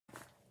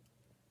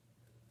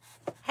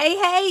Hey,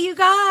 hey, you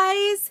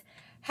guys.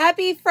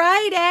 Happy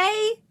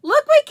Friday.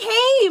 Look what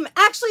came.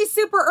 Actually,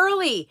 super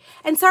early.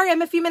 And sorry,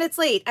 I'm a few minutes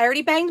late. I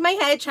already banged my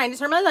head trying to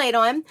turn my light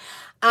on.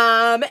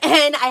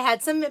 And I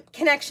had some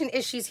connection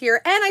issues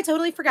here. And I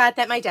totally forgot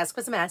that my desk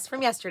was a mess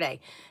from yesterday.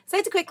 So I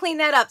had to quick clean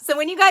that up. So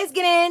when you guys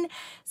get in,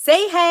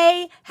 say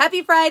hey.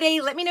 Happy Friday.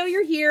 Let me know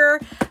you're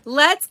here.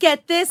 Let's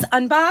get this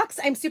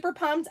unboxed. I'm super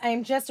pumped.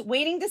 I'm just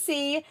waiting to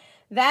see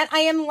that I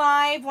am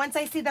live. Once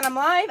I see that I'm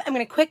live, I'm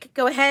going to quick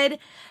go ahead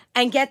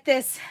and get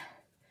this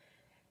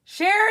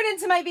shared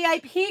into my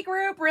VIP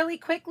group really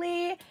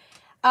quickly.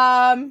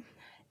 And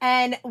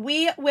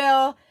we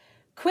will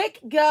quick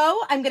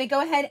go. I'm going to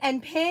go ahead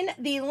and pin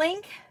the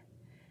link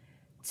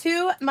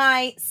to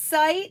my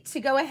site to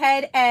go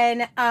ahead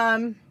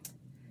and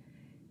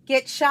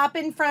get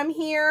shopping from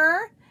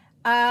here.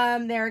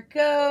 There it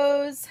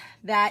goes.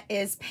 That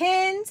is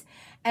pinned.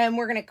 And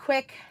we're going to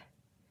quick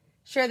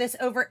share this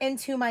over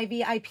into my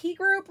VIP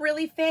group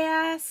really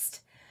fast.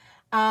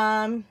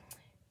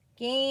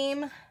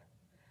 Game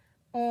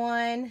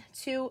on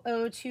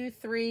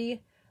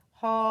 2023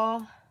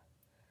 haul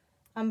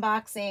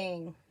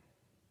unboxing.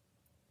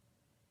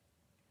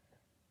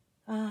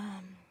 There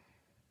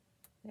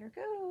it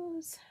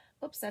goes.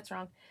 Oops, that's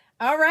wrong.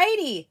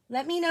 Alrighty,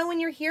 let me know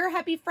when you're here.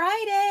 Happy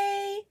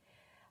Friday.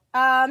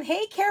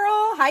 Hey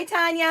Carol. Hi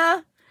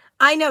Tanya.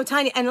 I know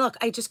Tanya, and look,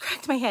 I just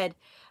cracked my head.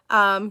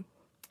 Trying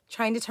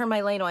to turn my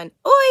light on.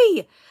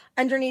 Oi!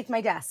 Underneath my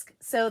desk.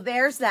 So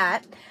there's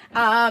that.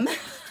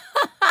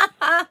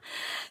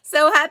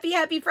 So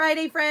happy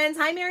Friday, friends.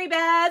 Hi, Mary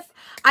Beth.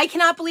 I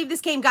cannot believe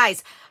this came,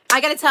 guys. I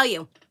got to tell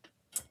you.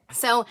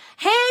 So,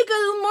 hey,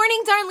 good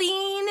morning,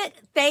 Darlene.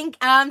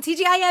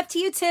 TGIF to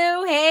you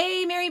too.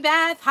 Hey, Mary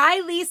Beth. Hi,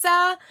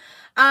 Lisa.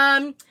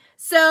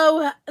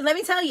 So let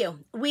me tell you,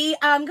 good morning,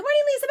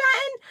 Lisa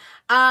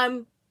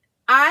Batten.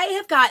 I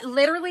have got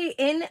literally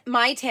in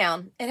my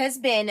town, it has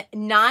been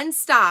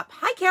nonstop.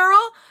 Hi,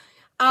 Carol.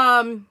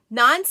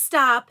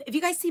 Nonstop. If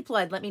you guys see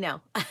blood, let me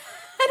know. I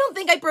don't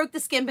think I broke the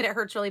skin, but it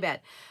hurts really bad.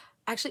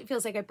 Actually, it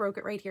feels like I broke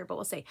it right here, but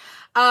we'll see.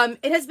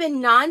 It has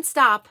been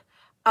nonstop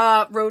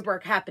road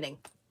work happening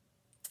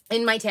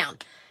in my town.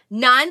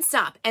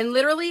 Nonstop. And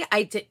literally,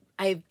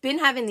 I've been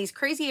having these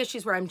crazy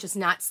issues where I'm just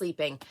not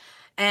sleeping.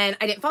 And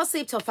I didn't fall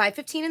asleep till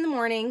 5:15 in the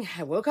morning.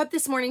 I woke up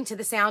this morning to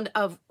the sound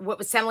of what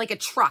would sound like a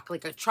truck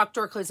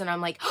door closing. And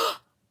I'm like, oh,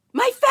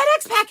 my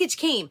FedEx package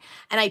came.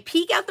 And I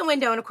peek out the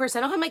window. And of course, I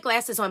don't have my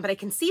glasses on, but I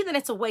can see that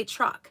it's a white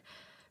truck.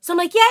 So I'm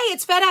like, yay,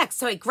 it's FedEx.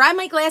 So I grab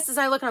my glasses,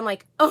 I look, and I'm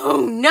like,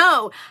 oh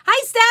no.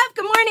 Hi, Steph,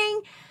 good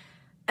morning.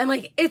 I'm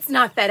like, it's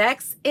not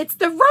FedEx. It's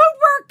the road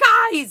work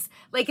guys.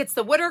 Like, it's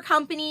the Woodard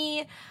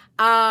Company.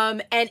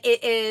 And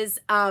it is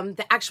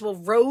the actual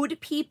road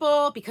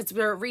people, because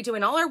we're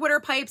redoing all our water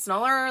pipes and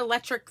all our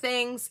electric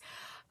things.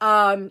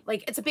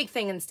 Like, it's a big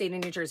thing in the state of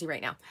New Jersey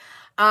right now.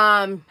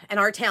 And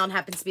our town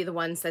happens to be the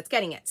ones that's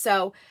getting it.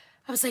 So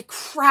I was like,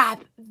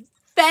 crap,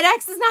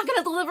 FedEx is not going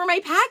to deliver my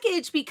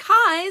package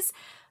because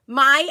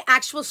my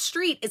actual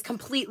street is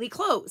completely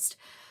closed.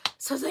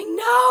 So I was like,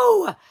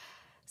 no.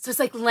 So it's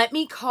like, let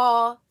me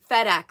call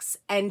FedEx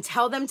and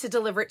tell them to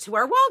deliver it to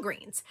our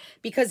Walgreens.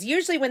 Because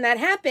usually when that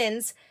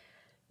happens,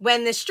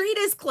 when the street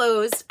is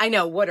closed, I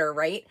know, Water,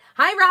 right?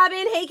 Hi,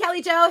 Robin. Hey,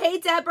 Kelly Jo. Hey,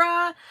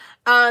 Deborah.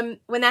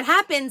 When that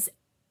happens,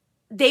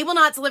 they will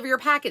not deliver your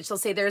package. They'll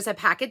say there's a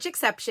package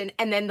exception,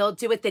 and then they'll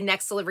do it the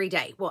next delivery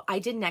day. Well, I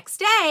did next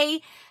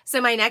day.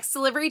 So my next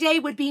delivery day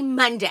would be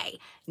Monday,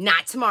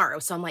 not tomorrow.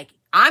 So I'm like,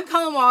 I'm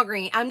calling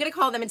Walgreens. I'm going to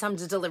call them and tell them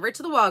to deliver it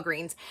to the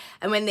Walgreens.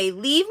 And when they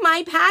leave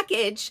my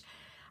package,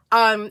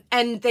 and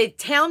the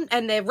town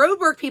and the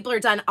roadwork people are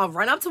done, I'll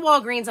run up to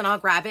Walgreens and I'll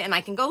grab it and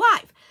I can go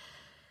live.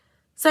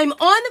 So I'm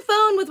on the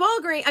phone with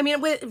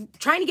Walgreens,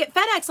 trying to get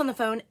FedEx on the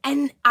phone,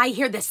 and I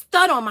hear this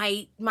thud on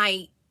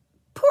my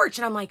porch,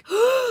 and I'm like,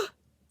 oh,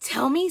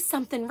 tell me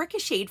something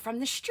ricocheted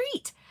from the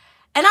street.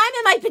 And I'm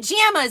in my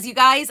pajamas, you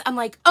guys. I'm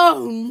like,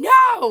 oh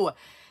no.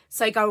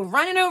 So I go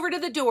running over to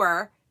the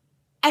door,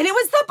 and it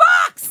was the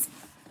box.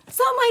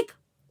 So I'm like,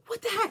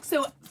 what the heck?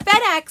 So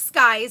FedEx,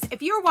 guys,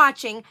 if you're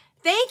watching,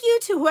 thank you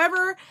to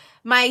whoever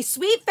my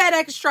sweet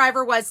FedEx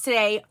driver was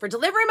today for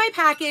delivering my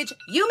package.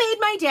 You made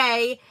my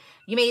day.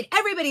 You made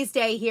everybody's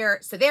day here.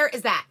 So there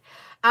is that.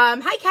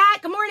 Hi,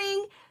 Kat. Good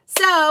morning.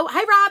 So,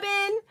 hi,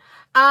 Robin.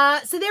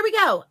 So there we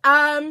go.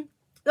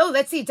 Oh,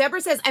 let's see. Deborah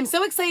says, I'm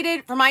so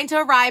excited for mine to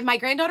arrive. My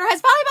granddaughter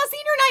has volleyball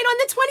senior night on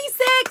the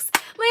 26th.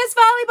 Last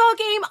volleyball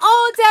game.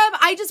 Oh, Deb,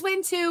 I just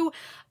went to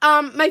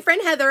my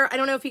friend Heather. I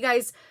don't know if you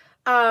guys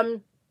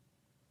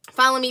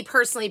follow me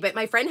personally, but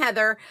my friend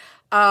Heather,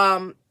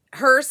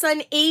 her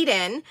son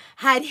Aiden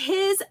had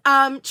his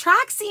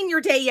track senior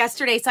day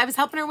yesterday. So I was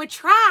helping her with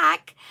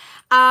track.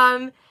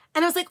 And I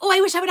was like, oh,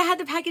 I wish I would have had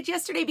the package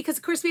yesterday, because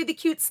of course we had the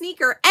cute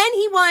sneaker, and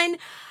he won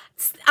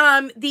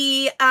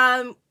the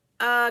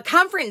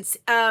conference,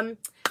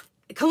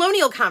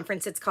 Colonial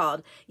Conference it's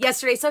called,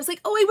 yesterday. So I was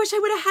like, oh, I wish I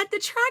would have had the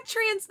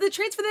transfer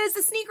that has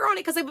the sneaker on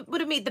it, because I would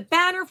have made the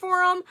banner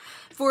for him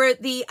for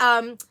the,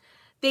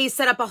 they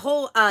set up a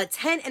whole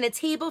tent and a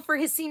table for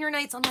his senior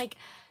night. So I'm like,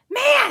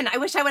 Man, I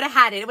wish I would have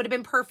had it. It would have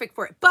been perfect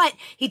for it. But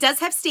he does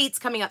have states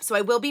coming up, so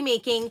I will be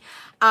making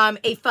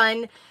a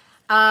fun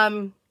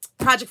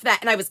project for that.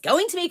 And I was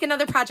going to make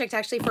another project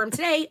actually for him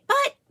today,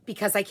 but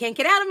because I can't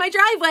get out of my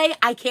driveway,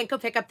 I can't go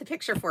pick up the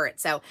picture for it.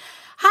 So,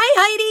 hi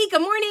Heidi,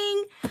 good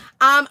morning.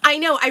 I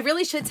know, I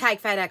really should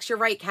tag FedEx. You're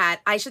right,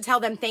 Kat. I should tell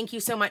them thank you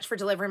so much for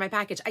delivering my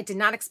package. I did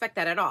not expect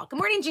that at all. Good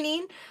morning,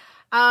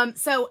 Janine.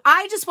 So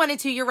I just wanted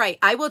to, you're right,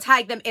 I will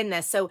tag them in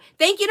this. So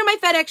thank you to my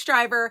FedEx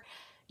driver.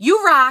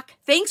 You rock.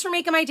 Thanks for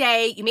making my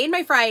day. You made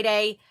my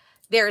Friday.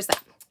 There's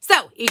that.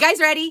 So, you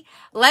guys ready?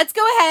 Let's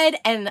go ahead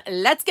and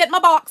let's get my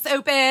box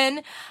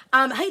open.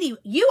 Heidi,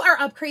 you are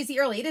up crazy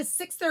early. It is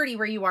 6:30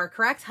 where you are,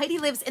 correct? Heidi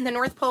lives in the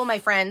North Pole, my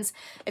friends,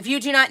 if you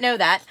do not know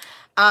that.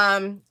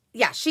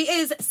 Yeah, she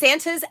is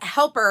Santa's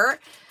helper,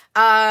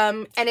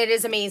 and it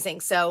is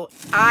amazing. So,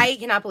 I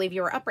cannot believe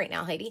you are up right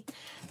now, Heidi.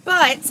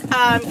 But,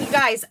 you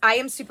guys, I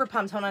am super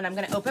pumped. Hold on, I'm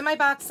going to open my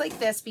box like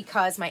this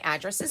because my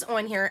address is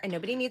on here, and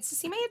nobody needs to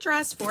see my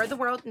address for the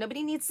world.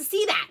 Nobody needs to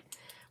see that.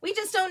 We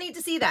just don't need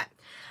to see that.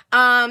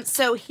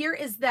 So here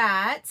is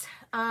that.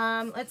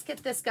 Let's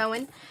get this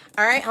going.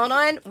 All right, hold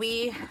on.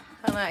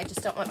 I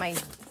just don't want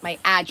my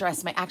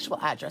address, my actual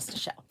address to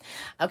show.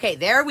 Okay,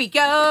 there we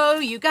go,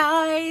 you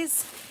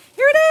guys.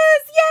 Here it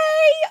is,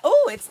 yay!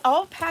 Oh, it's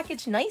all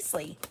packaged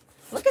nicely.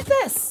 Look at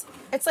this.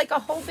 It's like a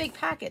whole big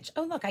package.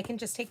 Oh, look, I can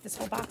just take this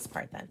whole box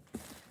apart then.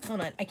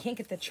 Hold on, I can't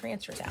get the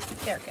transfers out.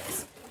 There it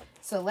goes.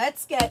 So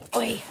let's get,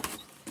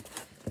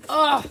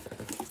 oh,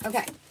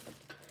 okay.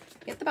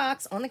 Get the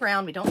box on the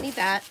ground. We don't need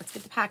that. Let's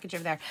get the package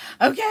over there.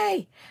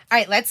 Okay. All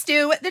right, let's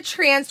do the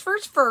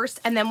transfers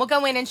first, and then we'll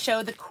go in and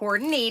show the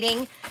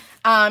coordinating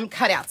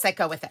cutouts that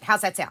go with it.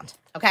 How's that sound?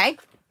 Okay.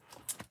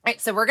 All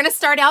right, so we're going to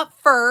start out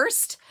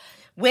first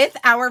with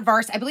our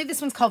varsity. I believe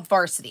this one's called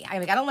varsity.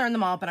 I got to learn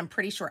them all, but I'm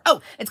pretty sure.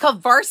 Oh, it's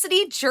called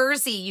varsity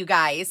jersey, you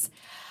guys.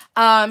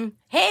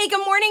 Hey,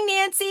 good morning,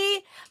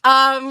 Nancy.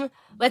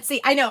 Let's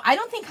see. I know. I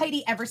don't think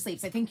Heidi ever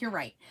sleeps. I think you're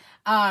right.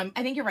 I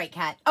think you're right,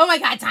 Kat. Oh my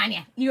God,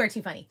 Tanya, you are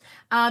too funny.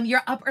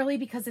 You're up early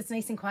because it's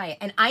nice and quiet,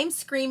 and I'm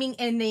screaming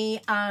in the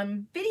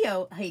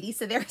video, Heidi.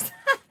 So there's.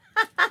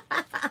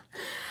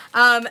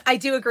 I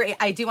do agree.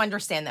 I do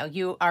understand, though.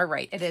 You are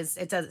right.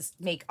 It does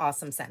make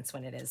awesome sense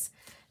when it is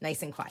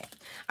nice and quiet.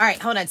 All right,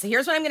 hold on. So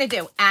here's what I'm going to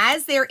do.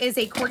 As there is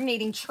a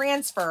coordinating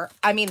cutout,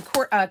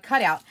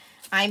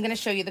 I'm going to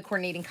show you the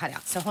coordinating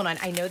cutout. So hold on.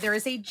 I know there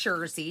is a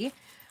jersey,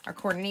 our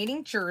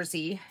coordinating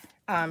jersey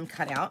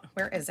cutout.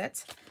 Where is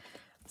it?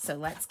 So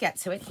let's get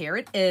to it. Here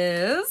it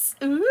is.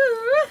 Ooh.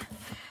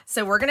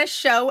 So we're going to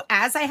show,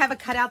 as I have a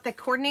cutout that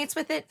coordinates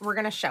with it, we're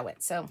going to show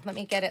it. So let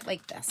me get it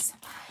like this.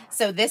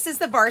 So this is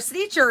the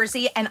varsity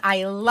jersey, and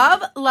I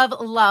love, love,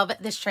 love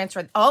this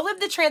transfer. All of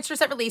the transfers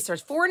that released,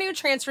 there's 4 new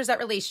transfers that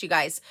released, you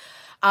guys.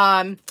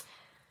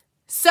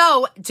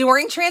 So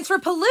during Transfer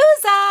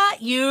Palooza,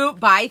 you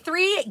buy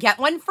 3, get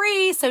 1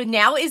 free. So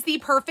now is the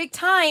perfect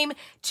time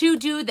to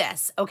do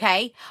this,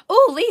 okay?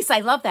 Oh, Lisa, I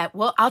love that.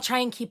 Well, I'll try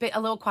and keep it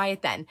a little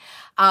quiet then.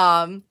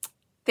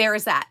 There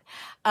is that.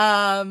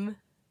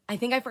 I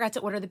think I forgot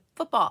to order the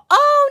football.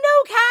 Oh,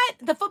 no,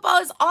 Kat. The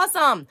football is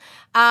awesome.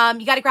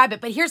 You got to grab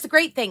it. But here's the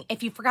great thing.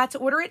 If you forgot to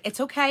order it,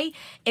 it's okay.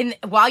 And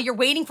while you're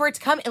waiting for it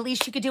to come, at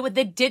least you could do it with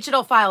the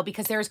digital file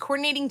because there's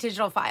coordinating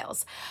digital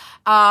files.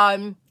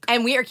 And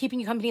we are keeping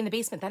you company in the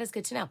basement. That is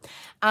good to know.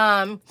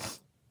 I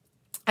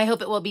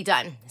hope it will be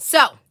done.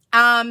 So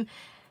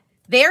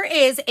there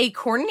is a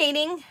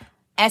coordinating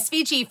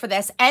SVG for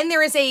this. And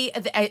there is a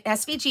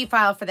SVG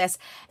file for this.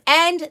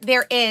 And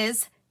there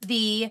is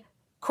the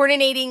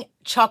coordinating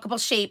chalkable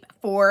shape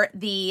for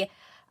the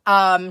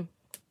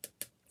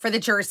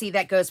jersey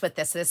that goes with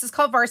this. So this is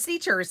called varsity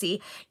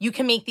jersey. You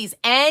can make these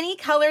any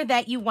color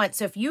that you want.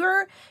 So if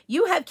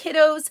you have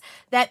kiddos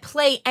that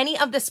play any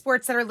of the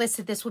sports that are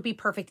listed, this would be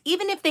perfect.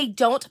 Even if they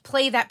don't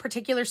play that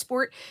particular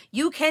sport,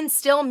 you can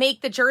still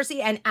make the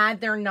jersey and add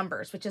their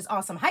numbers, which is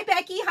awesome. Hi,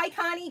 Becky. Hi,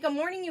 Connie. Good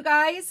morning, you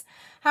guys.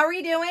 How are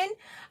you doing?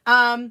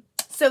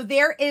 So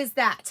there is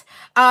that.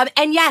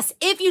 And yes,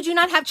 if you do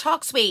not have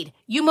chalk suede,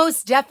 you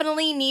most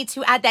definitely need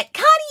to add that.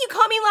 Connie, you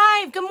call me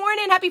live. Good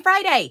morning. Happy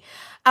Friday.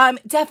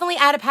 Definitely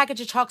add a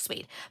package of chalk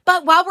suede.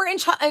 But while we're in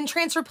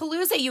Transfer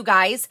Palooza, you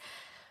guys,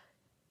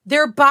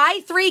 they're buy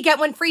 3, get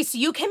 1 free. So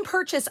you can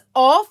purchase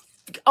all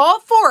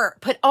 4,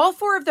 put all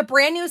 4 of the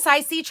brand new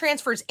size C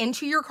transfers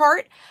into your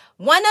cart.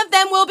 One of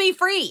them will be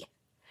free.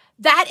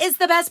 That is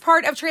the best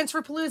part of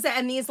Transfer Palooza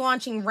and these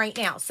launching right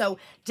now. So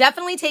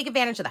definitely take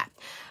advantage of that.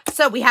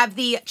 So we have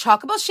the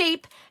chalkable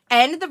shape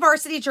and the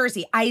varsity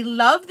jersey. I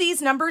love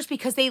these numbers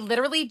because they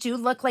literally do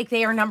look like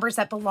they are numbers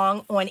that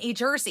belong on a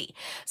jersey.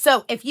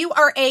 So if you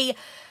are a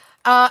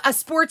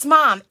sports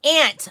mom,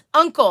 aunt,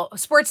 uncle,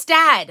 sports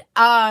dad,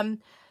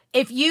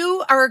 if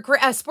you are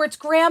a sports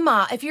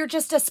grandma, if you're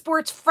just a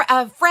sports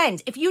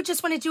friend, if you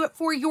just want to do it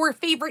for your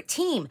favorite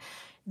team,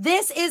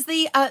 this is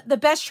the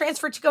best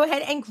transfer to go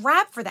ahead and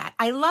grab for that.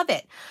 I love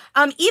it.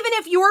 Even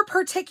if your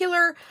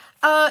particular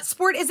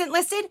sport isn't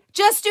listed,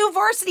 just do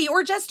varsity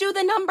or just do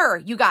the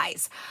number, you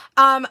guys.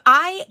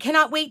 I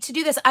cannot wait to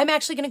do this. I'm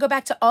actually going to go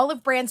back to all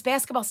of Brand's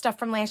basketball stuff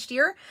from last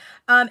year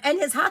and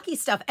his hockey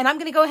stuff. And I'm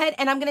going to go ahead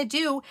and I'm going to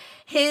do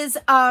his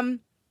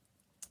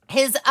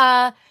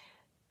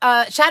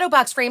shadow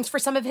box frames for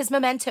some of his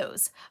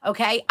mementos.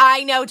 Okay.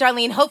 I know,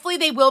 Darlene, hopefully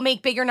they will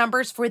make bigger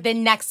numbers for the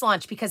next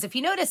launch, because if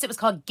you notice, it was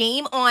called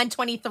Game On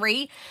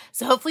 23.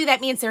 So hopefully that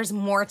means there's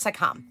more to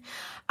come.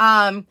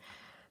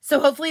 So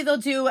hopefully they'll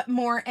do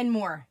more and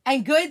more.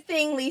 And good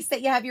thing, Lise,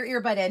 that you have your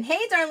earbud in. Hey,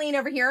 Darlene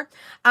over here.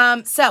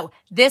 So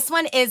this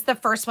one is the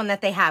first one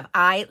that they have.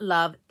 I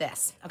love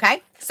this.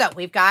 Okay. So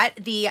we've got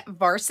the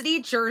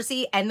varsity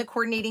jersey and the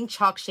coordinating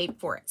chalk shape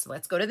for it. So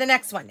let's go to the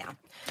next one now.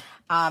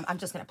 I'm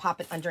just going to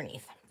pop it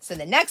underneath. So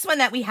the next one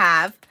that we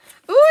have,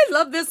 ooh, I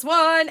love this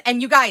one.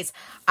 And you guys,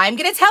 I'm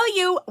going to tell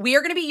you, we are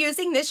going to be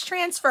using this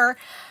transfer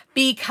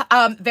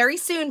very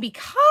soon,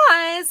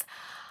 because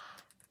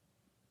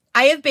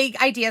I have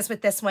big ideas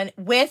with this one,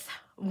 with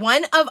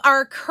one of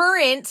our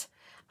current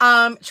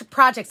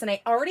projects. And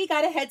I already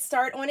got a head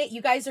start on it.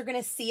 You guys are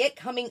going to see it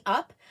coming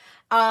up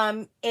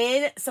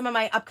in some of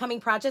my upcoming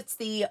projects,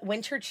 the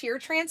winter cheer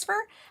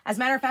transfer. As a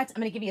matter of fact,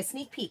 I'm going to give you a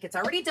sneak peek. It's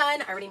already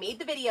done. I already made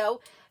the video.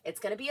 It's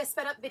going to be a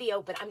sped up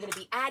video, but I'm going to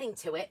be adding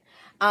to it.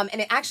 And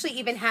it actually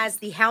even has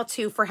the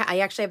how-to for, I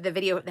actually have the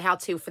video of the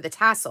how-to for the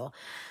tassel.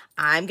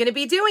 I'm going to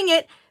be doing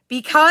it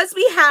because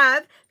we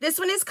have, this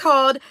one is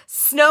called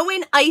Snow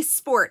and Ice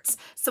Sports.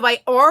 So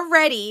I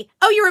already,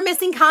 oh, you were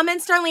missing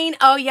comments, Darlene?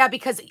 Oh yeah,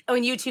 because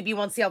on YouTube, you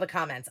won't see all the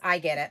comments. I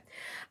get it.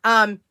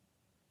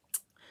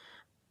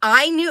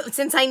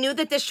 Since I knew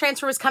that this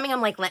transfer was coming, I'm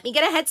like, let me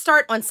get a head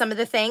start on some of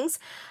the things.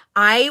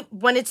 I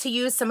wanted to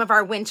use some of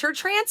our winter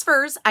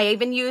transfers. I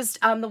even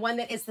used the one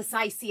that is the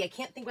size C. I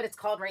can't think what it's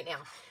called right now.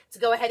 To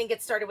go ahead and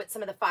get started with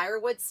some of the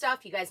firewood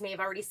stuff. You guys may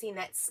have already seen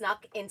that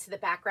snuck into the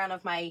background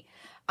of my,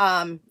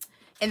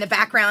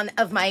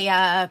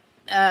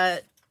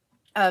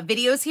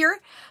 videos here.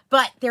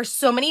 But there's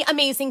so many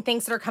amazing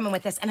things that are coming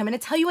with this. And I'm going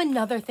to tell you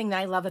another thing that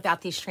I love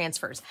about these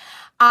transfers.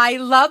 I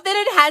love that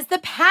it has the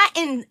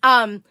patent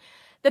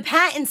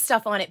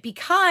stuff on it,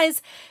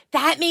 because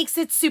that makes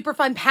it super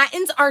fun.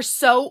 Patents are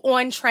so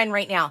on trend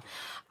right now.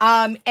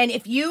 And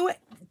if you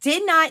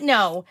did not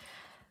know,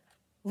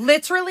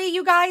 literally,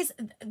 you guys,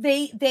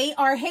 they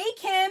are, hey,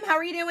 Kim, how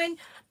are you doing?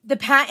 The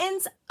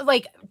patents,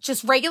 like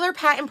just regular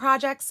patent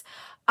projects,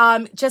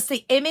 just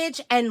the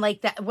image and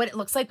like that, what it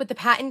looks like with the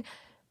patent,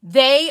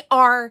 they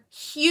are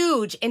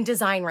huge in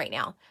design right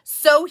now.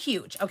 So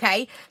huge.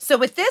 Okay. So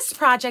with this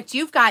project,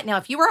 you've got, now,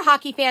 if you were a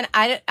hockey fan,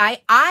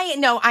 I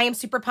know I am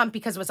super pumped,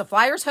 because it was a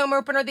Flyers home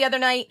opener the other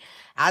night,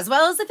 as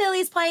well as the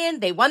Phillies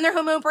playing. They won their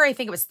home opener. I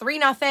think it was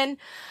 3-0.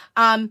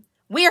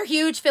 We are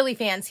huge Philly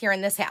fans here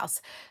in this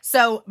house.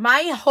 So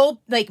my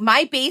whole, like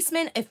my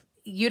basement, if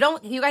you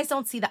guys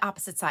don't see the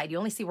opposite side, you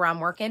only see where I'm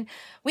working.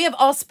 We have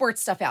all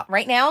sports stuff out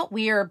right now.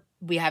 We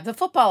have the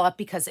football up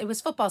because it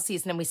was football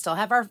season, and we still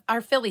have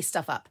our Philly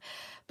stuff up.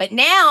 But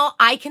now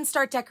I can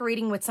start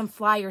decorating with some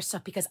Flyer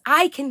stuff, because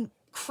I can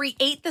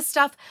create the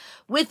stuff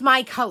with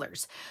my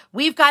colors.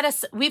 We've got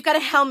a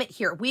helmet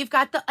here. We've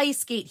got the ice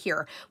skate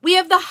here. We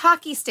have the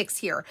hockey sticks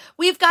here.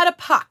 We've got a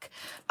puck.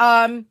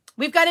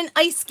 We've got an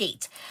ice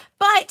skate.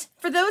 But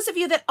for those of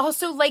you that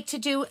also like to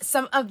do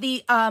some of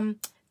the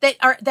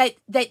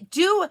that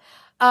do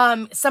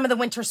some of the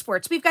winter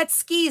sports, we've got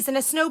skis and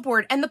a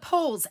snowboard and the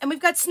poles, and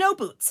we've got snow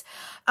boots,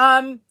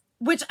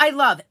 which I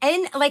love.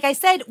 And like I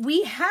said,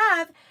 we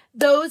have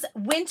those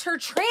winter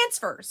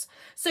transfers.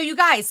 So you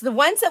guys, the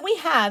ones that we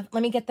have,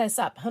 let me get this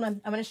up. Hold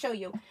on. I'm going to show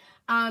you.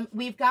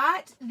 We've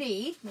got let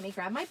me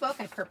grab my book.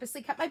 I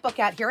purposely cut my book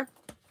out here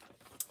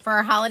for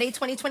our holiday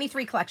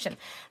 2023 collection.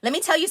 Let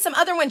me tell you some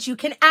other ones you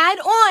can add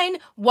on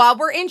while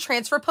we're in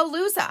Transfer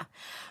Palooza.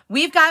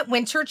 We've got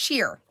winter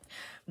cheer.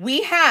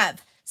 We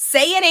have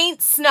Say It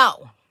Ain't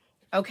Snow.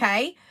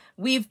 Okay.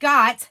 We've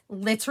got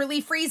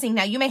literally freezing.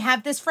 Now you may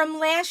have this from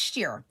last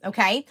year.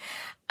 Okay.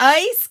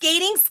 Ice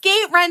skating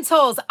skate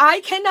rentals.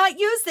 I cannot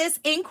use this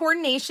in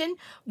coordination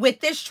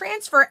with this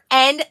transfer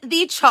and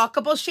the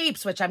chalkable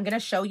shapes, which I'm going to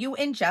show you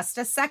in just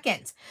a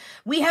second.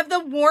 We have the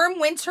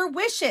warm winter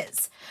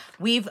wishes.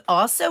 We've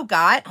also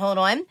got, hold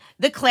on,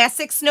 the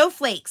classic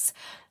snowflakes.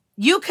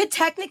 You could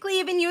technically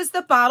even use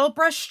the bottle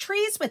brush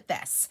trees with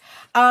this.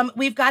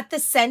 We've got the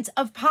scent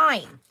of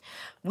pine.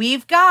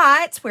 We've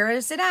got, where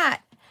is it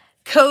at?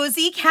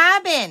 Cozy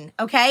Cabin,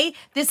 okay?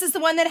 This is the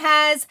one that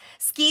has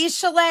Ski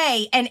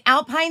Chalet and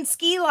Alpine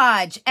Ski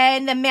Lodge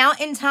and the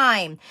Mountain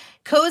Time.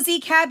 Cozy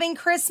Cabin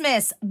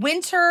Christmas.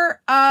 Winter,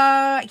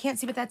 I can't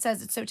see what that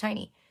says. It's so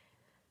tiny.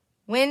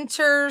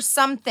 winter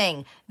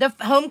something, the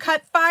home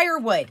cut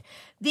firewood,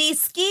 the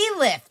ski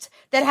lift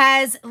that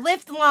has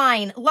lift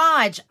line,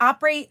 lodge,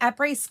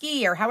 après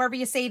ski, or however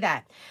you say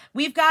that.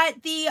 We've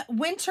got the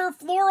winter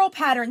floral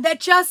pattern that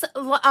just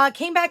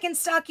came back in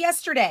stock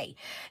yesterday.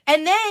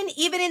 And then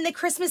even in the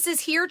Christmas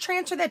is Here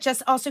transfer that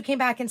just also came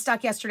back in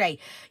stock yesterday.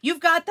 You've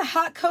got the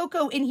hot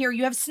cocoa in here.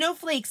 You have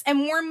snowflakes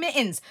and warm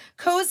mittens,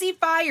 cozy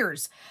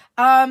fires.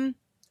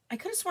 I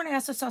could have sworn I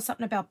also saw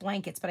something about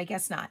blankets, but I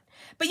guess not.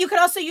 But you could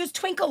also use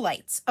twinkle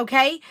lights,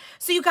 okay?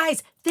 So you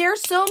guys,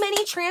 there's so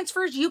many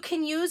transfers you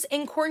can use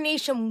in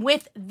coordination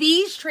with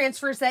these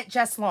transfers that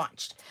just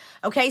launched,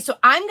 okay? So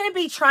I'm going to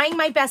be trying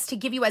my best to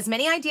give you as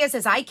many ideas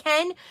as I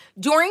can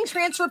during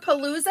Transfer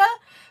Palooza,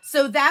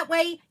 so that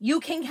way you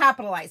can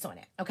capitalize on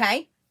it,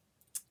 okay?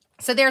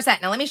 So there's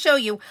that. Now let me show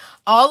you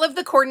all of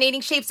the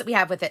coordinating shapes that we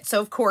have with it.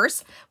 So of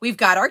course, we've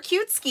got our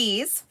cute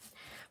skis.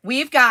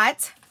 We've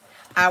got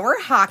our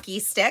hockey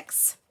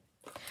sticks.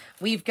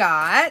 We've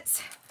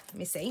got, let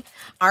me see,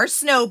 our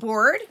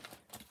snowboard.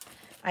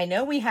 I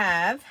know we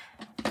have,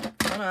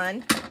 hold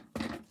on.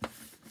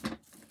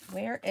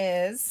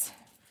 Where's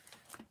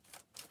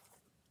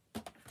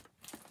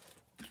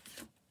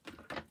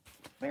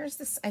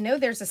this? I know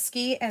there's a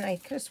ski, and I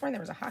could have sworn there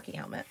was a hockey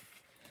helmet.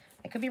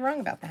 I could be wrong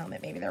about the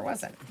helmet. Maybe there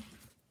wasn't.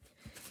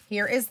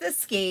 Here is the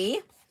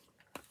ski.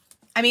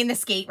 I mean the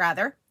skate,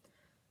 rather.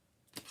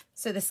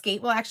 So the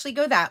skate will actually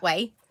go that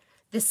way.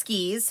 The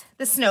skis,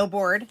 the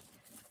snowboard,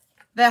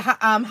 the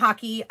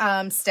hockey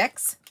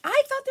sticks.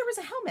 I thought there was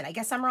a helmet. I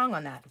guess I'm wrong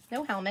on that.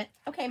 No helmet.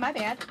 Okay, my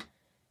bad.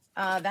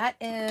 That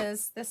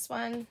is this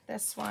one,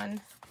 this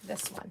one,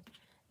 this one.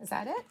 Is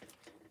that it?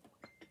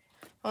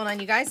 Hold on,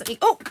 you guys. Let me,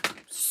 oh,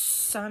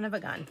 son of a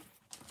gun.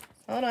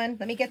 Hold on.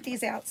 Let me get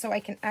these out so I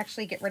can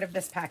actually get rid of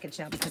this package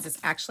now because it's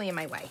actually in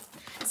my way.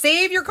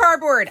 Save your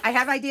cardboard. I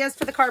have ideas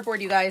for the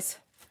cardboard, you guys.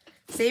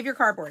 Save your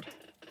cardboard.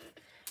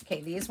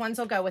 Okay, these ones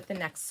will go with the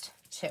next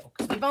two.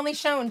 We've only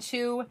shown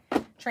 2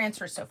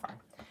 transfers so far.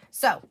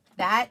 So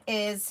that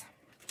is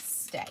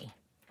stay.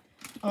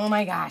 Oh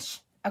my gosh.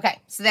 Okay,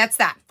 so that's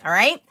that. All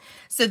right.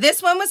 So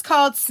this one was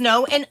called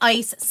Snow and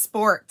Ice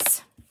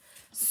Sports.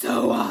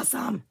 So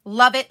awesome.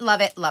 Love it, love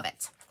it, love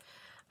it.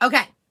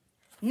 Okay,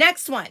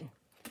 next one.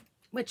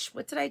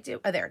 What did I do?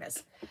 Oh, there it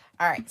is.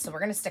 All right, so we're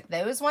going to stick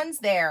those ones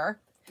there.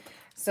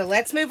 So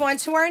let's move on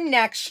to our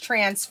next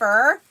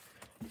transfer,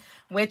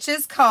 which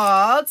is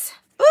called,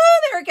 oh,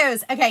 there it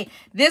goes. Okay,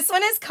 this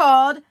one is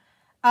called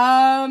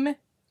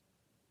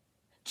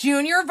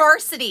Junior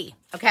Varsity.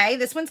 Okay,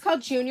 this one's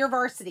called Junior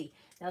Varsity.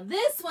 Now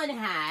this one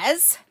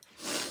has,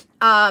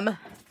 oh,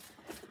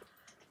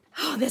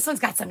 this one's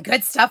got some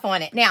good stuff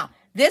on it. Now,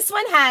 this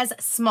one has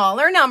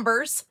smaller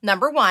numbers,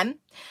 number 1.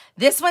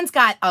 This one's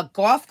got a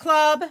golf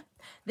club.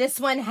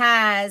 This one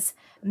has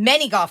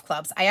many golf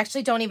clubs. I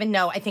actually don't even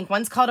know. I think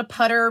one's called a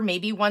putter.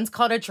 Maybe one's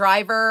called a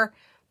driver.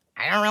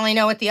 I don't really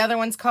know what the other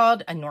one's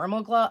called. A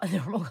normal golf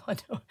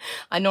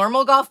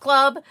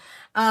club.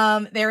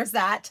 There's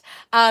that.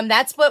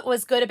 That's what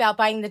was good about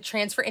buying the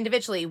transfer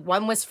individually.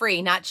 One was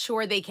free. Not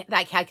sure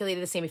that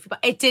calculated the same.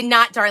 It did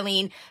not,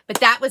 Darlene.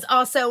 But that was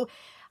also,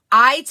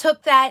 I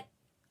took that.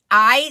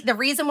 The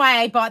reason why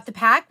I bought the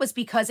pack was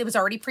because it was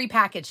already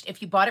prepackaged.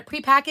 If you bought it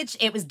prepackaged,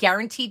 it was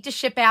guaranteed to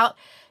ship out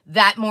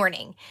that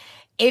morning.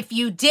 If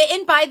you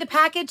didn't buy the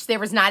package, there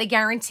was not a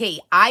guarantee.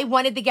 I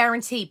wanted the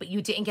guarantee, but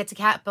you didn't get to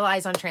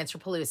capitalize on Transfer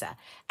Palooza.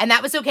 And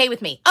that was okay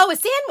with me. Oh, a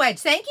sandwich.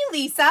 Thank you,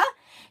 Lisa.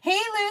 Hey,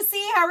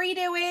 Lucy. How are you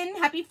doing?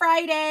 Happy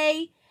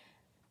Friday.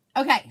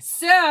 Okay,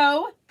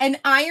 so an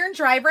iron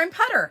driver and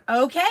putter.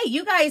 Okay,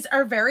 you guys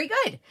are very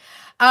good.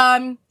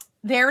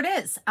 There it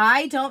is.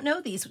 I don't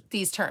know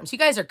these terms. You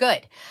guys are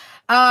good.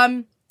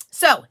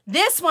 So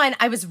this one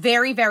I was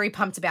very, very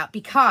pumped about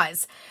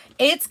because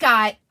it's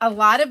got a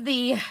lot of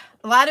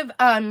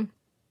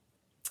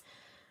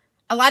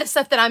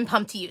stuff that I'm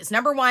pumped to use.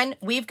 Number 1,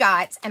 we've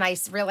got, and I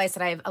realize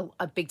that I have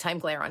a big time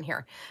glare on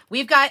here.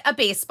 We've got a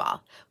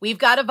baseball. We've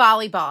got a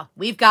volleyball.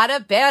 We've got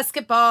a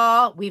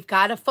basketball. We've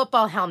got a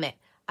football helmet.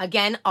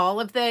 Again, all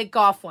of the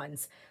golf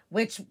ones,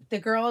 which the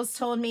girls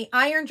told me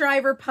iron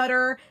driver,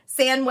 putter,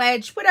 sand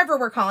wedge, whatever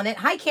we're calling it.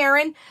 Hi,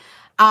 Karen.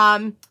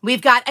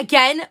 We've got,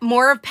 again,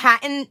 more of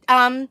patent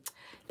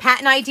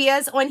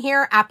ideas on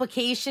here.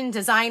 Application,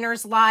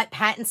 designers lot,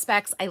 patent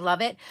specs. I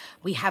love it.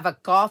 We have a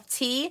golf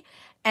tee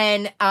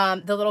and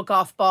the little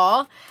golf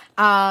ball.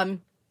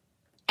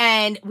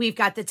 And we've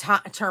got the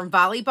term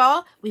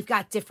volleyball. We've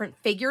got different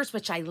figures,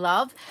 which I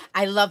love.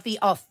 I love the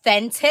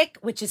authentic,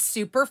 which is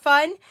super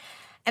fun.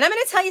 And I'm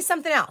going to tell you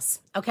something else,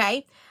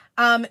 okay?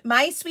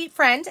 My sweet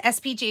friend,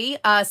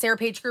 SPG, Sarah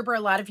Page Gruber, a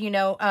lot of you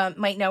know,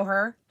 might know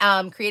her,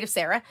 Creative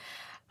Sarah.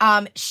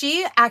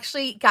 She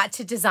actually got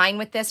to design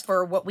with this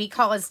for what we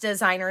call as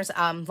designers,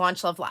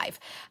 Launch Love Live.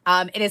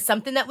 It is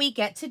something that we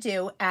get to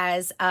do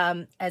as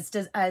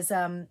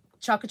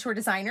Chocolate Tour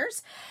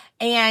designers.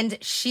 And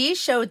she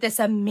showed this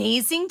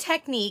amazing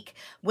technique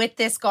with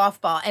this golf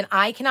ball. And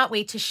I cannot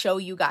wait to show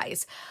you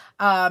guys.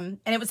 And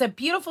it was a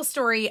beautiful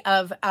story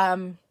of,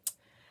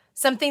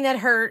 something that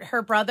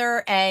her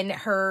brother and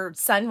her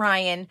son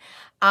Ryan,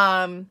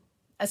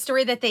 a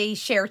story that they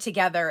share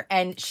together,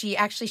 and she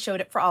actually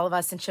showed it for all of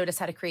us and showed us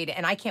how to create it,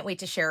 and I can't wait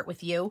to share it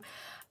with you.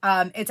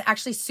 It's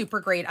actually super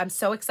great. I'm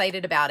so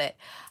excited about it.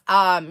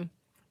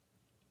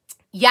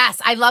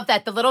 Yes, I love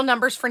that. The little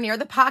numbers for near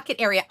the pocket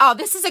area. Oh,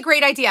 this is a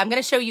great idea. I'm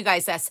going to show you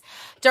guys this.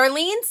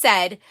 Darlene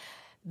said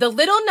the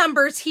little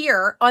numbers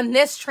here on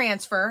this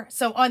transfer,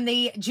 so on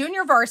the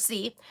junior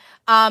varsity,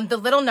 the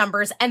little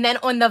numbers, and then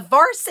on the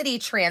varsity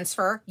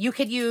transfer, you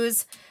could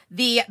use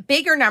the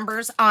bigger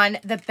numbers on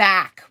the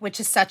back, which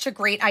is such a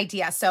great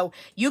idea. So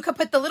you could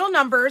put the little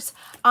numbers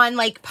on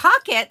like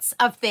pockets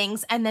of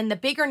things and then the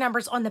bigger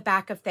numbers on the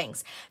back of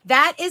things.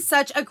 That is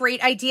such a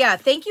great idea.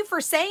 Thank you for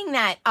saying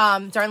that,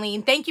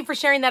 Darlene. Thank you for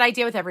sharing that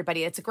idea with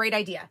everybody. It's a great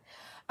idea.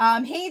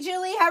 Hey,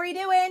 Julie, how are you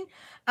doing?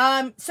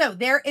 So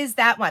there is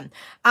that one.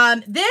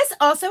 This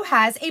also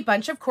has a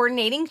bunch of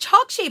coordinating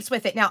chalk shapes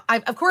with it. Now,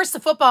 of course, the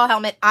football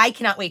helmet, I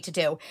cannot wait to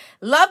do.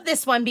 Love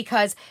this one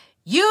because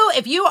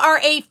if you are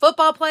a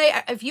football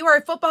player, if you are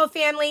a football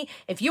family,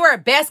 if you are a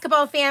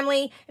basketball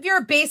family, if you're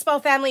a baseball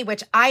family,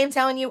 which I am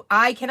telling you,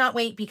 I cannot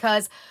wait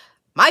because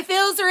my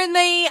Phils are in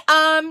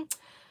the,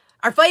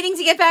 are fighting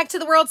to get back to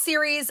the World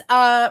Series,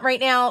 right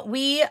now.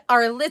 We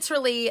are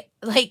literally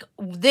like,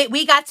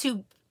 we got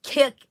to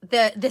kick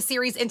the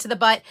series into the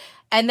butt,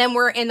 and then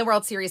we're in the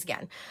World Series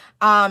again.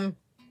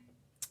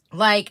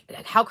 Like,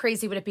 how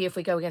crazy would it be if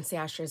we go against the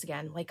Astros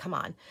again? Like, come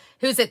on.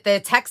 Who's it? The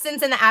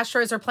Texans and the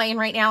Astros are playing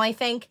right now, I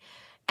think.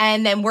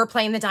 And then we're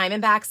playing the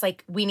Diamondbacks.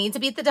 Like, we need to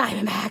beat the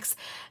Diamondbacks.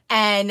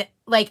 And,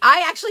 like,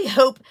 I actually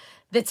hope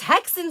the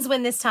Texans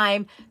win this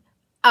time.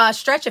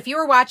 Stretch, if you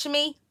were watching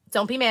me,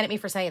 don't be mad at me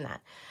for saying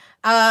that.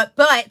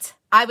 But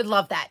I would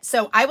love that.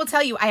 So I will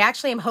tell you, I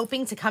actually am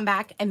hoping to come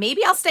back, and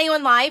maybe I'll stay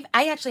on live.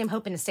 I actually am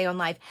hoping to stay on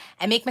live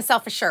and make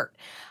myself a shirt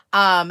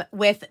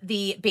with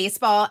the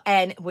baseball,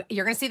 and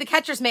you're going to see the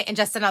catcher's mitt in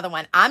just another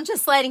one. I'm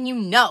just letting you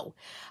know.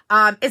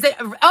 Is it,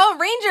 oh,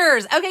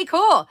 Rangers. Okay,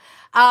 cool.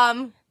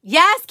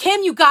 Yes,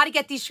 Kim, you got to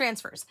get these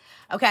transfers.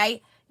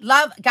 Okay.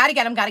 Got to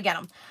get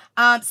them.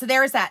 So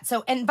there is that.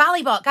 So, and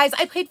volleyball, guys,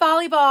 I played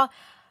volleyball,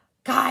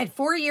 God,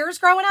 4 years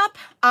growing up.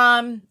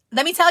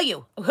 Let me tell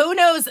you, who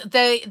knows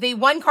the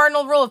one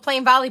cardinal rule of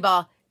playing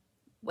volleyball?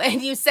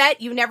 When you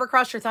set, you never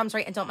cross your thumbs,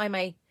 right? And don't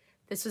mind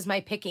this was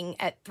my picking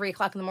at 3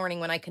 o'clock in the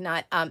morning when I could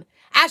not.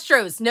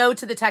 Astros, no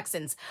to the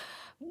Texans.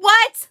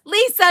 What?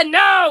 Lisa,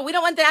 no, we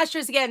don't want the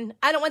Astros again.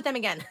 I don't want them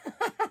again.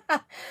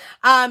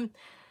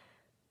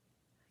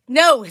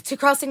 No to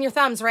crossing your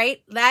thumbs,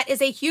 right? That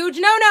is a huge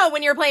no-no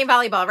when you're playing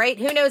volleyball, right?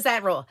 Who knows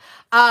that rule?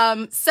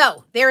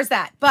 So there's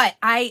that. But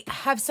I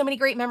have so many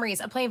great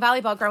memories of playing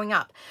volleyball growing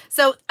up.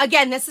 So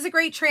again, this is a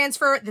great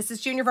transfer. This is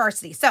junior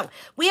varsity. So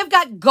we have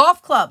got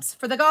golf clubs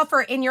for the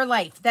golfer in your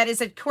life. That is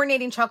a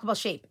coordinating chalkable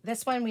shape.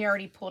 This one we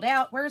already pulled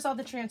out. Where's all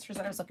the transfers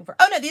that I was looking for?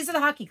 Oh no, these are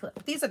the hockey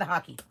clips. These are the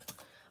hockey.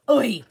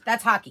 Oy,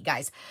 that's hockey,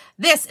 guys.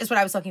 This is what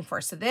I was looking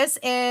for. So this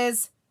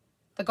is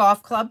the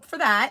golf club for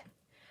that.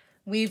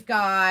 We've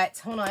got,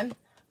 hold on,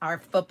 our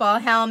football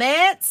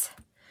helmet.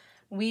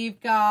 We've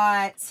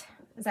got,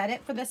 is that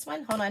it for this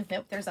one? Hold on.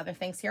 Nope, there's other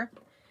things here.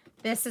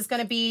 This is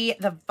going to be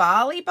the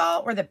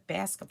volleyball or the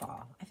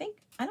basketball.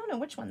 I don't know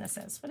which one this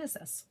is. What is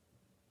this?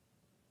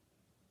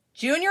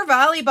 Junior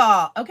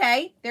volleyball.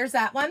 Okay, there's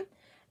that one.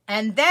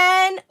 And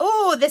then,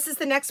 oh, this is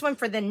the next one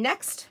for the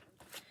next.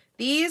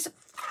 These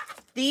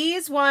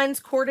ones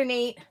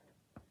coordinate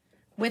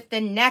with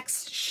the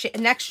next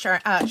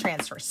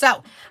transfer.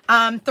 So,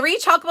 3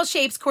 chalkable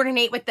shapes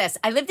coordinate with this.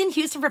 I lived in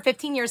Houston for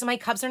 15 years and my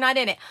Cubs are not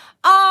in it.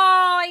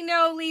 Oh, I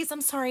know, Lise. I'm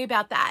sorry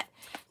about that.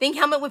 Think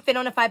helmet would fit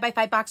on a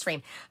 5x5 box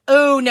frame.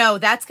 Oh, no,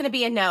 that's going to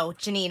be a no,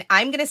 Janine.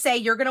 I'm going to say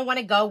you're going to want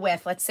to go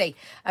with, let's see.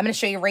 I'm going to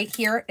show you right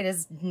here. It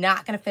is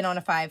not going to fit on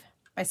a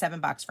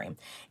 5x7 box frame.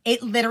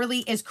 It literally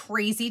is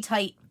crazy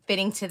tight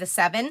fitting to the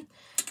 7.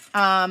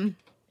 And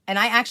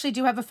I actually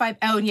do have a 5.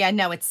 Oh, yeah,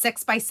 no, it's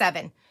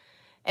 6x7.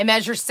 It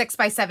measures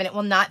 6x7. It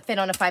will not fit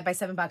on a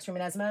 5x7 box frame.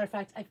 And as a matter of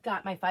fact, I've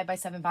got my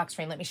 5x7 box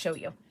frame. Let me show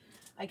you.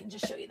 I can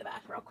just show you the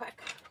back real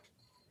quick.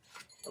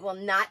 It will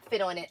not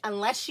fit on it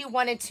unless you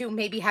wanted to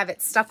maybe have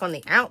it stuck on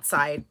the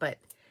outside. But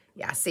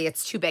yeah, see,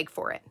 it's too big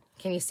for it.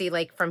 Can you see,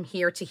 like, from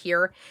here to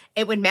here?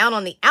 It would mount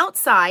on the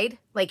outside.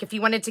 Like, if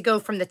you wanted to go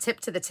from the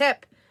tip to the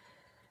tip.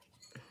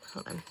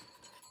 Hold on.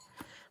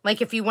 Like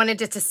if you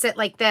wanted it to sit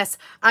like this,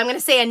 I'm going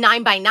to say a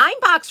 9x9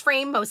 box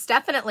frame, most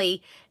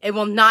definitely. It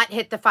will not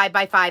hit the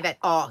 5x5 at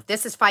all.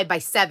 This is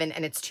 5x7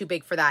 and it's too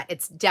big for that.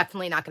 It's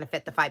definitely not going to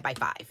fit the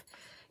 5x5.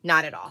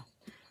 Not at all.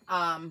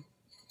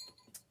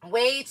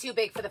 Way too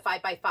big for the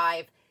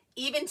 5x5.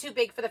 Even too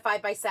big for the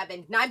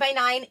 5x7.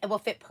 9x9, it will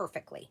fit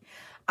perfectly.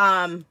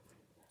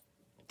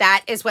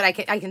 That is what I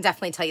can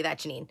definitely tell you that,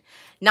 Janine.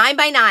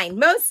 9x9,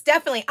 most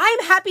definitely. I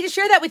am happy to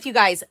share that with you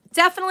guys.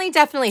 Definitely.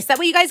 So that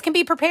way you guys can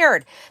be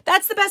prepared.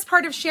 That's the best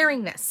part of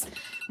sharing this.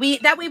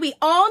 That way we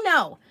all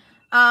know.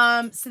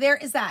 So there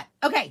is that.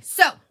 Okay,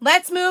 so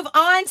let's move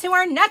on to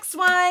our next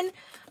one,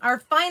 our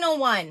final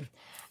one.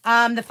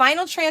 The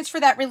final transfer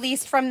that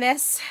released from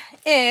this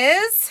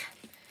is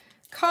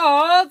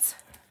called,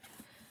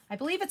 I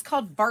believe it's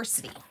called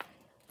Varsity.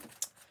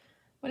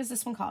 What is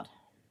this one called?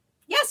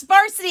 Yes,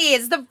 Varsity.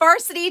 It's the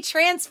Varsity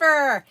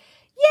transfer.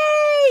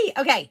 Yay!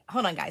 Okay,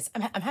 hold on, guys.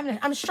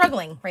 I'm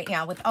struggling right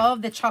now with all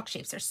of the chalk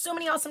shapes. There's so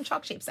many awesome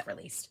chalk shapes that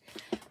released.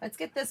 Let's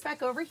get this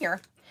back over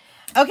here.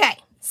 Okay,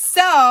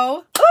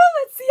 so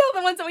let's see all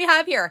the ones that we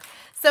have here.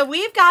 So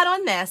we've got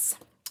on this,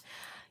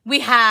 we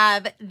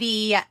have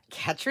the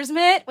catcher's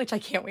mitt, which I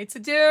can't wait to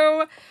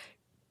do.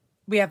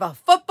 We have a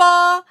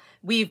football.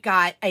 We've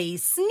got a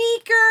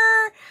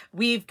sneaker,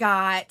 we've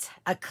got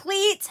a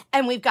cleat,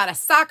 and we've got a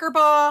soccer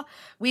ball.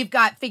 We've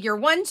got figure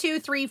 1,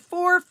 2, 3,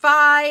 4,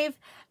 5.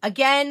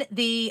 Again,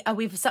 we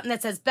have something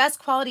that says best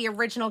quality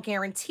original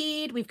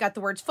guaranteed. We've got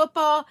the words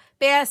football,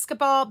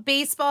 basketball,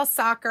 baseball,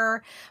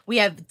 soccer. We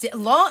have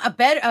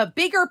a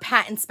bigger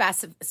patent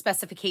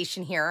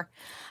specification here.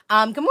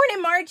 Good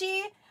morning,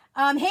 Margie.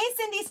 Hey,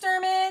 Cindy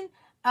Sturman.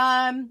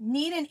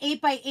 Need an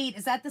 8x8.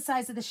 Is that the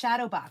size of the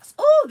shadow box?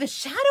 Oh, the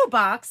shadow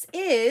box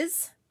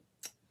is,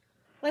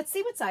 let's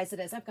see what size it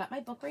is. I've got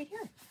my book right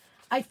here.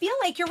 I feel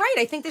like you're right.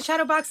 I think the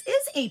shadow box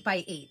is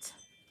 8x8.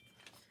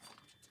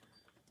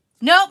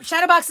 Nope,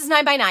 shadow box is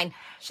 9x9.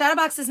 Shadow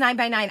box is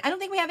 9x9. I don't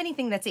think we have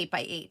anything that's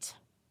 8x8.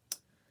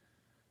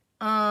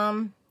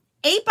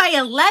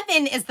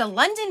 8x11 is the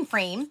London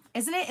frame,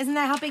 isn't it? Isn't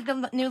that how big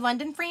the new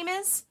London frame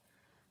is?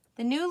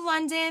 The new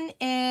London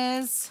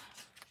is...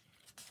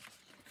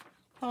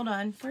 Hold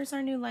on. Where's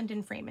our new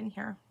London frame in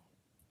here?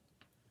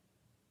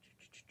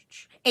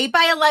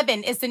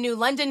 8x11 is the new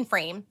London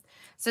frame.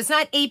 So it's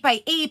not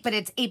 8x8, but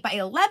it's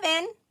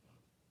 8x11.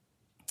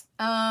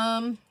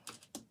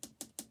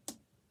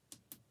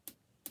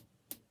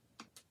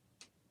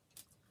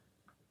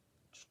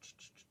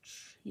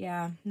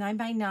 Yeah,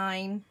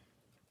 9x9.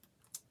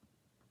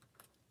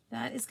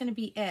 That is going to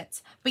be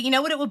it. But you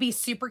know what? It will be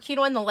super cute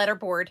on the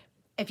letterboard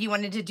if you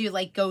wanted to do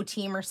like Go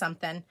Team or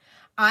something.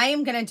 I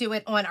am going to do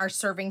it on our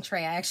serving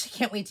tray. I actually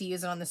can't wait to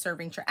use it on the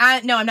serving tray.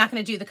 No, I'm not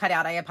going to do the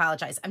cutout. I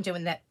apologize. I'm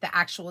doing the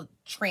actual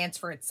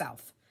transfer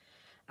itself.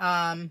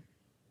 That's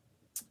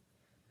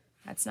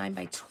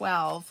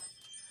 9x12.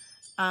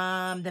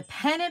 The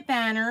pennant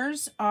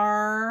banners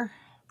are...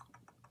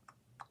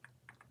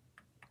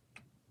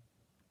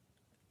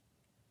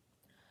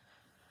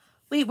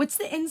 Wait, what's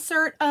the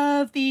insert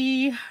of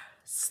the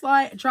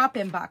slide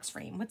drop-in box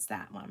frame? What's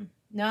that one?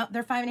 No,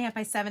 they're 5.5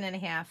 by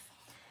 7.5.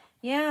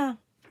 Yeah.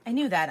 I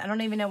knew that. I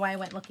don't even know why I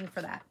went looking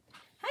for that.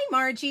 Hi,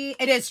 Margie.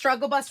 It is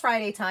Struggle Bus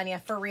Friday,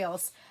 Tanya, for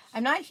reals.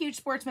 I'm not huge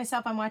sports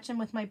myself. I'm watching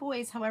with my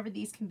boys, however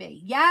these can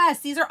be. Yes,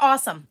 these are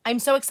awesome. I'm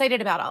so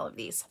excited about all of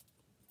these.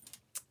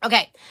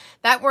 Okay,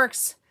 that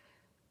works.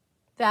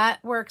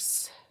 That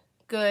works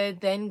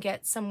good. Then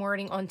get some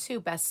wording on too.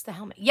 Best the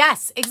helmet.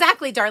 Yes,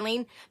 exactly,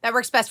 Darlene. That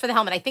works best for the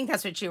helmet. I think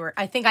that's what you were.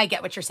 I think I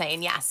get what you're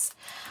saying. Yes.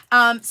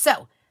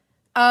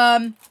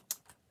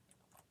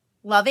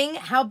 Loving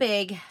how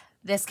big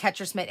this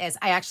catcher's mitt is.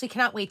 I actually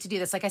cannot wait to do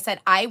this. Like I said,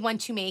 I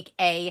want to make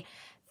a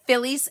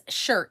Phillies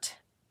shirt.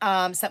 So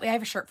that way I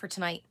have a shirt for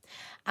tonight.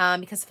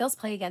 Because Phil's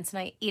play again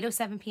tonight,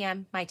 8:07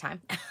 p.m. my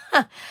time.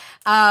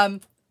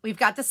 We've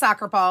got the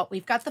soccer ball.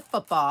 We've got the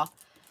football.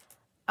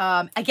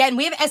 Again,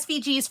 we have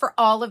SVGs for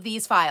all of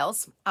these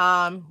files.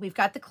 We've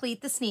got the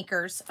cleat, the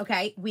sneakers.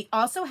 Okay. We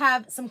also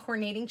have some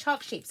coordinating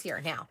chalk shapes here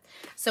now.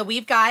 So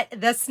we've got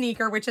the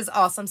sneaker, which is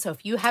awesome. So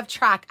if you have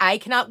track, I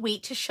cannot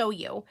wait to show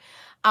you.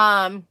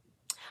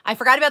 I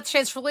forgot about the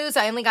transfer.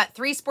 I only got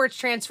 3 sports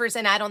transfers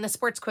and add on the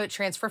sports quote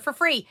transfer for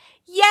free.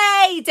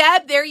 Yay,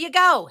 Deb, there you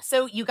go.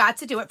 So you got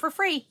to do it for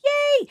free.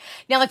 Yay.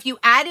 Now, if you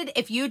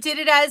did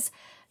it as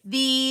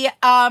the,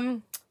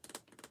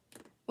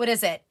 what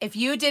is it? If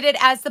you did it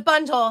as the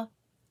bundle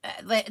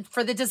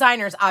for the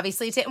designers,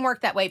 obviously it didn't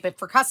work that way, but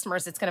for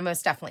customers, it's going to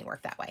most definitely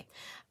work that way.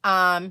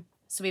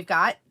 So we've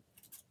got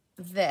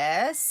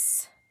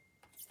this,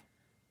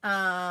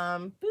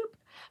 boop.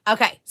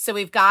 Okay. So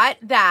we've got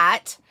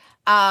that.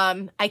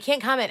 I can't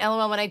comment.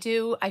 LOL. When I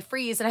do, I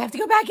freeze and I have to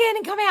go back in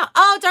and come out.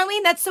 Oh,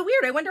 Darlene, that's so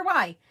weird. I wonder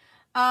why.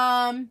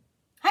 Hi,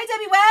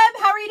 Debbie Webb.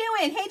 How are you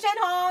doing? Hey, Jen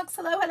Hawks.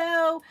 Hello,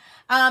 hello.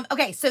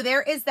 Okay, so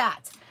there is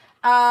that.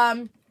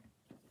 I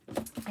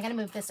got to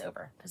move this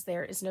over because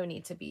there is no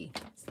need to be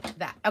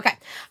that. Okay.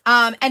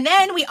 And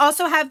then we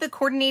also have the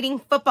coordinating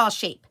football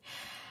shape.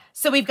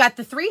 So we've got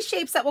the 3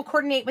 shapes that will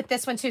coordinate with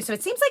this one too. So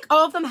it seems like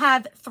all of them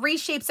have 3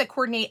 shapes that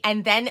coordinate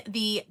and then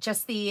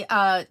just the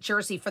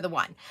jersey for the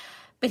one.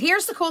 But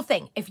here's the cool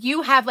thing. If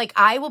you have, like,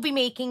 I will be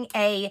making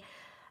a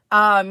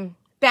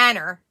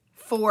banner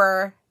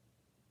for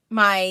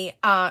my,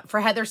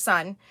 for Heather's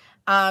son,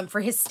 for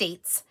his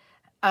states,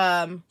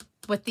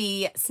 with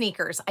the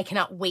sneakers. I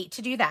cannot wait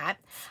to do that.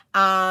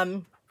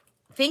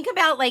 Think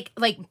about, like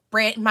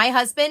my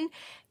husband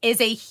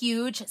is a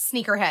huge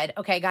sneakerhead.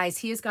 Okay, guys,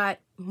 he has got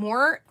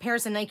more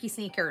pairs of Nike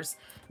sneakers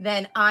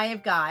than I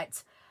have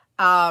got,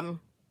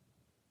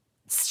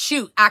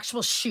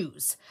 actual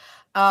shoes.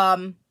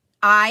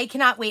 I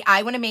cannot wait.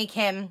 I want to make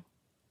him,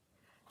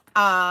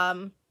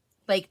 for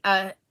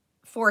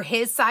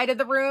his side of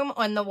the room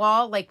on the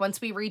wall. Like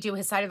once we redo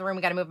his side of the room,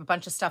 we got to move a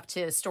bunch of stuff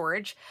to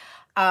storage.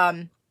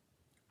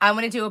 I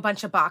want to do a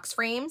bunch of box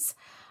frames,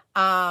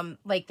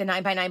 like the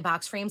 9x9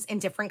 box frames in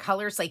different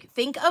colors. Like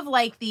think of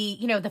like the,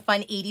 you know, the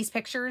fun 80s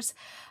pictures,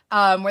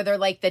 where they're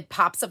like the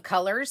pops of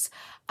colors.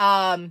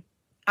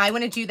 I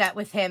want to do that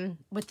with him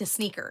with the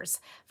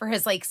sneakers for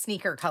his like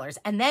sneaker colors.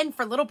 And then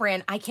for Little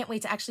Brand, I can't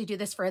wait to actually do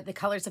this for the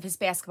colors of his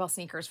basketball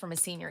sneakers from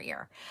his senior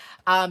year.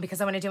 Because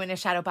I want to do it in a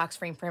shadow box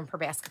frame for him for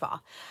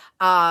basketball.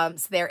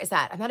 So there is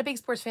that. I'm not a big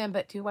sports fan,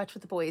 but do watch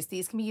with the boys.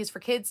 These can be used for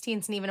kids,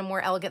 teens, and even a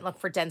more elegant look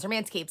for dens or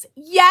manscapes.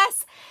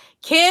 Yes.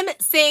 Kim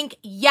Sink.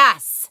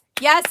 Yes.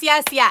 Yes,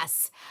 yes,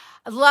 yes.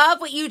 I love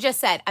what you just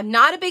said. I'm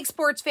not a big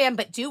sports fan,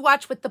 but do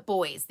watch with the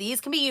boys.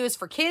 These can be used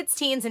for kids,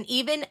 teens, and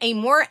even a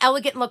more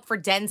elegant look for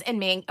dens and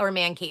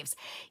man caves.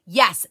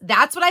 Yes,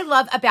 that's what I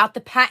love about the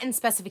patent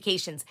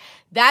specifications.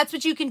 That's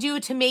what you can do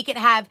to make it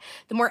have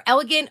the more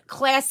elegant,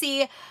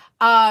 classy,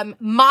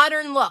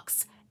 modern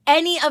looks.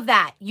 Any of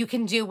that you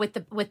can do with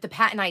the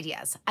patent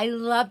ideas. I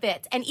love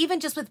it. And even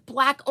just with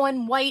black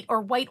on white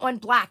or white on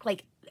black,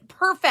 like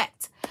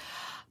perfect.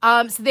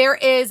 So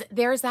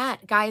there's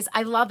that, guys.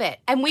 I love it.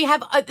 And we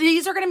have,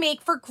 these are going to make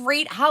for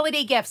great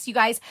holiday gifts, you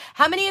guys.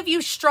 How many of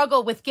you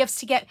struggle with gifts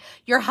to get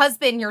your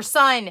husband, your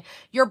son,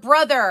 your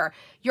brother,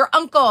 your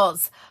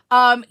uncles,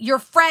 your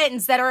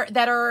friends that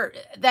are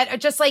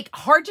just like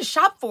hard to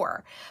shop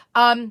for?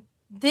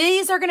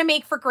 These are going to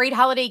make for great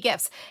holiday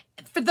gifts.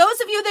 For those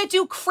of you that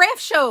do craft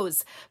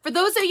shows, for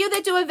those of you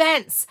that do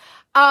events,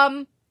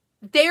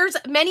 there's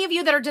many of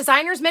you that are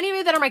designers, many of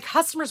you that are my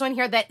customers on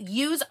here that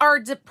use our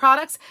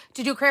products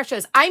to do craft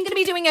shows. I'm going to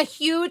be doing a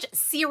huge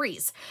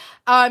series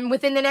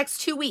within the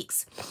next 2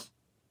 weeks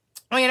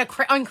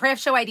on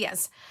craft show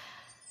ideas.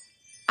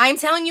 I'm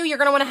telling you, you're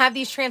going to want to have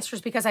these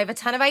transfers because I have a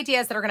ton of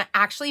ideas that are going to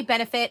actually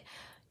benefit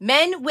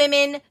men,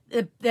 women,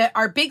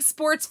 our big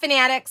sports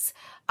fanatics,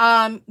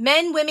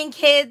 men, women,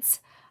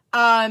 kids,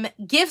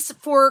 gifts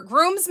for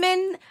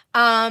groomsmen,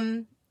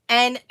 and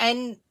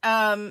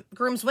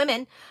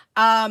groomswomen,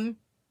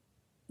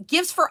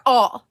 gifts for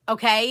all,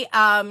 okay?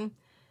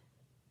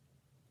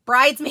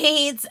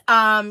 Bridesmaids,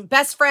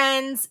 best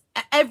friends,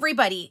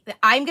 everybody.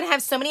 I'm going to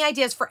have so many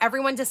ideas for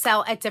everyone to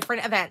sell at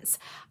different events.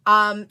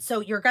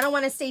 So you're going to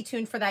want to stay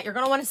tuned for that. You're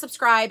going to want to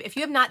subscribe. If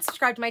you have not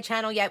subscribed to my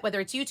channel yet, whether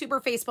it's YouTube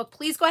or Facebook,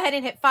 please go ahead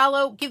and hit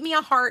follow, give me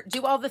a heart,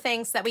 do all the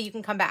things. That way you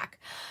can come back.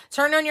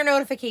 Turn on your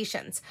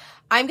notifications.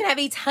 I'm going to have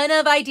a ton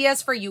of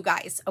ideas for you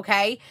guys,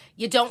 okay?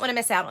 You don't want to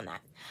miss out on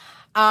that.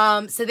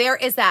 So there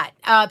is that.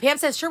 Pam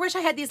says, sure wish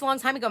I had these a long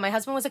time ago. My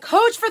husband was a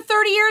coach for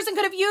 30 years and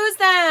could have used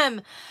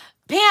them.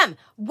 Pam,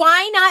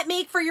 why not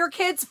make for your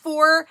kids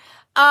for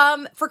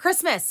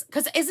Christmas?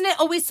 Because isn't it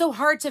always so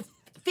hard to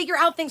figure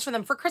out things for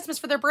them for Christmas,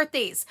 for their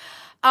birthdays?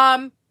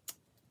 Make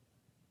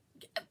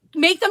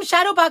them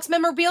shadow box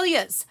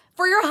memorabilias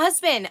for your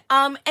husband.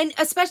 And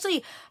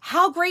especially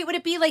how great would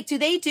it be? Like, do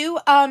they do,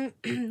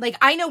 like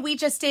I know we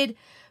just did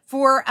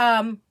for,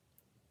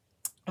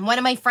 one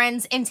of my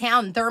friends in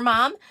town, their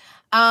mom,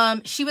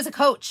 she was a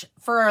coach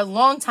for a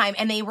long time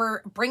and they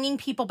were bringing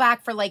people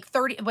back for like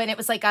 30, when it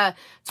was like a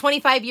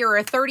 25 year or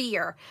a 30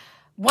 year.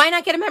 Why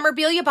not get a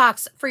memorabilia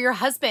box for your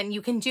husband?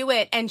 You can do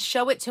it and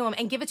show it to him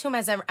and give it to him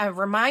as a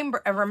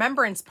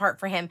remembrance part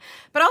for him.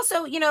 But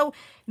also, you know,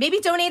 maybe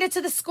donate it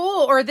to the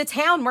school or the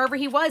town, wherever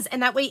he was.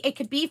 And that way it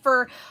could be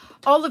for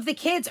all of the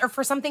kids or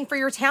for something for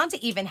your town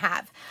to even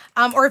have.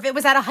 Or if it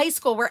was at a high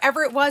school,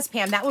 wherever it was,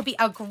 Pam, that would be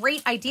a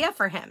great idea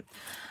for him.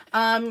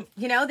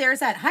 You know, there's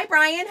that. Hi,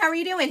 Brian. How are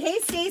you doing? Hey,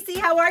 Stacy.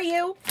 How are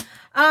you?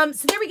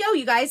 So there we go,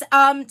 you guys.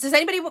 Does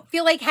anybody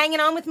feel like hanging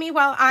on with me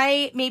while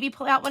I maybe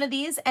pull out one of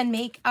these and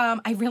make,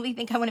 I really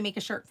think I want to make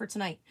a shirt for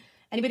tonight.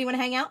 Anybody want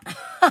to hang out?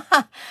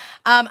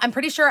 I'm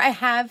pretty sure I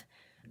have,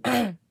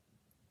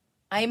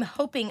 I'm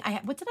hoping I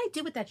have, what did I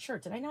do with that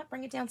shirt? Did I not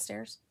bring it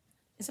downstairs?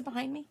 Is it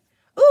behind me?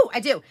 Ooh, I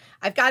do.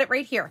 I've got it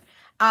right here.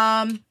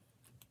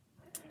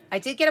 I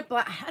did get a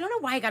black, I don't know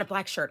why I got a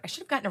black shirt. I should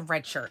have gotten a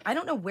red shirt. I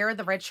don't know where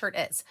the red shirt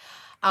is.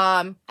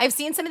 I've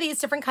seen some of these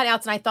different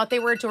cutouts and I thought they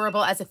were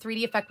adorable as a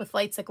 3D effect with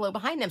lights that glow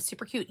behind them.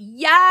 Super cute.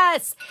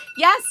 Yes.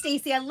 Yes,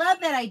 Stacy. I love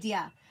that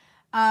idea.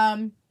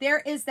 There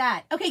is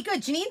that. Okay,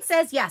 good. Janine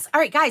says yes. All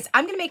right, guys,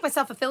 I'm going to make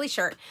myself a Philly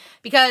shirt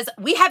because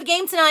we have a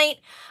game tonight.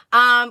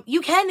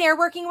 You can, they're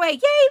working away. Yay,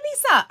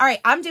 Lisa. All right,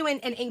 I'm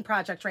doing an ink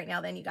project right now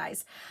then, you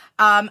guys.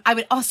 I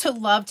would also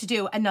love to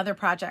do another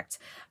project,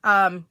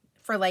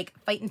 for like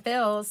Fightin'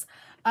 Phils.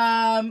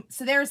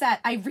 So there's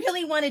that. I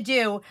really want to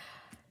do,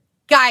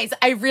 guys,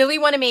 I really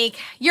want to make,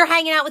 you're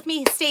hanging out with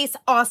me, Stace.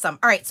 Awesome.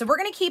 All right. So we're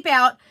going to keep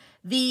out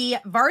the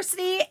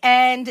varsity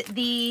and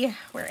the,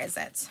 where is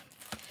it?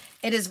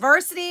 It is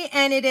varsity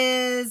and it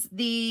is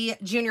the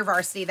junior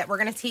varsity that we're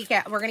going to take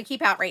out. We're going to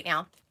keep out right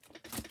now.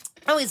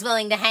 Always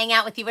willing to hang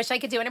out with you. Wish I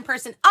could do it in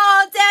person.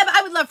 Oh, Deb,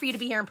 I would love for you to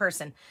be here in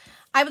person.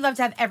 I would love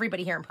to have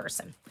everybody here in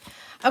person.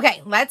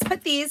 Okay. Let's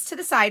put these to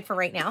the side for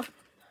right now.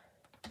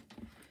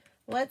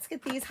 Let's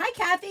get these. Hi,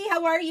 Kathy.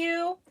 How are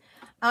you?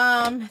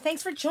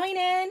 Thanks for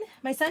joining.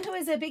 My son, who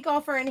is a big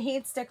golfer and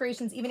hates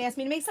decorations, even asked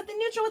me to make something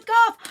neutral with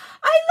golf.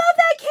 I love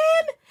that,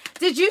 Kim.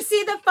 Did you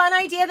see the fun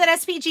idea that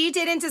SPG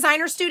did in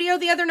Designer Studio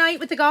the other night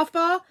with the golf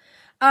ball?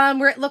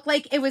 where it looked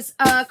like it was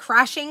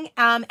crashing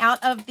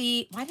out of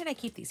the, why did I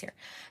keep these here?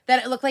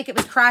 That it looked like it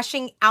was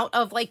crashing out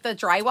of like the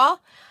drywall.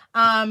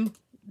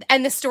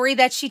 And the story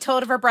that she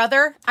told of her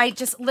brother, I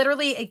just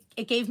literally,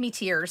 it gave me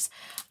tears.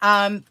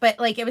 But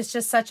like, it was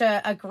just such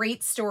a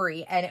great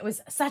story, and it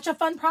was such a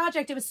fun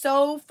project. It was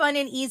so fun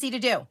and easy to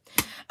do.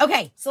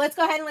 Okay, so let's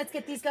go ahead and let's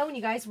get these going,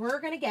 you guys. We're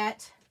going to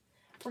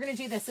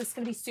do this. This is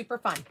going to be super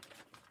fun.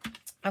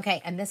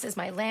 Okay, and this is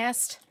my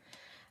last,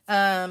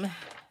 we're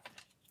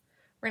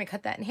going to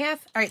cut that in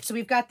half. All right, so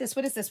we've got this.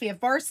 What is this? We have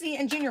varsity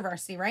and junior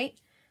varsity, right?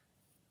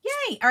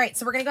 Yay. All right,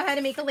 so we're going to go ahead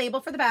and make a label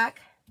for the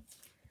back.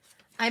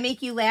 I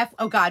make you laugh.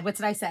 Oh, God, what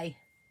did I say?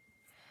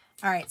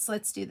 All right, so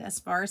let's do this.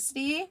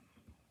 Varsity.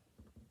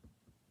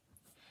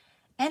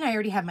 And I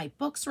already have my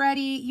books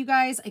ready, you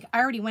guys. Like, I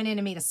already went in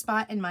and made a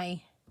spot in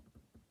my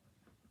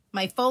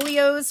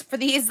folios for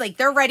these. Like,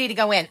 they're ready to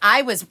go in.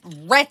 I was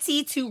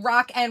ready to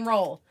rock and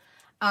roll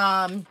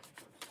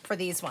for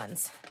these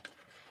ones.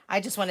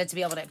 I just wanted to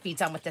be able to be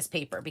done with this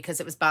paper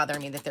because it was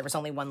bothering me that there was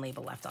only one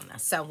label left on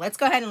this. So let's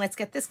go ahead and let's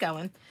get this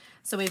going.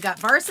 So we've got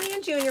varsity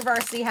and junior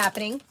varsity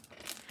happening.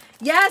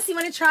 Yes, you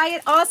want to try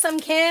it? Awesome,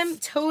 Kim.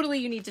 Totally,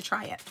 you need to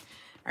try it.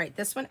 All right,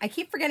 this one, I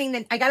keep forgetting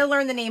that I got to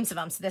learn the names of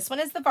them. So this one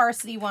is the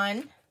varsity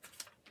one.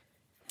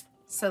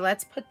 So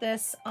let's put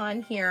this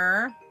on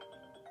here.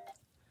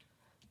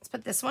 Let's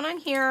put this one on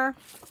here.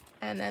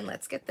 And then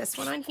let's get this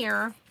one on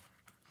here.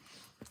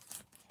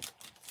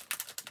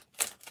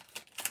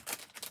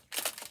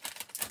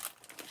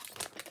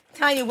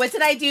 Tanya, what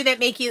did I do that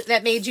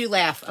made you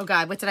laugh? Oh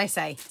God, what did I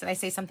say? Did I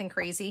say something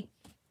crazy?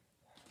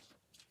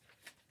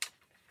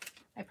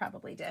 I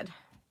probably did.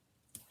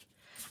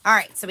 All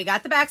right, so we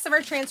got the backs of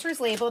our transfers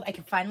labeled. I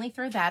can finally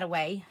throw that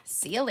away.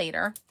 See you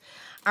later.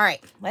 All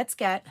right, let's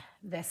get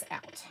this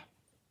out.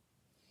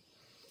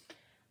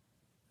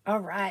 All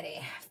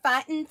righty,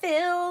 fighting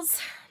fills.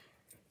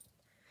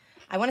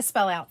 I want to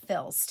spell out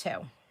fills too.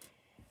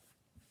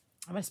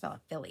 I want to spell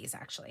out Phillies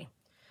actually.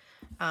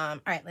 All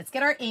right, let's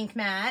get our ink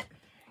mat.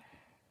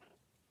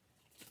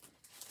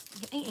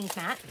 Get me ink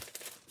mat.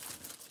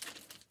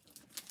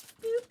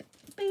 Boop,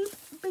 boop,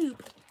 boop.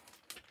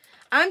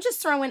 I'm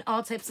just throwing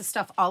all types of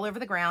stuff all over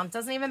the ground.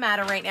 Doesn't even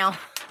matter right now.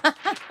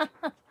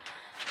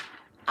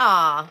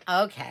 Ah,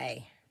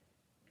 okay.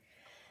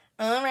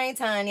 All right,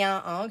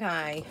 Tanya.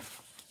 Okay.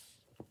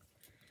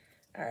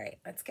 All right,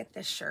 let's get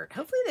this shirt.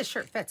 Hopefully this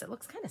shirt fits. It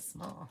looks kind of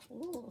small.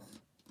 Ooh.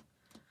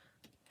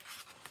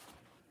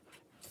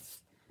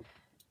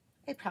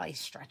 It probably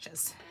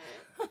stretches.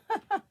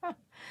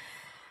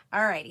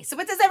 All righty. So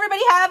what does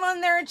everybody have on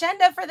their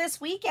agenda for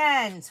this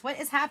weekend? What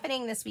is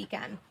happening this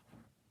weekend?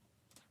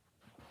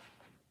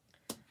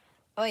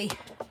 Oy.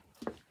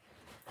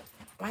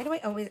 Why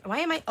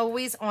am I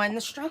always on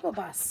the struggle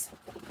bus?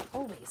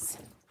 Always.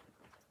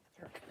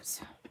 Here it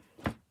goes.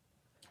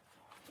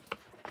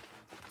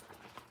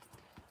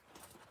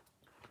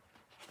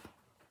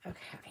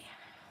 Okay.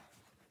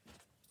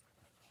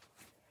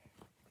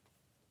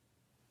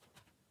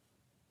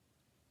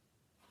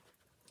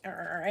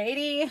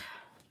 Alrighty.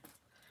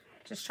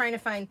 Just trying to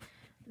find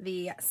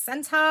the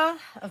center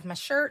of my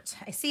shirt.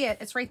 I see it.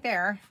 It's right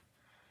there.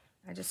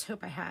 I just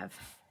hope I have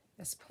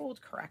this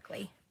pulled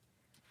correctly.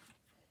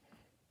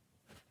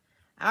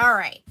 All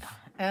right.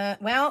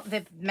 Well,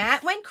 the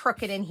mat went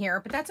crooked in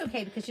here, but that's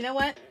okay because you know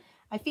what?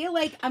 I feel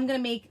like I'm going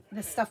to make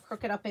this stuff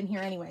crooked up in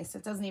here anyway, so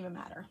it doesn't even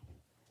matter.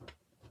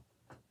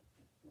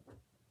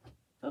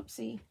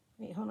 Oopsie.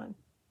 Wait, hold on. I'm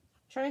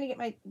trying to get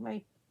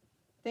my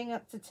thing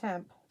up to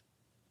temp.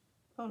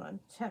 Hold on,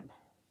 temp.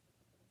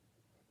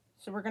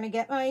 So we're going to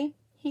get my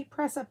heat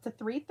press up to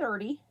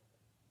 330. Let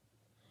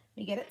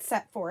me get it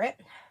set for it.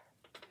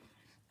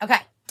 Okay,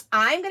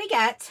 I'm going to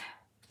get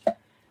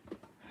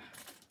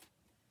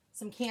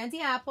some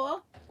candy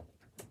apple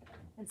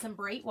and some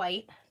bright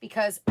white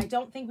because I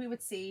don't think we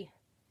would see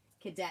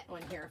cadet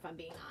on here if I'm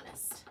being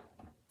honest.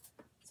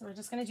 So we're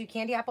just going to do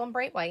candy apple and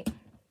bright white.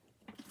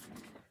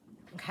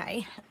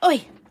 Okay.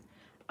 Oi!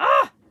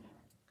 Ah!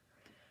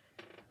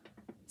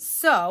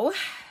 So,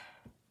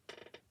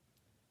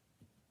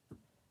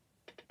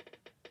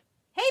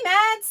 hey,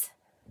 Mads.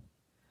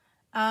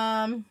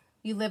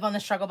 You live on the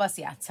struggle bus?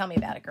 Yeah, tell me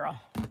about it,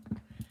 girl.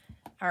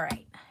 All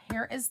right,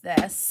 here is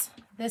this.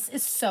 This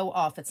is so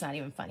off, it's not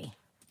even funny.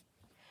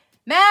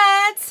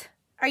 Mads,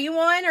 are you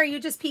on or are you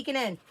just peeking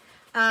in?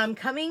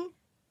 Canning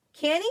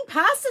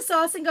pasta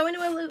sauce and going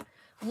to a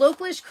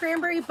localish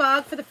cranberry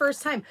bog for the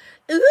first time.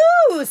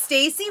 Ooh,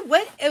 Stacy,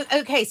 what?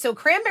 Okay, so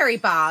cranberry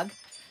bog.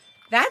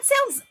 That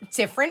sounds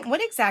different.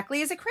 What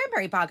exactly is a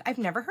cranberry bog? I've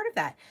never heard of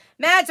that.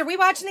 Mads, are we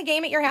watching the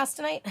game at your house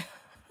tonight?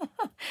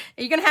 Are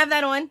you going to have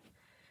that on?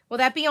 Will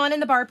that be on in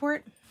the bar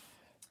port?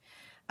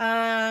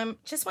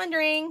 Just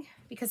wondering,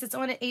 because it's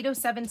on at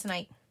 8:07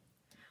 tonight.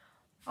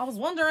 I was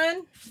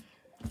wondering.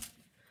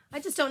 I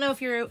just don't know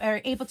if you're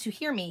able to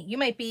hear me. You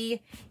may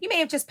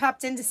have just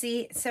popped in to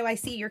see, so I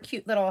see your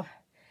cute little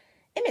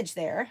image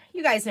there.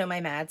 You guys know my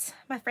Mads,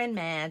 my friend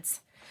Mads.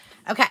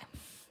 Okay.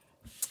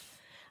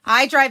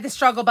 I drive the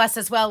struggle bus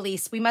as well,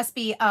 Lise. We must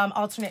be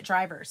alternate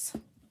drivers.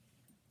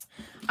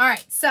 All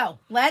right, so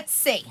let's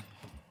see.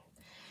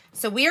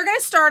 So we are going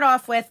to start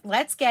off with,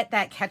 let's get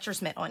that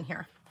catcher's mitt on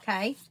here,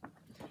 okay?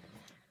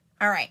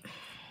 All right,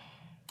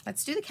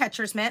 let's do the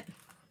catcher's mitt,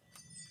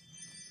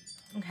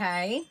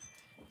 okay?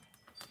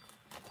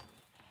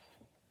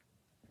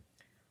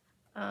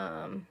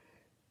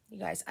 You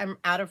guys, I'm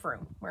out of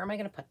room. Where am I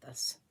going to put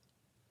this?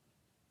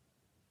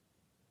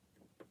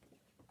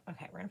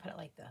 Okay, we're going to put it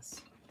like this.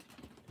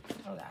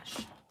 Oh,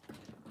 gosh.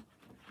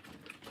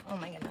 Oh,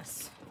 my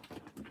goodness.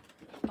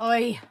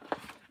 Oi.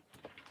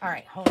 All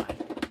right, hold on.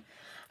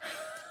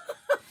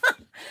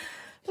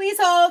 Please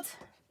hold.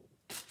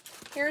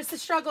 Here's the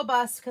struggle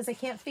bus because I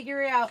can't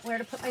figure out where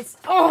to put my...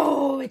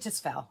 Oh, it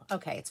just fell.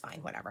 Okay, it's fine.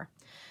 Whatever.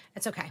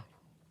 It's okay.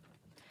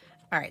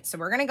 All right, so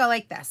we're going to go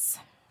like this.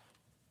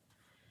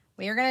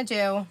 We are going to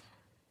do a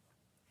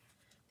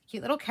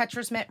cute little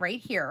catcher's mitt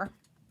right here,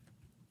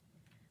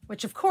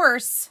 which, of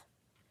course,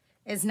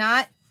 is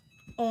not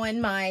on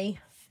my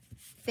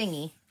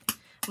thingy.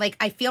 Like,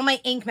 I feel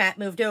my ink mat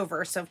moved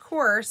over, so, of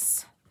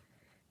course,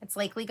 it's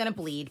likely going to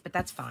bleed, but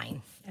that's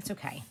fine. It's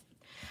okay.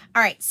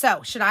 All right,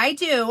 so should I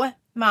do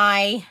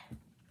my...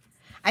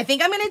 I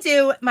think I'm going to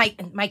do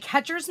my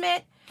catcher's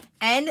mitt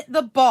and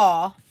the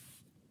ball.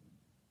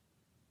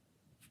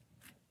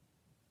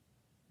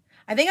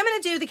 I think I'm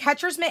going to do the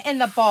catcher's mitt and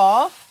the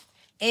ball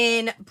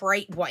in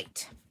bright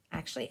white,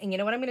 actually. And you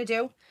know what I'm going to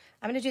do?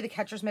 I'm going to do the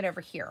catcher's mitt over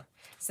here.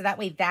 So that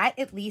way that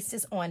at least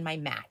is on my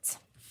mat.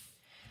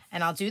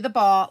 And I'll do the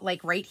ball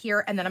like right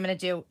here. And then I'm going to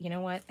do, you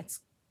know what?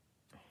 It's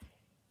I'm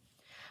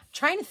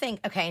trying to think.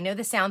 Okay, I know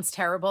this sounds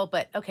terrible,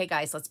 but okay,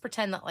 guys, let's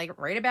pretend that like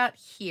right about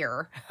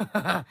here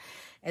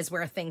is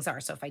where things are.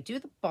 So if I do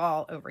the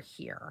ball over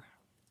here,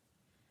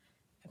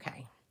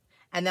 okay.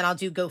 And then I'll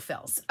do go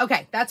fills.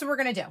 Okay, that's what we're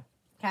going to do.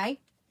 Okay.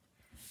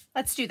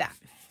 Let's do that.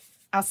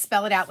 I'll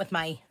spell it out with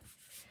my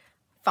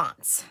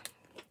fonts.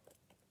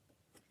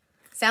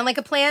 Sound like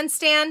a plan,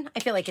 Stan?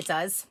 I feel like it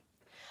does.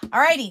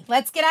 Alrighty,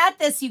 let's get at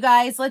this, you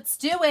guys. Let's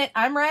do it.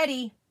 I'm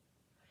ready.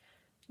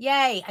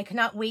 Yay, I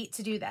cannot wait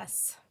to do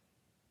this.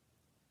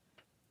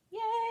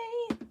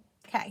 Yay.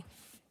 Okay.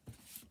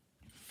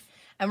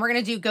 And we're going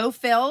to do go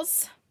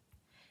fills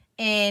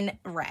in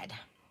red.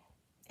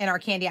 In our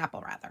candy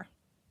apple, rather.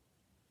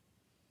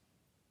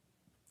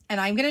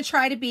 And I'm going to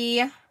try to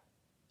be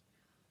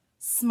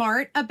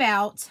smart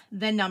about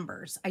the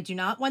numbers. I do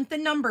not want the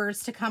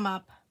numbers to come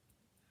up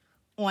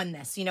on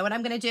this. You know what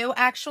I'm going to do?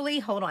 Actually,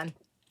 hold on.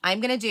 I'm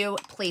going to do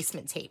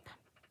placement tape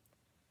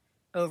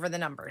over the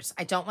numbers.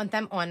 I don't want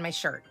them on my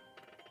shirt.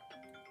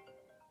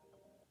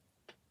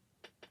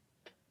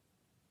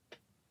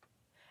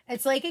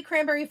 It's like a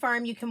cranberry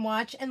farm. You can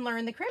watch and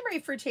learn the cranberry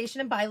fruitation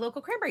and buy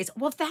local cranberries.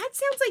 Well, that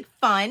sounds like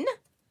fun.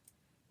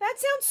 That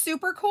sounds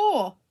super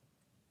cool.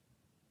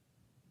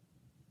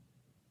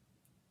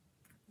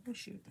 Oh,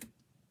 shoot.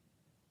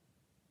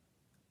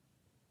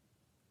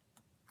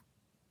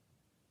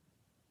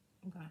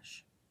 Oh,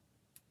 gosh.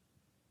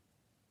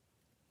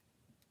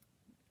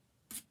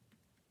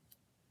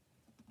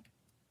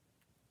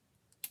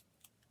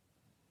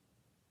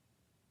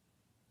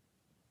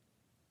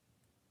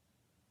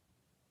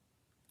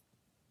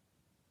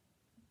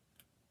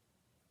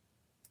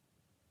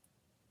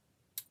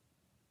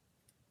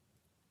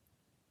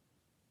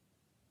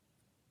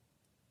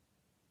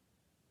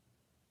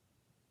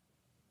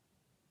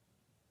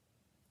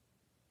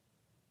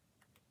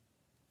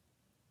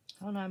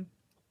 Hold on.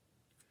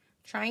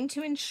 Trying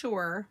to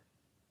ensure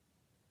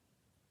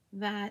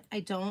that I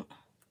don't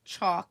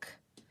chalk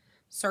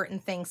certain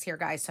things here,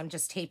 guys. So I'm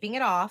just taping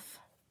it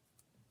off.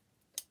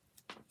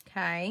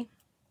 Okay.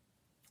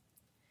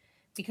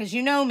 Because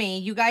you know me.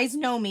 You guys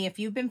know me. If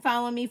you've been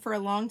following me for a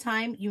long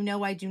time, you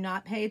know I do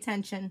not pay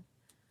attention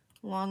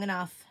long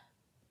enough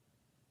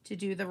to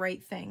do the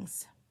right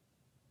things.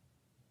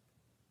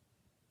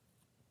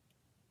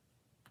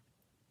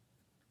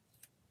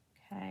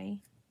 Okay.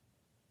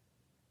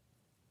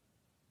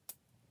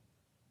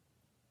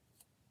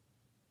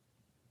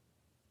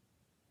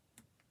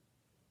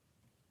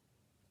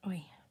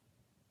 Oy.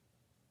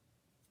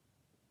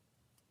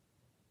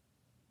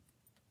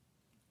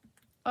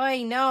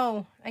 Oy,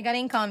 no. I got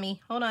ink on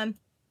me. Hold on.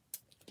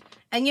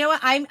 And you know what?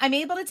 I'm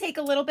able to take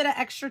a little bit of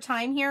extra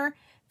time here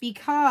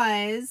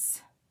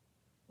because...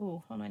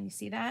 Oh, hold on. You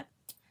see that?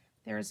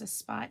 There's a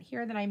spot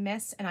here that I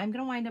missed, and I'm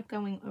going to wind up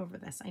going over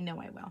this. I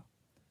know I will.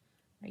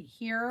 Right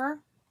here.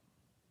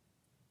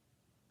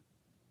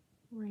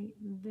 Right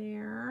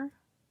there.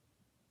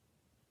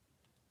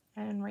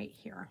 And right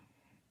here.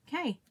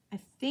 Okay. I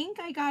think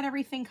I got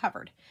everything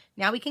covered.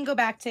 Now we can go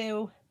back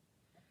to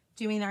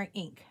doing our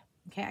ink.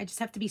 Okay, I just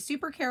have to be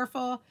super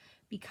careful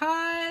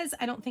because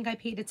I don't think I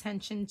paid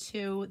attention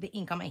to the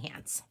ink on my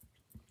hands.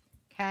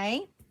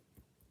 Okay.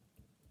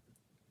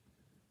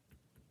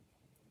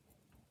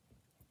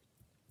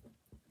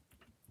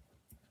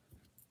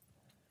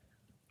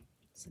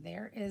 So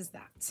there is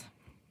that.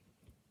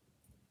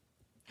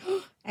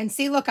 And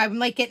see, look, I'm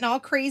like getting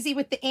all crazy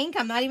with the ink.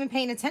 I'm not even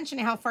paying attention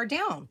to how far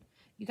down.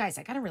 You guys,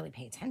 I got to really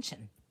pay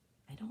attention.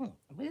 I don't.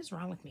 What is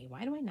wrong with me?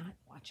 Why do I not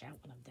watch out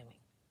what I'm doing?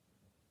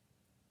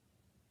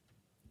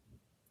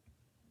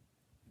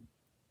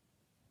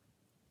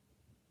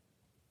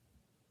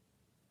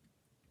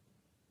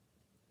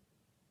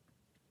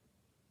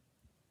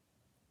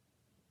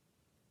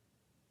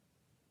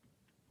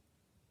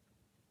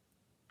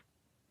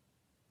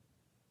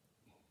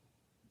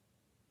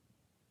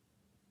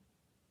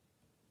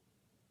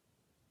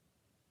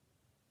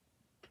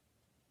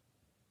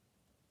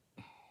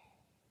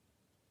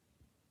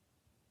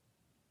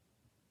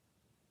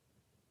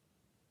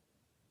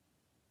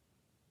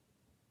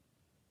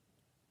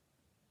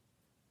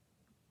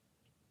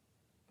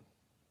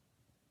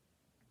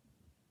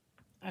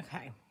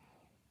 Okay.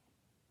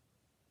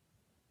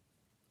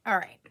 All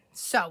right.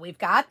 So we've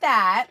got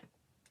that.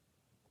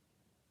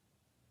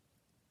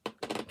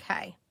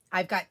 Okay.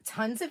 I've got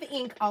tons of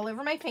ink all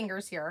over my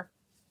fingers here.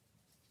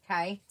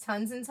 Okay.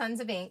 Tons and tons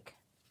of ink.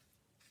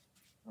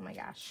 Oh my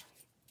gosh.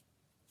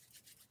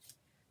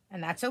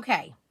 And that's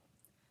okay.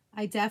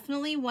 I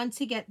definitely want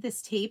to get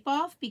this tape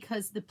off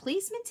because the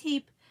placement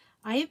tape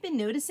I have been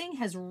noticing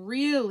has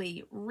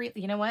really,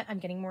 you know what? I'm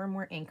getting more and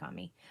more ink on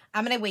me.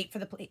 I'm going to wait for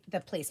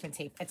the placement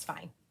tape. It's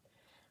fine.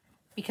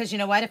 Because you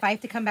know what? If I have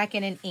to come back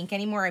in and ink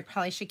anymore, I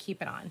probably should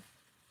keep it on.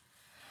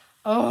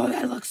 Oh,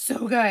 that looks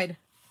so good.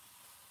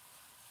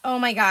 Oh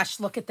my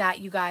gosh, look at that,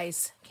 you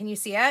guys. Can you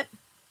see it?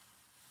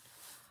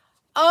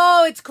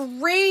 Oh, it's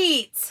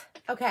great.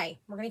 Okay,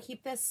 we're going to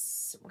keep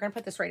this. We're going to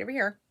put this right over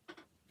here.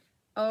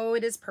 Oh,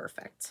 it is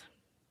perfect.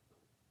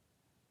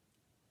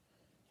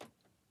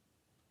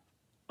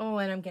 Oh,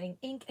 and I'm getting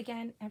ink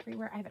again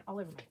everywhere. I have it all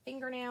over my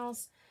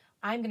fingernails.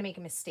 I'm going to make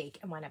a mistake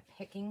and wind up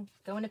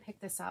going to pick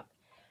this up.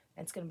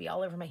 And it's going to be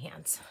all over my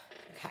hands.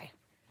 Okay.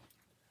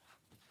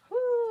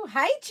 Woo.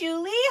 Hi,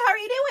 Julie. How are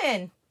you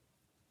doing?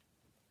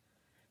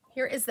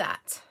 Here is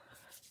that.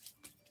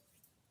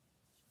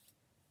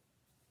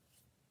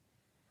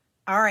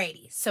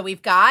 Alrighty. So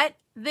we've got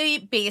the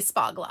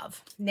baseball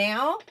glove.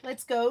 Now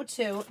let's go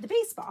to the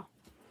baseball.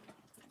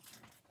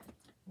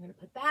 I'm going to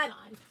put that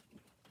on.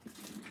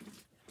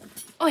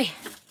 Oi.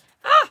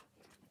 Ah!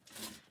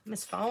 I'm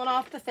just falling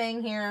off the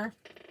thing here.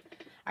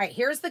 All right,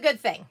 here's the good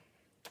thing.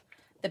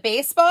 The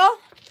baseball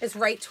is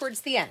right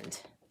towards the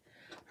end.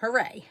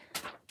 Hooray.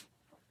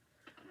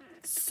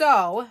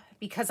 So,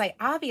 because I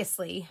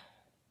obviously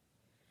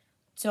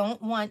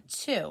don't want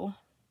to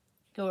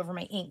go over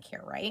my ink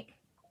here, right?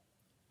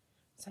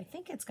 So I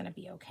think it's going to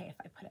be okay if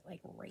I put it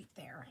like right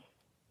there.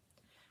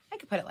 I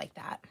could put it like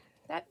that.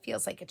 That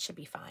feels like it should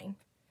be fine.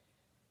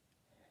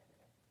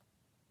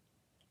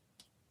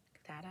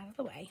 Get that out of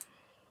the way.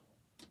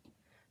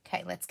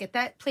 Okay, let's get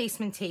that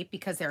placement tape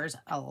because there's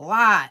a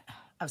lot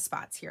of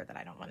spots here that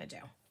I don't want to do.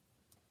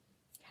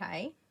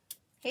 Okay.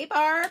 Hey,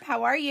 Barb,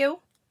 how are you?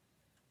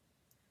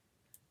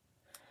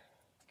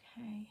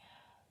 Okay.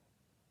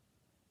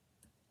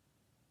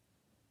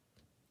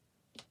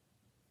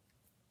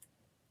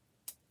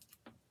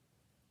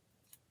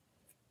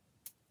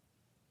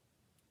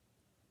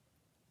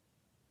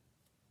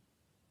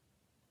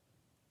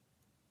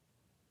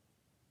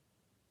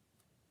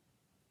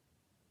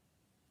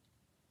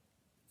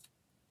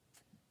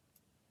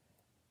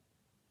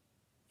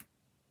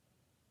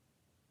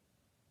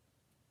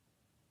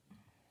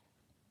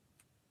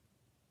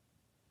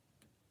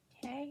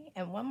 Okay,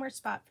 and one more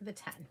spot for the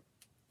 10.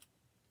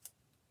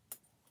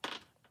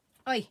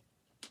 Oi.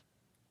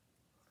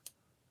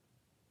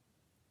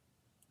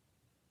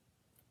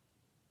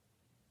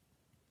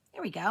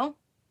 There we go.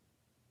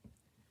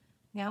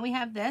 Now we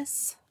have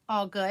this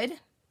all good.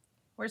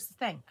 Where's the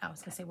thing? I was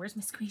going to say, where's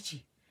my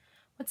squeegee?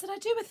 What did I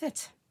do with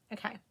it?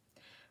 Okay,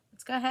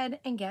 let's go ahead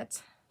and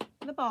get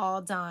the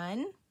ball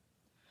done.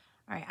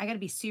 All right, I got to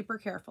be super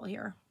careful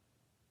here.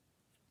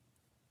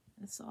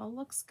 This all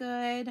looks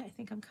good. I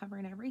think I'm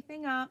covering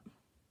everything up.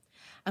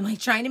 I'm like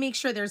trying to make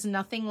sure there's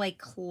nothing like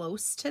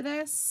close to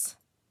this.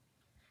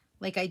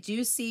 Like I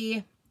do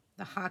see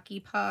the hockey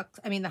pucks.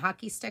 I mean, the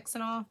hockey sticks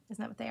and all.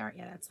 Isn't that what they are?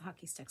 Yeah, that's the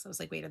hockey sticks. I was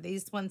like, wait, are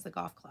these ones the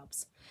golf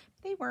clubs?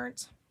 They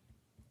weren't.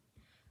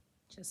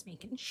 Just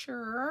making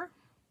sure.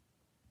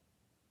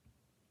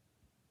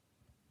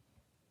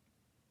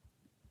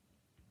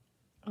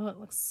 Oh, it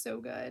looks so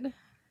good.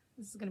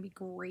 This is going to be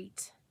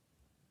great.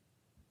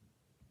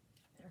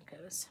 There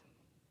it goes.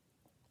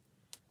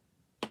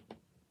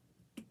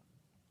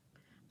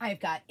 I've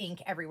got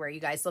ink everywhere, you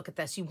guys. Look at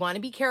this. You want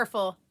to be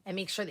careful and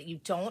make sure that you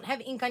don't have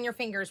ink on your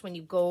fingers when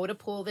you go to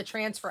pull the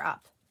transfer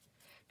up,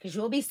 because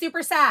you'll be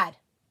super sad,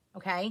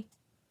 okay?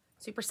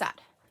 Super sad.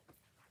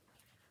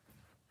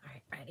 All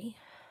right, ready?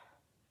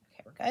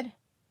 Okay, we're good. Here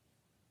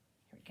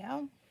we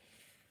go.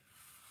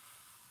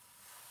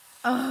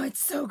 Oh,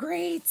 it's so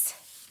great.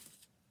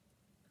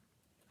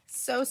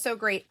 So, so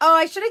great. Oh,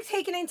 I should have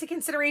taken into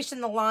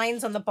consideration the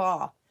lines on the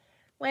ball.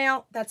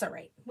 Well, that's all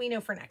right. We know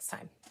for next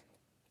time.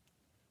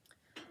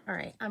 All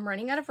right, I'm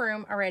running out of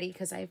room already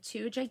because I have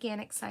 2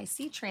 gigantic size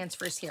C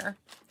transfers here.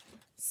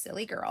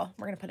 Silly girl.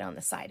 We're going to put it on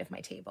the side of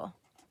my table.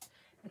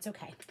 It's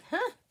okay.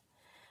 Huh?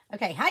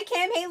 Okay, hi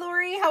Kim. Hey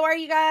Lori. How are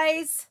you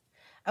guys?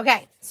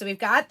 Okay, so we've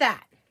got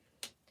that.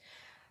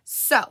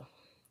 So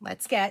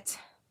let's get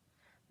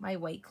my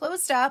white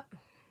closed up.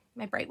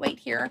 My bright white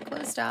here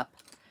closed up.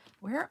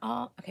 We're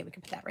all, okay, we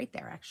can put that right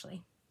there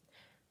actually.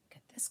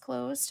 Get this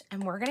closed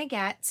and we're going to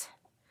get,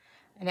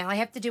 and now I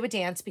have to do a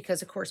dance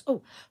because of course,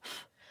 oh,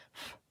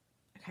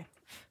 okay.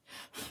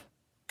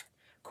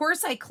 Of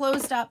course I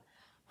closed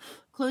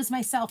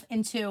myself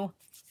into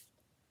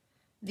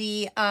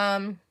the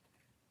thingy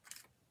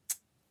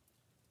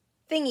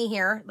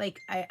here.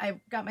 Like I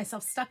got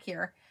myself stuck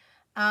here.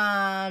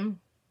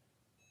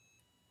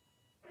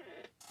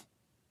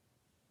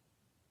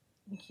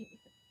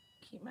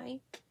 Keep my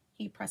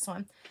heat press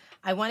on.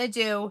 I want to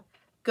do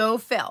Go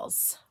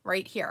Fills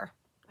right here.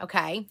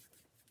 Okay.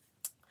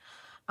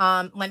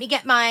 Let me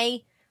get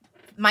my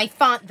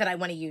font that I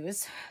want to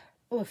use.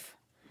 Oof.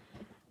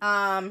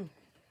 I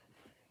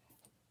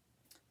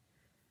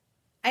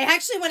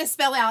actually want to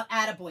spell out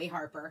attaboy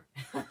Harper.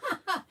 Who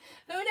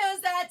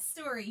knows that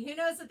story? Who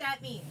knows what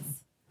that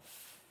means?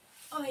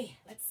 Oy,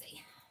 let's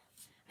see.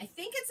 I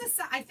think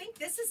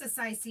this is a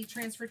size C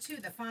transfer too,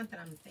 the font that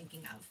I'm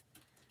thinking of.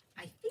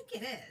 I think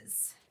it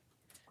is.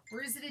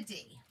 Or is it a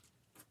D?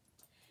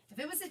 If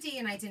it was a D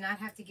and I did not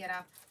have to get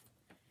up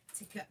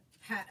to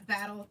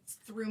battle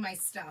through my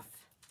stuff,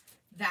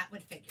 that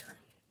would figure.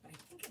 But I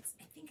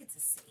think it's a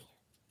C.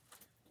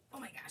 Oh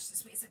my gosh,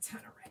 this weighs a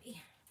ton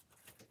already.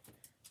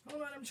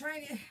 Hold on, I'm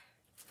trying to.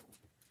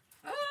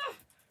 Oh!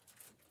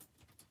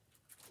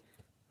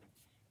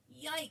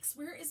 Yikes!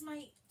 Where's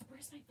my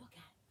book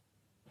at?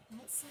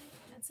 That's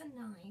a 9.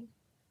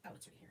 Oh,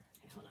 it's right here.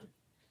 Okay, hold on.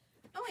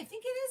 Oh, I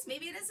think it is.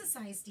 Maybe it is a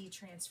size D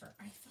transfer.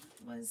 I thought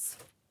it was.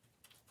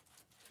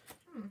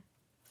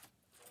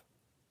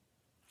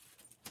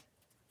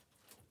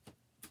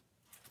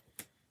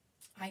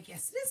 I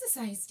guess it is a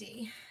size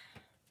D.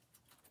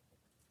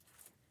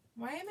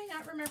 Why am I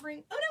not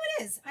remembering? Oh, no,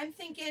 it is. I'm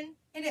thinking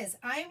it is.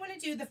 I want to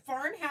do the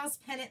farmhouse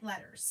pennant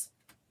letters.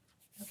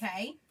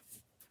 Okay.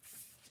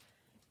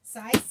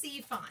 Size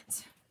C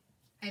font.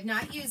 I have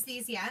not used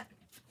these yet.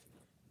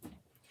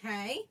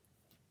 Okay.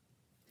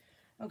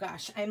 Oh,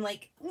 gosh. I'm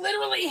like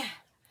literally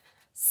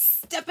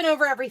stepping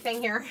over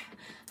everything here.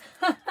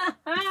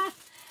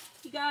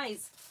 You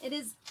guys, it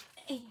is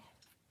a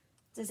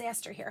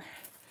disaster here.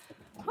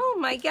 Oh,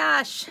 my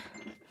gosh.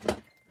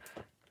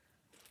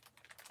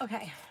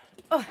 Okay.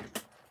 Oh.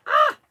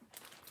 Ah!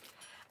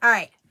 All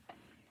right.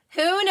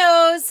 Who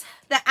knows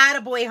the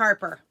attaboy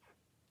Harper?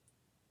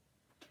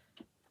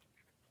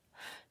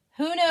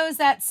 Who knows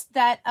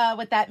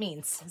what that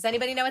means? Does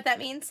anybody know what that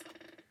means?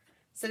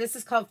 So this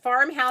is called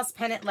farmhouse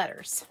pennant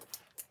letters.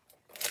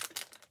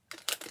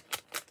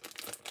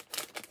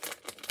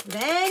 Is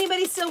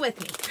anybody still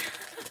with me?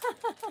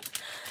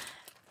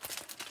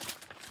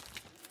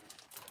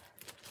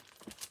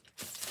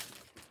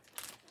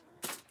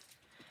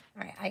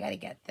 All right, I got to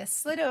get this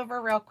slid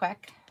over real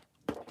quick.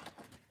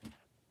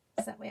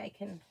 So that way I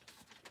can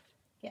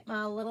get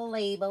my little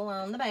label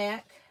on the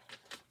back.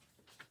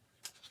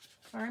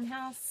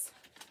 Farmhouse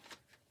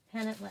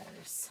pennant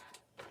letters.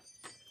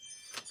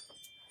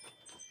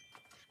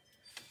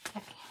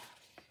 Okay.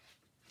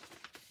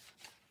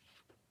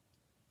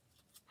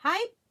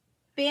 Hi,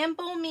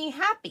 Bamble Me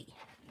Happy.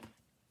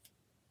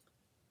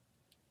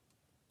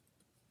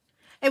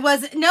 It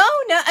was, no,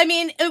 I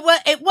mean,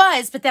 it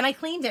was, but then I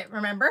cleaned it,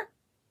 remember?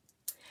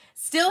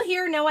 Still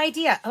here, no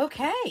idea.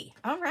 Okay,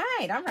 all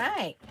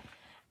right.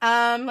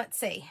 Let's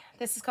see.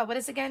 This is called, what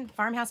is it again?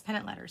 Farmhouse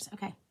pennant letters.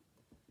 Okay.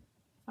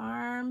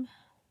 Farmhouse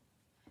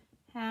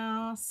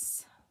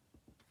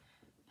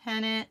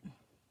pennant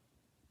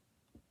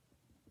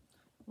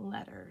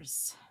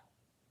letters.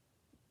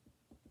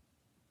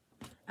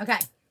 Okay.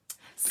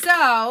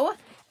 So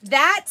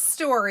that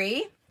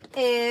story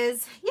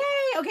is,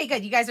 yay. Okay,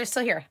 good. You guys are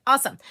still here.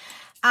 Awesome.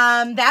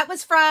 That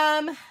was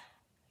from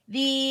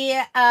the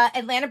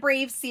Atlanta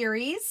Braves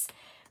series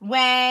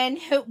when,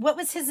 what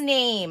was his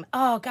name?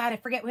 Oh God, I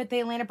forget what the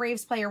Atlanta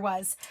Braves player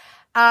was.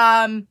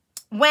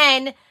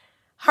 When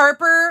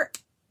Harper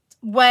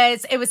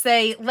it was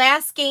the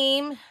last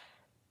game.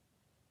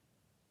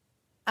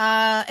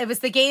 It was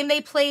the game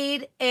they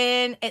played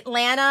in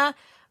Atlanta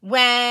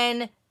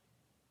when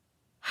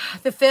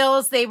the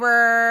Phils, they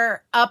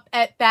were up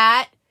at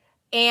bat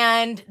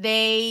and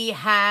they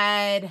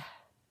had,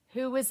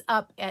 who was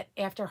up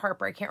after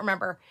Harper? I can't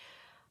remember.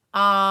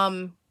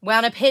 Wound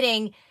up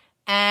hitting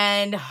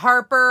and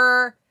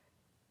Harper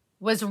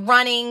was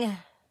running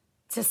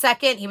to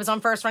second. He was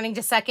on first, running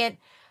to second,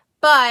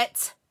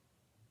 but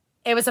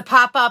it was a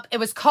pop-up. It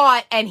was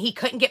caught and he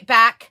couldn't get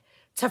back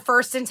to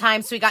first in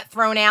time. So he got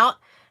thrown out,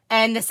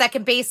 and the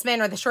second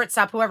baseman or the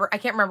shortstop, whoever, I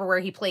can't remember where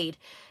he played,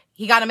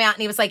 he got him out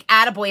and he was like,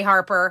 attaboy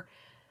Harper.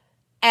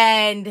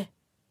 And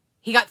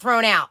he got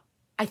thrown out.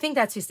 I think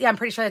that's who, yeah, I'm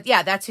pretty sure that,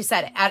 yeah, that's who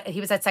said it.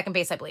 He was at second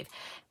base, I believe.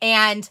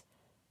 And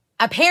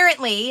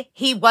apparently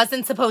he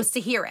wasn't supposed to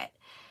hear it.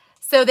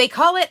 So they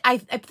call it, I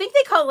think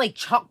they call it like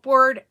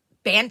chalkboard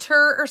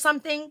banter or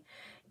something.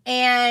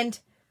 And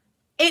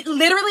it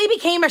literally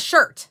became a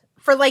shirt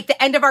for like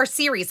the end of our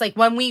series, like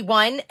when we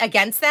won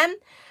against them.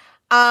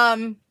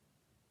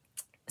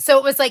 So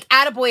it was like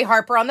attaboy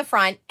Harper on the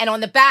front, and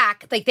on the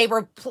back, like they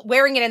were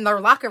wearing it in their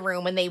locker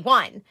room when they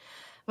won,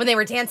 when they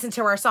were dancing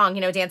to our song,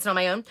 you know, Dancing on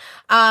My Own.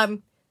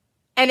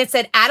 And it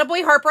said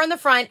attaboy Harper on the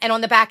front, and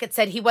on the back it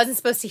said he wasn't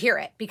supposed to hear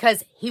it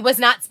because he was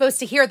not supposed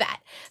to hear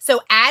that.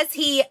 So as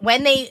he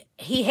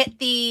hit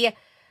the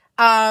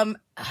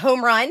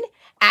home run,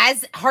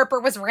 as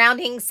Harper was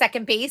rounding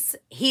second base,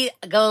 he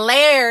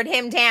glared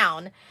him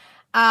down.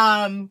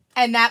 And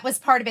that was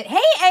part of it.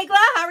 Hey, Egla,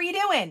 how are you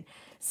doing?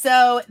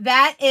 So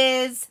that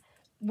is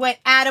what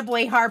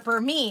attaboy Harper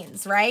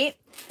means, right?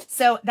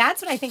 So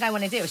that's what I think I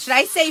want to do. Should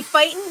I say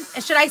fighting?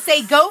 Should I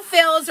say go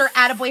Phils or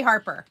attaboy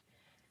Harper?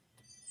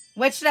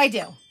 What should I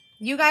do?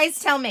 You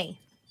guys tell me.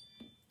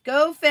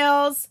 Go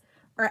Phils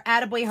or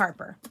Attaboy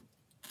Harper?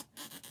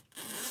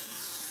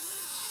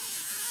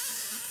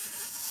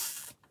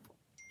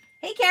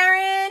 Hey,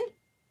 Karen.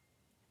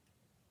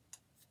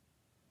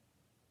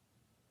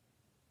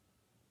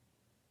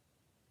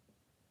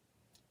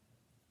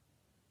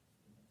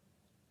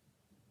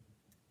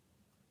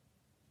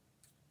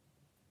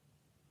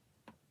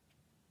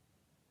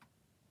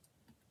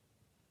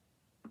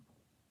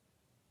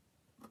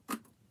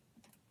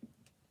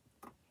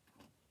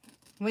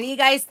 What do you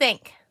guys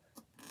think?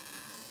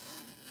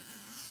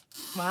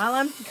 While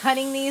I'm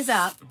cutting these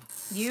up,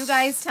 you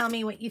guys tell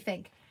me what you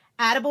think.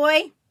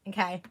 Attaboy?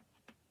 Okay.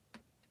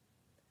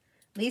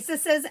 Lisa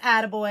says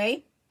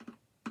attaboy.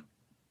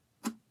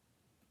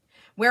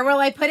 Where will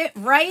I put it?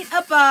 Right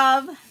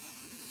above.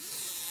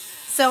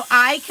 So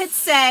I could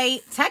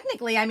say,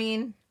 technically, I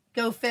mean,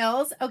 go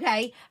Phils.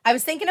 Okay. I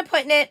was thinking of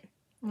putting it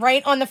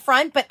right on the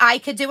front, but I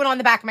could do it on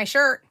the back of my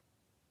shirt.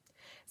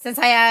 Since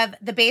I have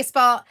the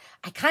baseball,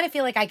 I kind of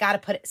feel like I got to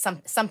put it,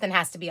 something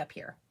has to be up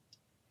here.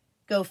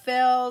 Go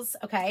Phils.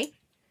 Okay.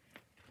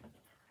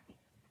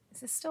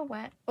 Is this still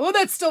wet? Oh,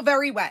 that's still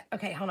very wet.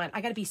 Okay, hold on.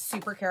 I got to be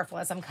super careful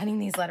as I'm cutting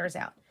these letters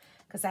out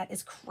because that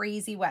is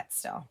crazy wet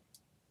still.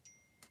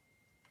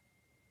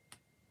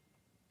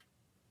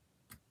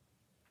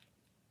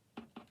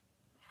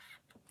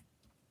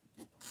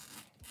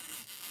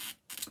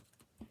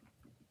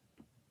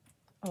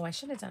 Oh, I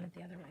should have done it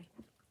the other way.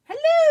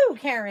 Hello,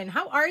 Karen.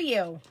 How are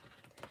you?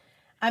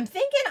 I'm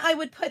thinking I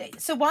would put it.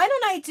 So why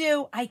don't I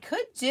do, I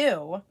could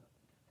do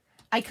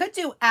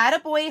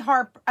Attaboy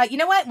Harper. You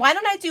know what? Why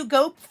don't I do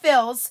Go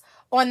Phils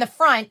on the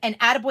front and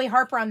Attaboy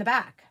Harper on the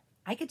back?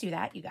 I could do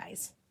that, you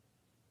guys.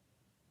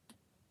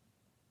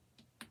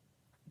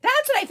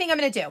 That's what I think I'm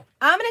going to do.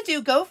 I'm going to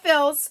do Go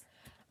Phils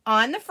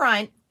on the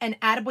front and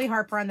Attaboy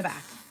Harper on the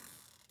back.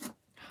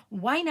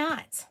 Why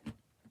not?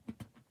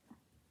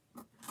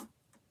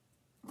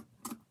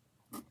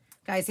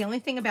 Guys, the only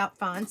thing about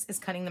fonts is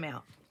cutting them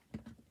out.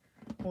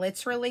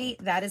 Literally,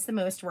 that is the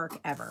most work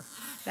ever.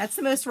 That's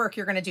the most work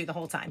you're going to do the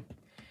whole time,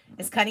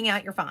 is cutting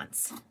out your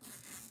fonts.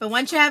 But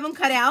once you have them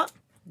cut out,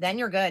 then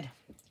you're good.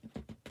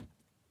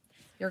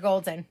 You're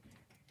golden.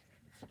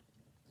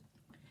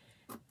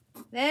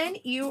 Then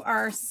you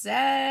are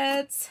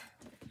set.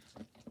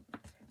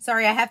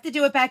 Sorry, I have to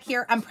do it back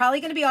here. I'm probably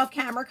going to be off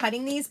camera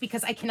cutting these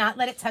because I cannot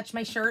let it touch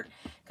my shirt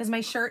because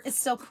my shirt is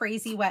still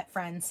crazy wet,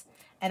 friends.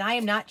 And I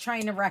am not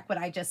trying to wreck what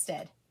I just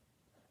did.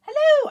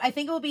 Hello. I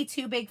think it will be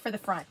too big for the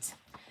front.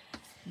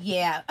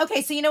 Yeah.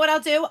 Okay, so you know what I'll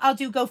do? I'll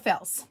do Go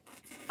Phils.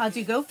 I'll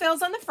do Go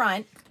Phils on the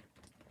front.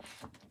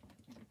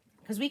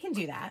 Because we can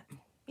do that.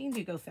 We can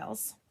do Go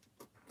Phils.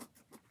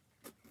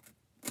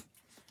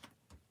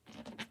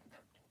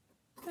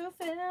 Go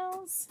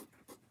Phils.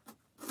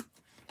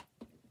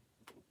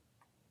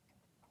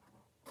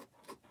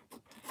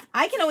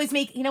 I can always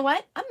make, you know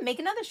what? I'm going to make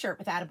another shirt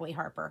with Attaboy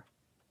Harper.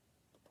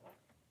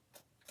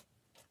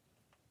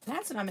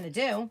 That's what I'm going to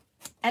do.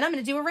 And I'm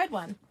going to do a red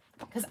one.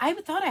 Because I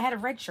thought I had a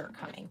red shirt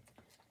coming.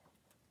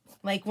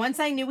 Like, once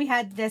I knew we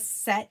had this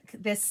set,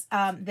 this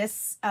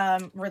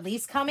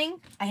release coming,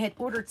 I had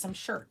ordered some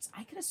shirts.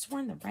 I could have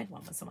sworn the red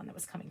one was the one that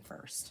was coming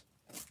first.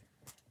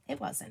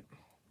 It wasn't,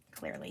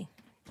 clearly.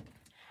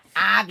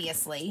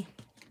 Obviously.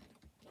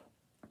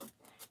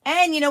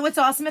 And you know what's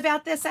awesome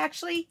about this,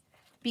 actually?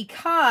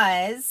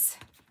 Because,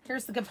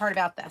 here's the good part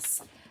about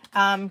this.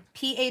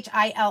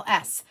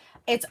 P-H-I-L-S.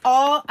 It's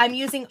all, I'm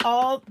using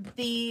all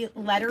the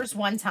letters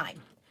one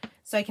time.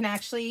 So I can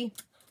actually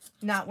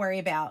not worry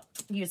about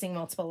using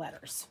multiple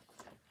letters.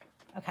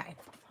 Okay,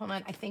 hold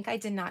on. I think I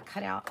did not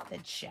cut out the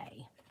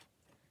J.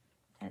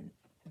 And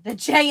the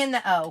J and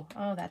the O.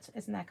 Oh,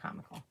 isn't that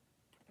comical?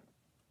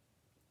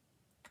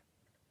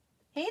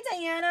 Hey,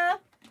 Diana.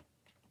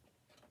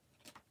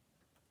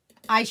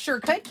 I sure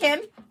could,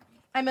 Kim.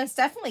 I most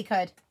definitely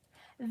could.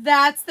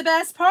 That's the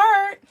best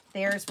part.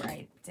 There's where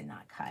I did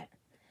not cut.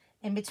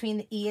 In between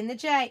the E and the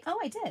J. Oh,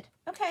 I did.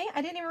 Okay,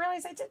 I didn't even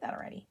realize I did that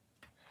already.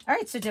 All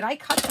right, so did I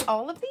cut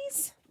all of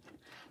these?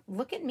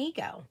 Look at me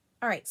go.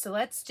 All right, so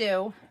let's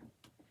do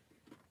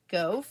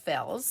Go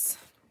Phils.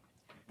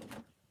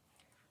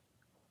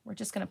 We're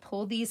just going to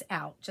pull these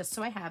out just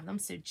so I have them.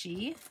 So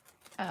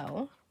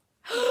G-O.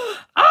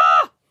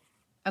 Ah!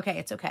 Okay,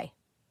 it's okay.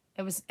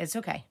 It's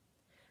okay.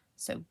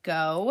 So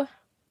Go.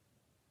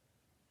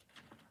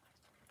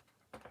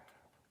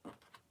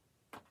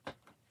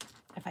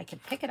 If I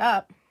could pick it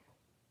up.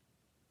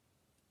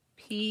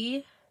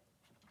 P-H.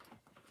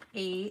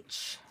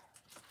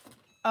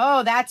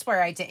 Oh, that's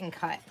where I didn't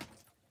cut.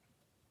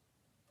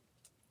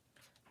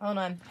 Hold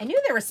on. I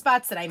knew there were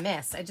spots that I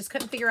missed. I just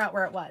couldn't figure out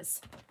where it was.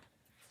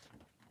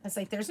 I was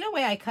like, there's no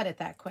way I cut it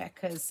that quick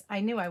because I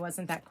knew I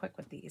wasn't that quick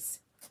with these.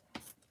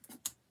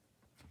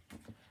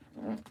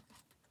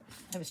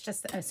 It was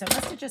just, so it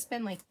must have just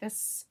been like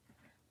this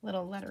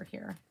little letter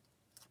here.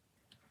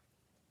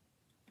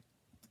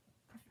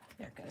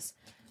 There it goes.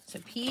 So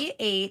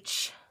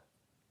P-H-I.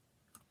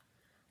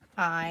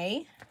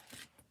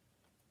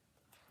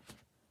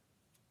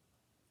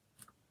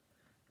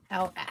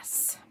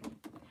 L-S.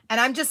 And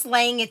I'm just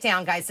laying it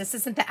down, guys. This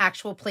isn't the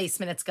actual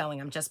placement it's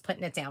going. I'm just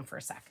putting it down for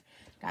a sec.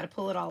 Got to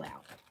pull it all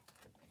out.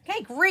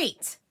 Okay,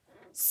 great.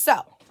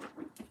 So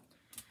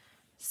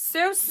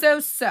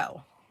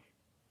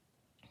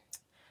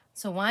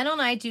why don't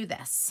I do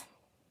this?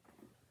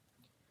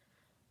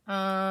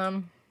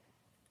 Gotta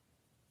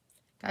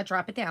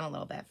drop it down a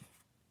little bit.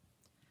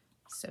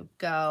 So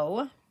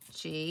go,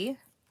 G,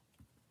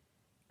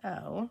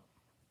 O.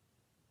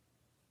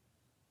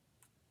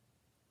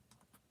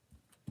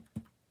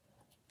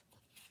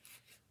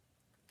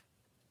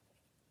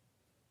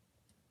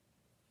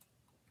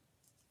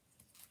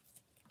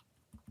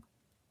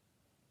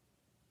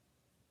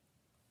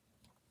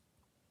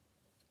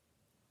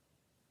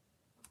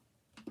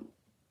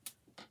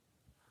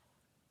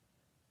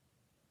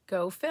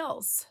 Go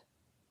fills.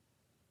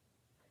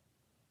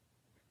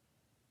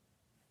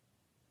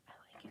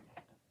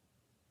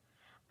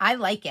 I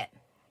like it.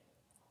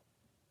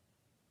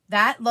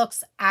 That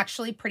looks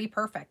actually pretty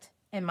perfect,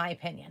 in my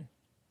opinion.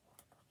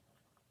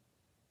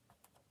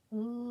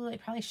 Ooh, I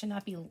probably should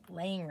not be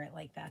laying it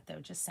like that, though,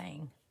 just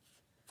saying.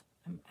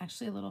 I'm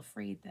actually a little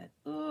afraid that,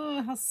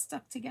 ooh, how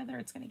stuck together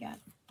it's going to get.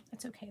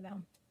 It's okay,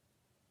 though.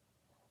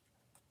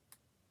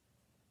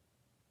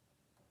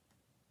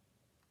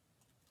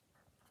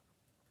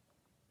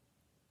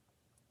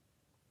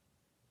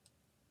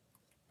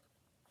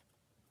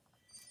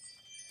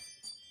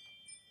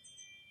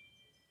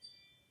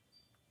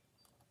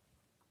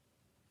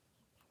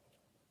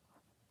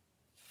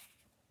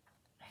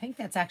 I think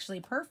that's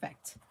actually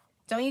perfect.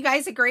 Don't you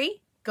guys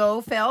agree?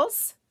 Go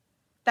fills.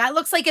 That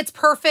looks like it's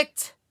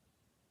perfect.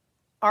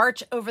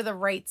 Arch over the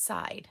right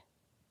side.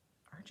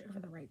 Arch over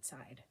the right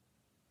side.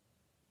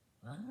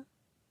 What?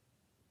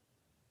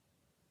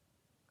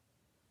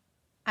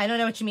 I don't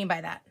know what you mean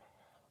by that.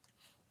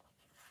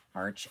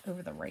 Arch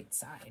over the right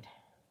side.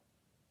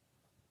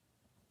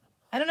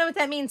 I don't know what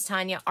that means,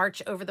 Tanya.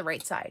 Arch over the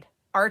right side.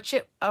 Arch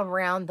it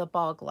around the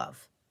ball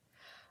glove.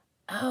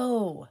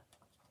 Oh.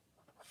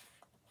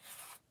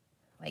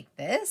 Like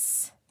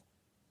this?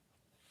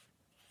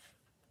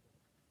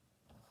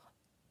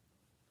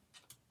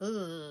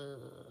 Ooh.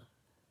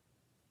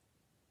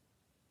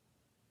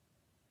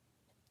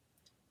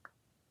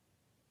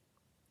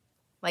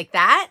 Like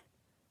that?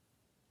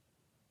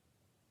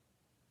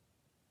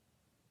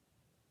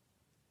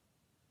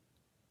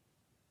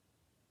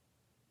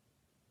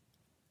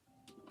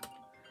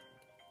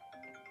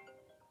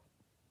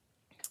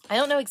 I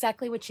don't know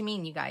exactly what you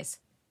mean, you guys.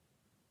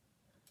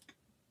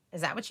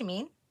 Is that what you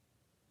mean?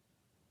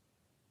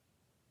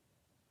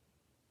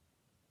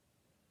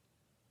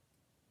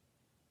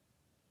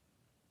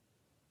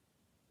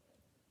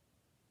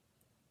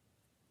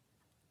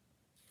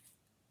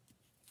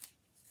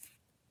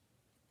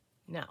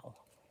 No.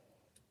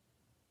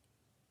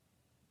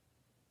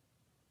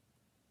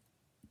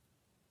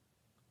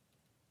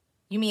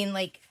 You mean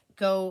like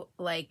go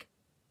like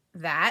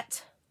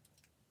that?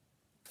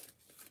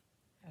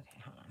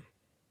 Okay, hold on.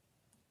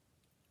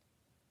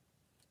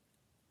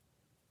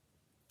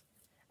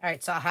 All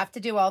right, so I'll have to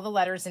do all the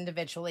letters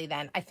individually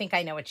then. I think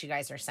I know what you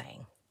guys are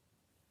saying.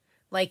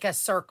 Like a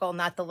circle,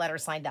 not the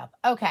letters lined up.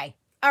 Okay,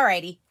 all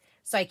righty.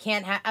 So I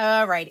can't have,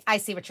 all right, I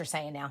see what you're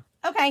saying now.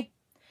 Okay.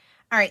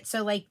 All right,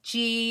 so like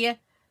G,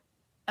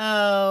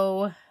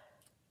 O,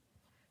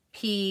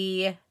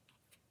 P,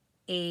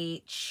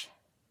 H,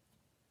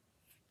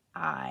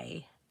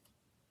 I,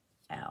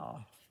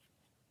 L,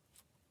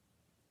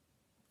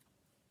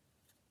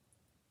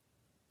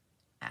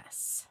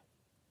 S.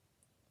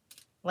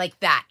 Like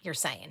that, you're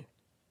saying.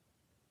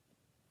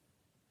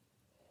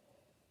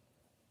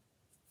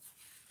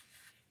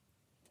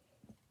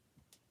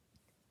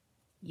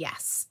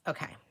 Yes,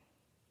 okay.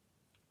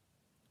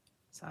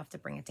 So I'll have to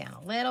bring it down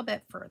a little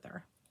bit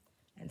further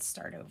and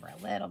start over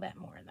a little bit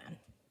more then.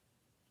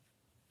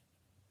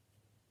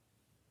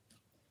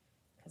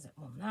 Because it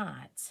will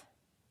not.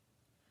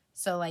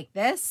 So like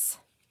this.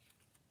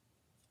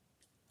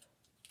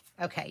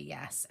 Okay,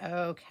 yes,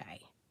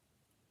 okay.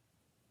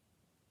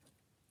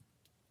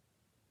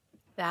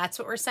 That's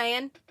what we're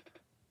saying?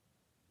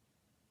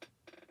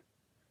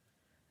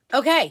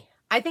 Okay,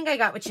 I think I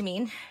got what you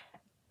mean.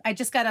 I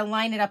just got to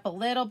line it up a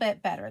little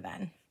bit better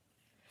then.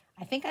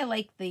 I think I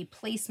like the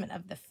placement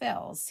of the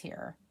fills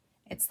here.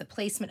 It's the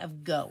placement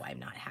of go I'm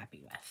not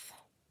happy with,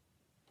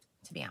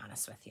 to be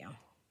honest with you.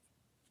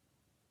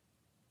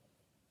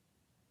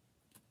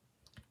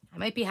 I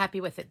might be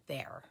happy with it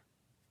there.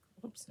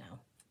 Oops, no.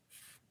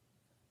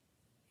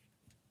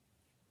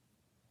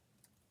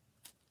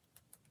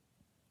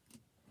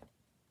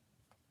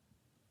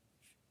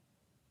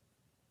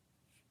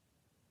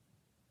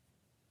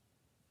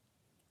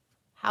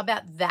 How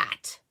about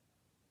that?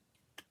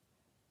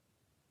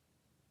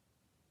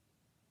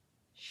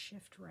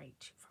 Shift right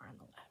too far on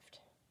the left.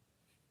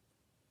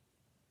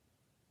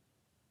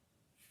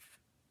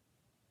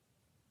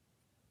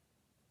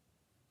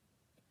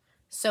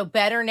 So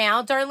better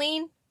now,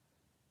 Darlene?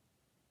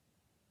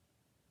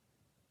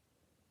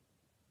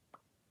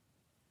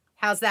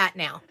 How's that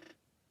now?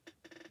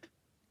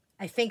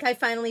 I think I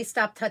finally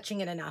stopped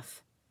touching it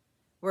enough.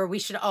 where we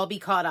should all be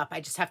caught up.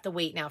 I just have to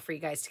wait now for you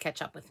guys to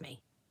catch up with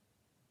me.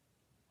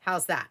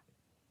 How's that?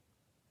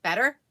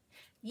 Better?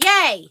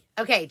 Yay!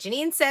 Okay,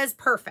 Janine says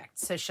perfect.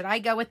 So should I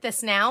go with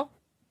this now?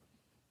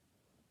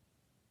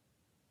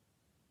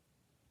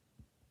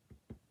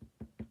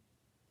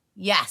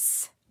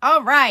 Yes.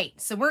 All right.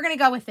 So we're going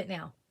to go with it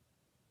now.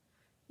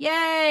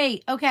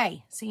 Yay.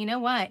 Okay. So you know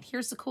what?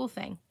 Here's the cool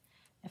thing.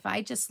 If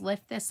I just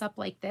lift this up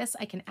like this,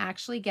 I can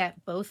actually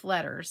get both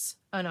letters.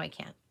 Oh, no, I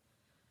can't.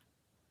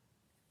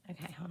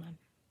 Okay, hold on.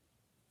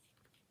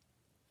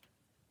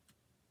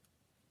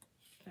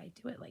 If I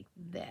do it like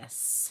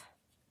this,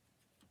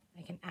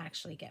 I can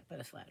actually get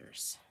both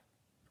letters.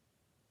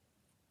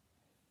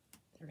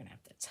 They're going to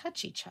have to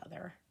touch each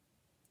other.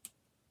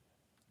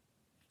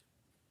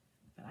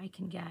 But I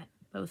can get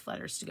both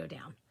letters to go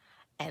down.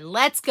 And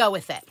let's go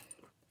with it.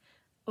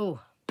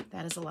 Oh,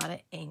 that is a lot of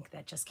ink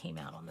that just came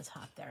out on the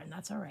top there, and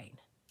that's all right.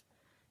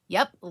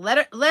 Yep, let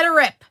her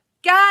rip.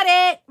 Got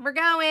it. We're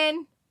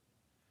going.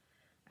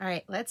 All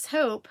right, let's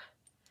hope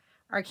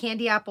our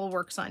candy apple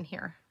works on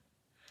here.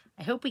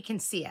 I hope we can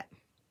see it.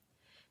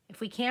 If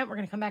we can't, we're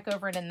going to come back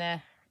over it in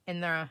the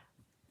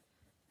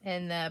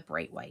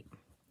bright white.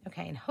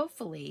 Okay, and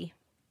hopefully,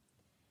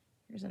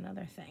 here's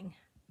another thing.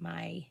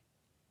 My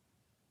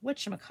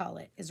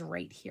whatchamacallit is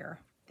right here.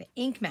 The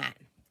ink mat.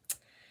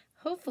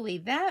 Hopefully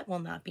that will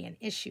not be an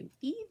issue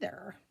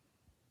either.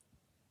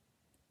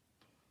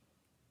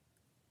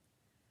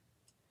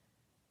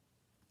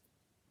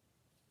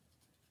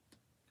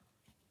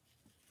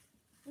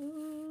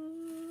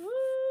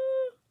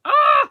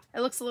 It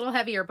looks a little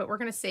heavier, but we're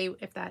going to see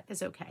if that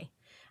is okay.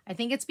 I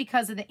think it's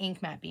because of the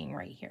ink mat being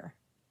right here.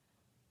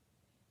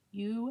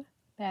 You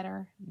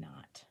better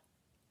not.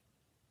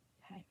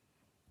 Okay.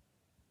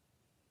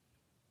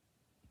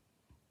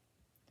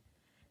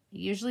 I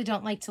usually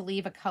don't like to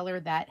leave a color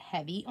that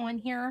heavy on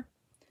here,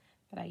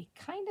 but I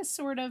kind of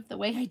sort of, the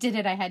way I did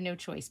it, I had no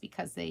choice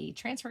because the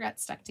transfer got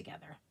stuck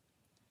together.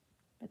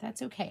 But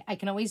that's okay. I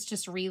can always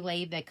just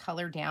relay the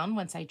color down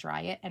once I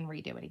dry it and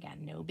redo it again.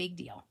 No big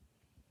deal.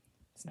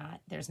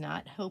 There's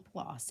not hope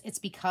lost. It's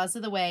because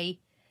of the way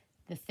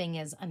the thing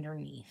is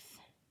underneath.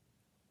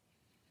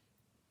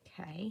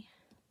 Okay.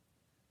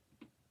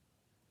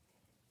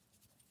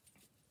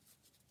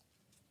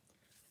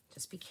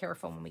 Just be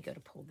careful when we go to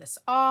pull this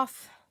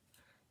off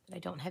that I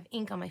don't have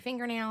ink on my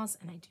fingernails,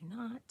 and I do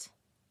not.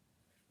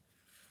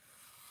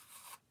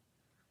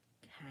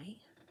 Okay.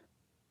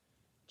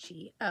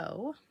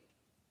 G-O.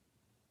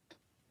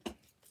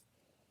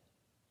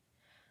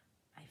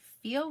 I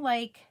feel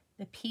like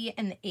the P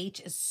and the H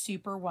is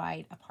super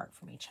wide apart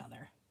from each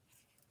other.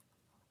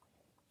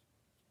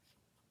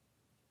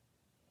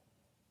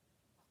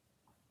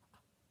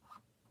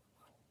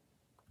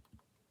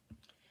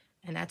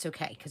 And that's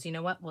okay, because you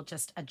know what? We'll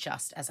just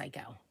adjust as I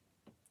go.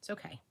 It's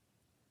okay.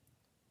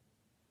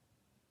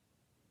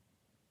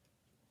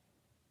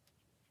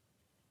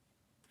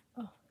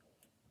 Oh.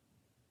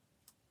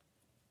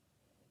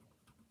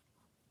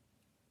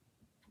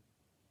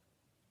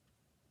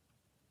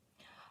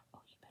 Oh,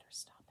 you better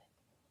stop it.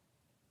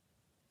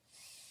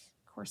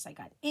 Of course, I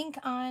got ink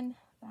on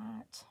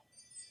that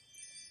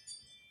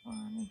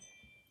one.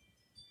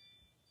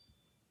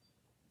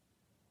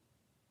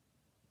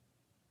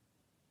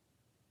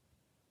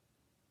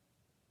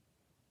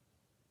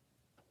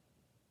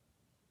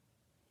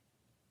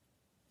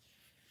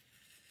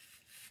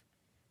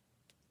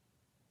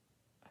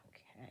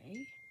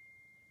 Okay.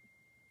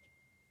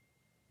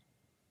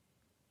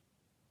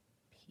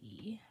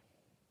 P.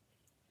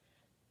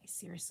 I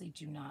seriously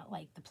do not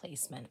like the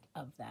placement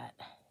of that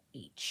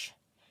H.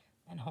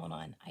 And hold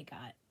on, I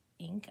got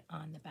ink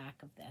on the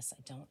back of this.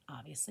 I don't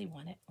obviously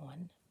want it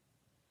on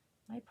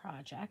my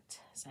project,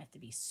 so I have to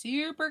be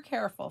super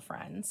careful,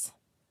 friends.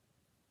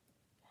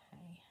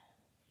 Okay.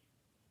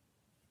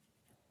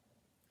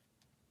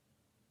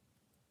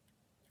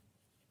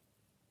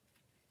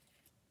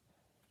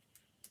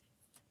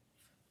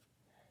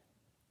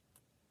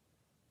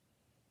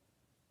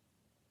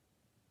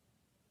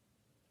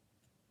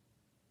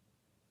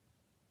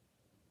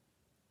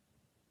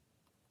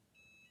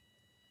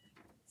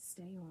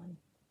 Stay on.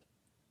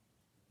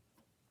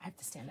 I have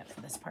to stand up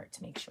for this part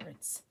to make sure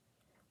it's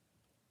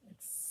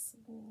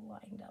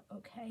lined up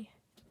okay.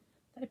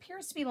 That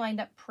appears to be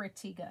lined up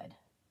pretty good.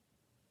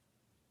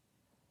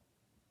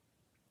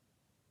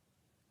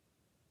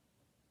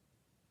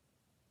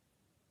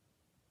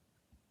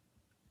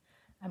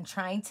 I'm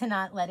trying to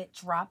not let it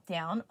drop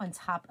down on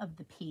top of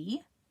the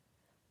P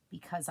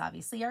because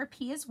obviously our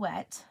P is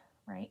wet,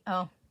 right?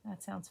 Oh,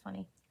 that sounds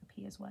funny. The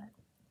P is wet.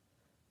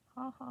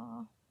 Ha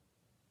ha.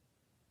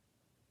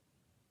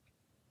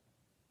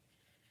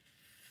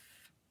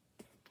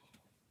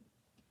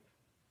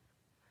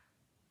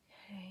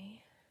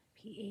 Okay,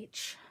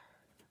 PH.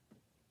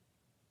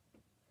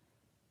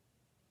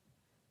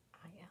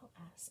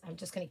 ILS. I'm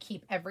just going to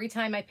keep, every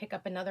time I pick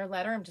up another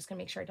letter, I'm just going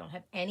to make sure I don't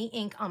have any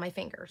ink on my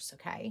fingers,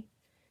 okay?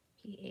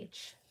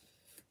 PHI.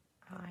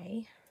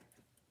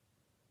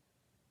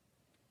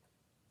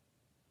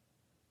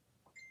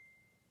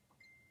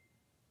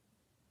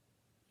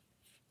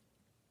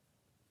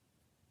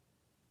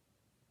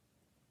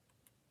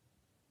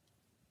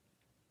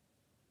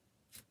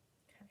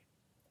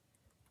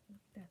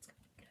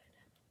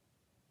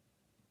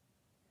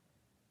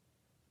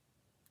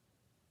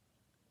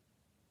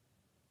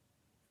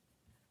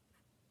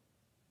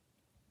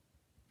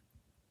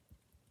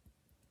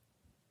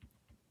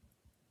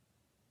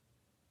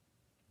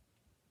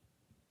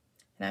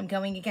 And I'm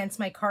going against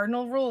my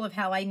cardinal rule of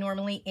how I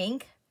normally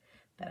ink,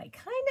 but I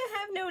kind of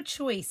have no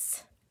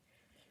choice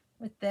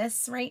with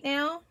this right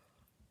now.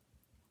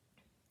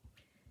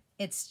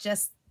 It's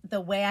just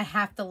the way I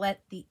have to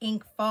let the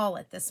ink fall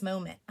at this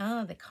moment.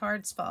 Oh, the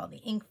cards fall, the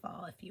ink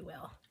fall, if you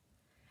will.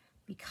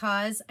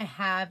 Because I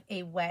have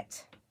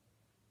wet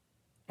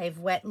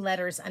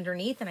letters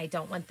underneath and I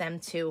don't want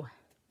them to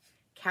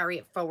carry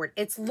it forward.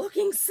 It's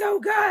looking so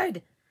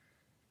good.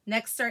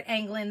 Next, start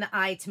angling the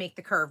eye to make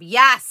the curve.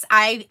 Yes,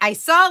 I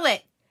saw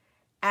it.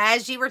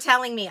 As you were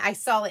telling me, I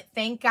saw it.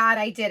 Thank God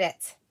I did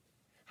it.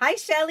 Hi,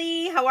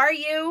 Shelly. How are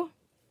you?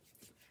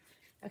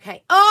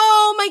 Okay.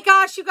 Oh my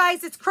gosh, you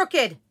guys, it's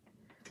crooked.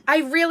 I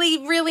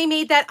really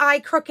made that eye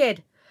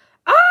crooked.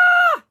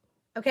 Ah!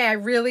 Okay, I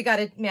really got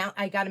to mount.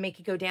 I got to make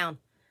it go down.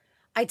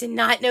 I did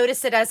not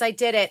notice it as I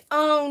did it.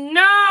 Oh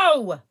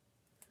no!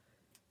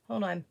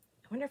 Hold on.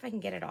 I wonder if I can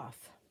get it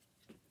off.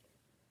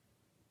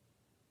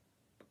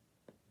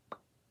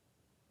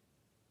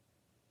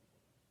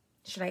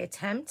 Should I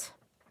attempt?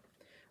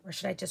 Or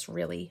should I just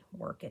really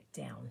work it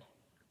down?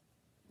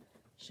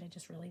 Should I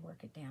just really work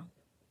it down?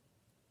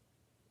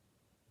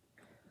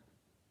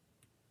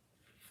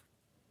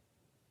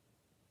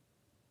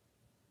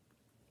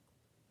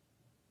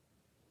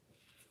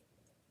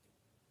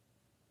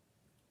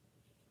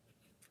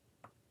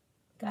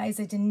 Guys,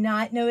 I did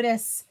not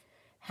notice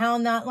how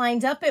not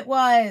lined up it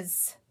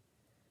was.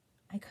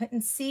 I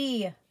couldn't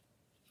see.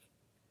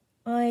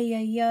 Ay,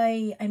 ay,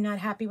 ay. I'm not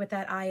happy with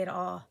that eye at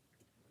all.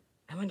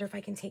 I wonder if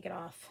I can take it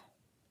off.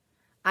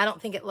 I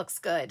don't think it looks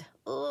good.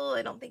 Oh,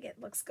 I don't think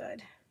it looks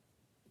good.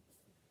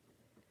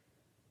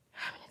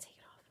 I'm going to take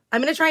it off.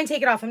 I'm going to try and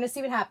take it off. I'm going to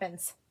see what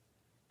happens.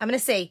 I'm going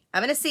to see.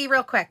 I'm going to see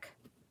real quick.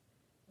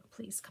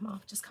 Please come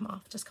off. Just come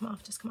off. Just come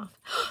off. Just come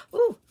off.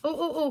 Ooh, ooh,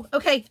 ooh, ooh.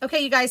 Okay.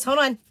 Okay, you guys, hold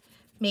on.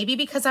 Maybe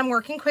because I'm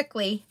working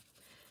quickly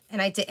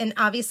and I didn't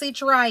obviously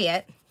dry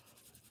it.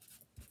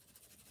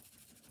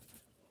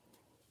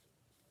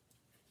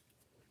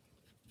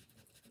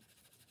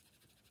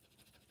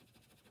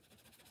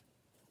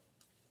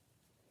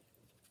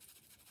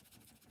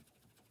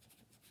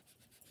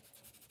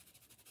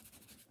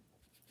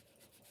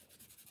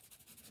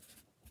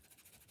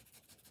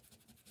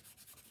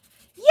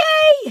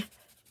 Yay!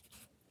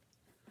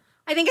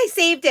 I think I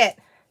saved it.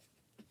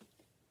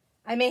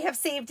 I may have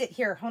saved it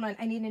here. Hold on.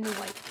 I need a new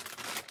wipe.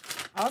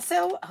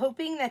 Also,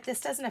 hoping that this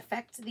doesn't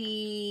affect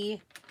the...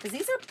 Because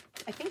these are...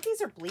 I think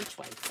these are bleach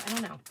wipes. I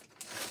don't know.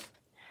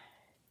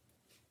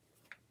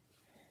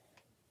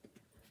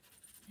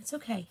 It's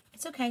okay.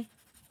 It's okay.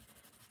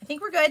 I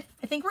think we're good.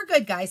 I think we're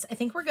good, guys. I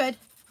think we're good.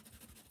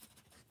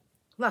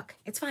 Look,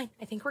 it's fine.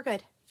 I think we're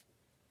good.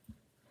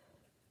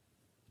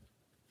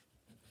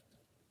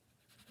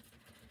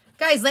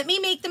 Guys, let me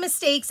make the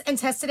mistakes and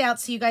test it out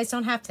so you guys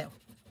don't have to.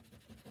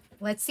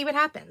 Let's see what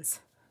happens.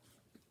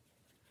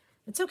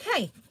 It's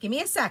okay. Give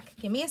me a sec.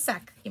 Give me a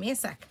sec. Give me a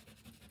sec.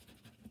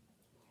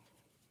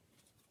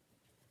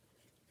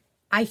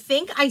 I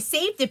think I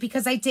saved it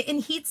because I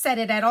didn't heat set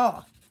it at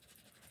all.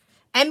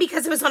 And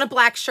because it was on a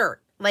black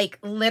shirt. Like,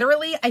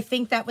 literally, I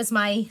think that was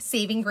my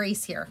saving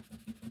grace here.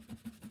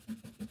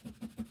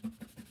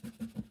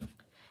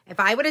 If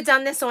I would have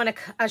done this on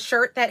a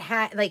shirt that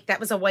had, like, that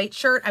was a white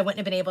shirt, I wouldn't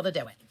have been able to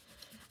do it.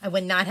 I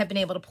would not have been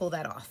able to pull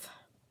that off.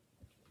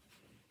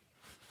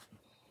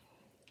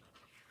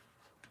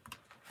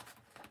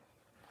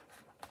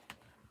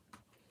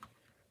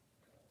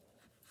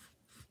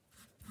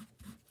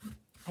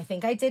 I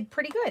think I did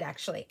pretty good,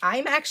 actually.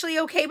 I'm actually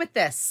okay with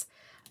this.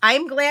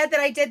 I'm glad that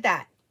I did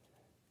that.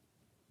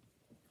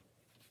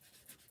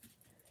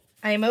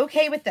 I'm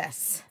okay with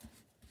this.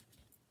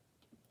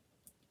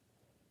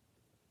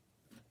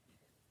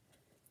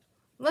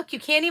 Look, you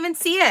can't even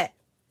see it.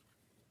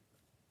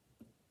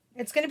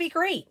 It's going to be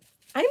great.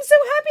 I'm so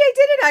happy I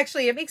did it,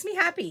 actually. It makes me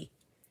happy.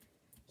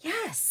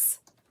 Yes.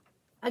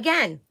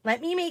 Again, let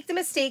me make the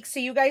mistakes so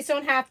you guys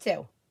don't have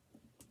to.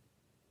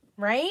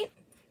 Right?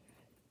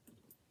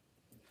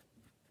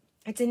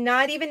 I did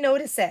not even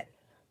notice it.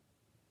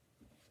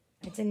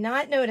 I did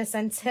not notice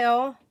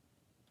until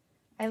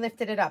I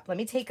lifted it up. Let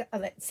me take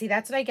a... See,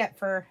 that's what I get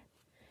for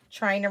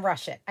trying to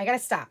rush it. I got to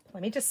stop.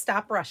 Let me just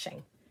stop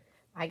rushing.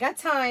 I got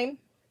time.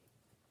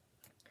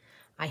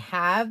 I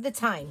have the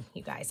time,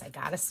 you guys. I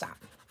got to stop.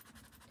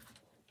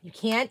 You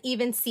can't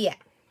even see it.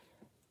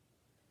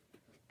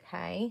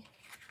 Okay.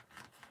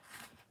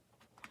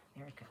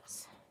 There it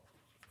goes.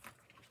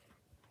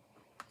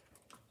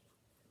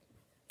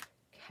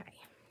 Okay.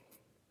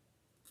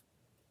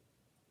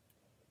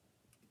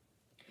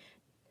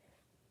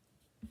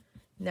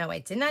 No, I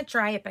did not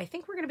dry it, but I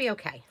think we're going to be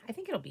okay. I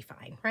think it'll be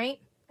fine, right?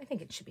 I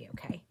think it should be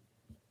okay.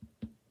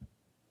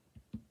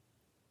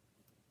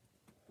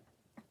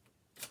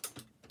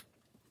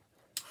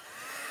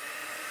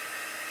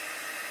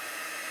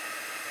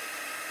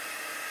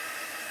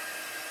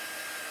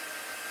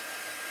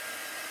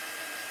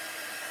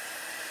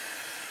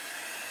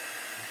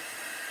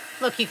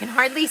 Look, you can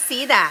hardly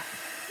see that.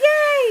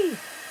 Yay!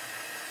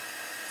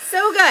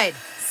 So good.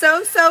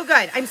 So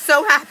good. I'm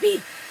so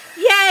happy.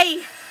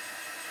 Yay!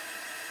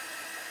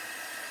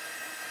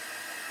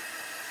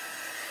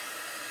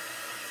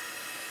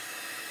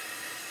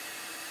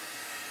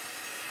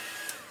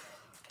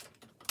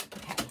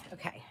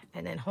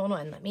 And then hold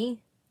on, let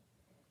me.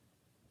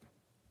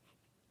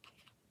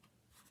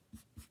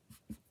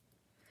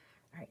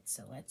 All right,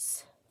 so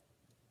let's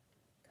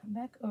come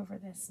back over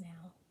this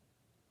now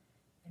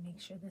and make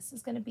sure this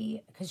is going to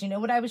be, because you know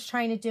what I was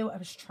trying to do? I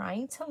was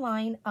trying to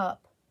line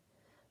up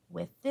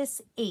with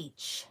this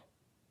H,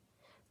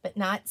 but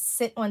not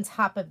sit on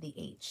top of the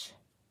H.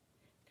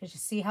 Because you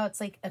see how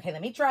it's like, okay,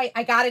 let me dry.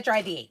 I got to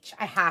dry the H.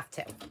 I have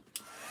to.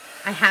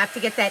 I have to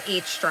get that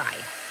H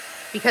dried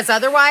because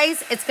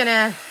otherwise it's going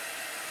to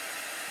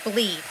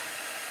bleed.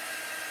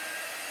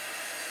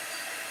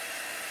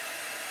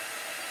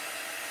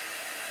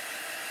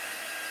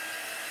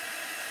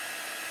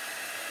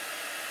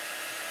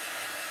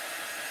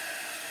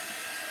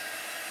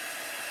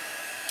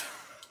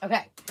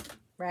 Okay,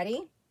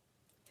 ready?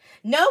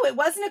 No, it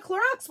wasn't a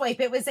Clorox wipe.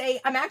 It was a,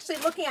 I'm actually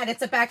looking at it.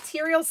 It's a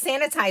bacterial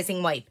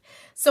sanitizing wipe.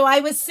 So I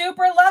was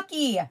super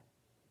lucky.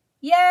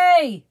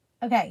 Yay.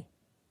 Okay.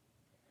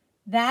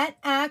 That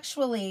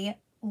actually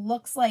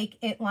looks like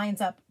it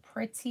lines up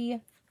pretty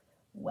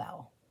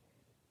well.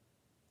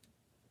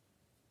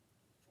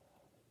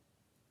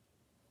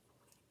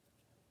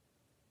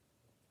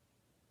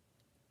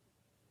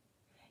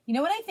 You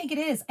know what I think it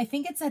is? I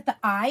think it's that the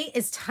I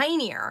is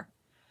tinier.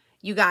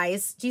 You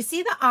guys, do you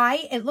see the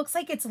I? It looks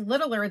like it's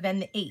littler than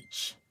the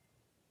H.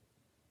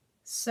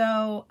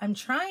 So I'm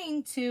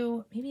trying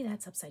to, maybe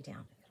that's upside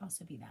down. It could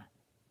also be that.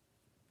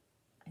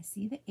 I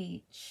see the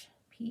H,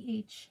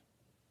 PH,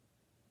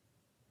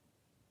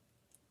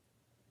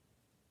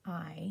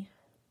 I.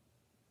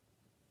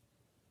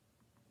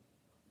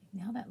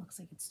 Now that looks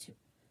like it's two.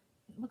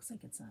 It looks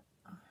like it's a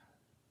I.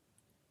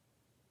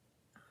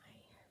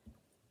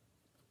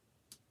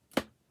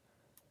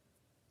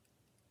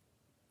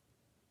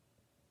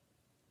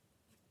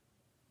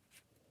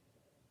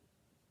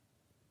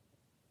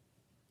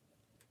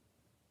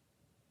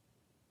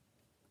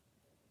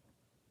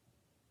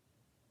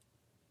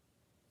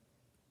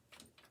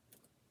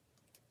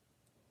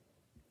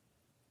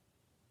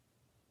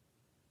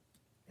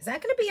 Is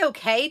that going to be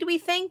okay, do we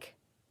think?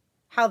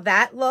 How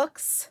that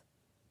looks?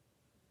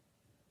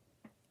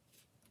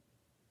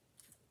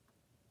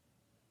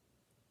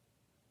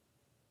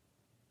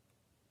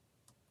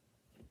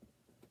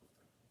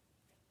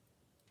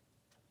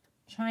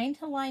 Trying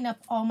to line up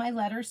all my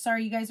letters.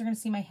 Sorry, you guys are going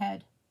to see my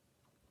head.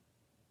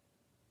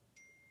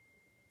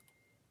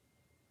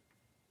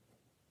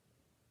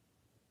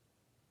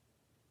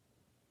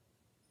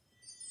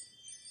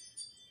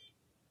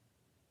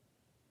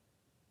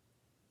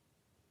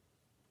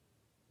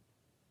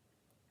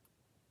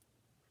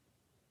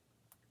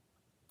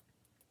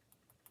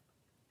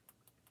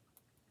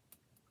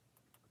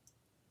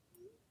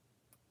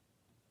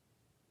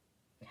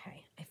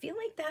 Okay, I feel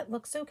like that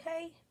looks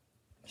okay.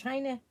 I'm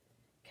trying to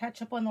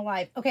catch up on the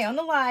live. Okay, on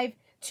the live,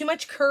 too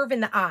much curve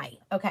in the eye.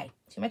 Okay,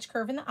 too much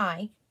curve in the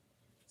eye.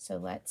 So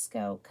let's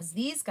go, because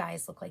these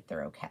guys look like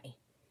they're okay.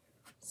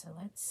 So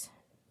let's,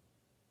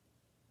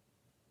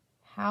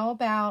 how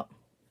about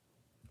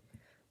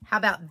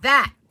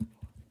that?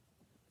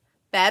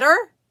 Better?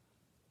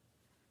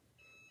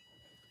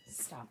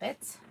 Stop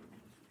it.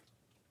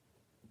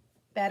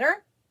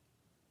 Better?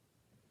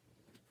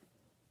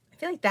 I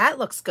feel like that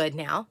looks good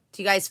now.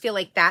 Do you guys feel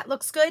like that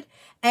looks good?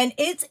 And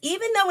it's,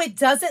 even though it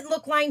doesn't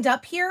look lined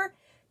up here,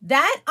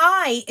 that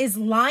I is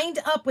lined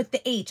up with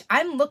the H.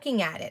 I'm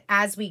looking at it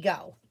as we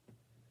go.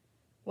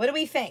 What do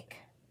we think?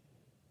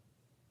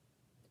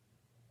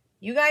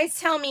 You guys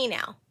tell me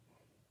now.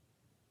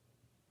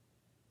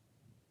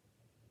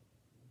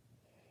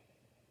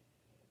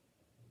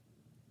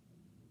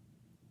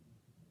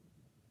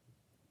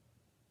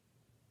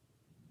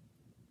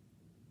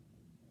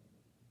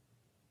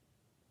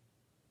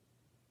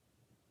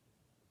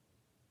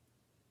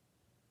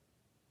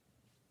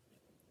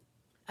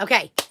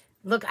 Okay,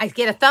 look, I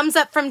get a thumbs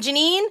up from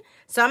Janine,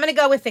 so I'm going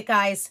to go with it,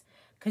 guys,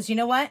 because you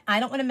know what? I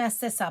don't want to mess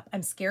this up.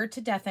 I'm scared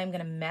to death I'm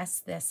going to mess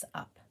this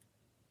up.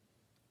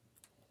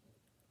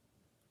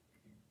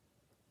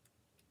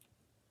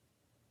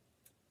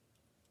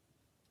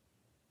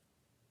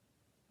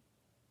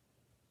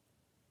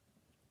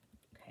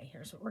 Okay,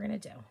 here's what we're going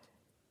to do.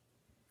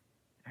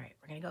 All right,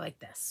 we're going to go like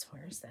this.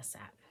 Where's this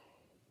at?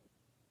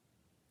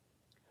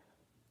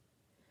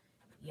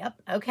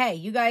 Yep, okay,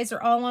 you guys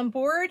are all on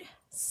board.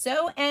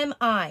 So am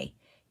I.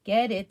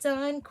 Get it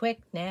done quick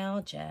now,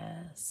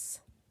 Jess.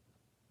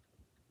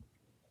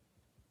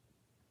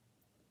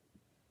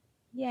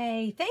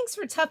 Yay, thanks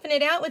for toughing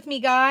it out with me,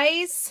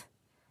 guys.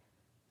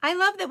 I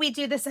love that we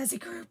do this as a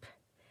group.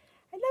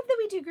 I love that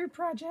we do group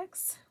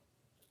projects.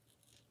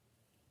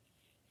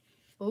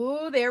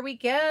 Oh, there we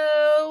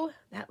go.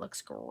 That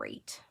looks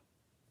great.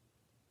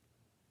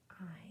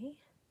 I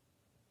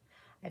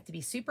have to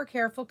be super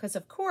careful because,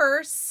 of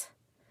course,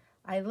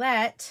 I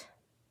let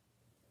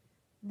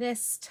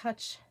this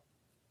touch.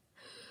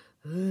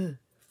 The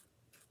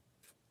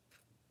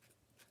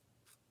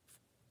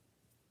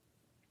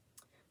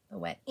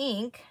wet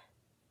ink.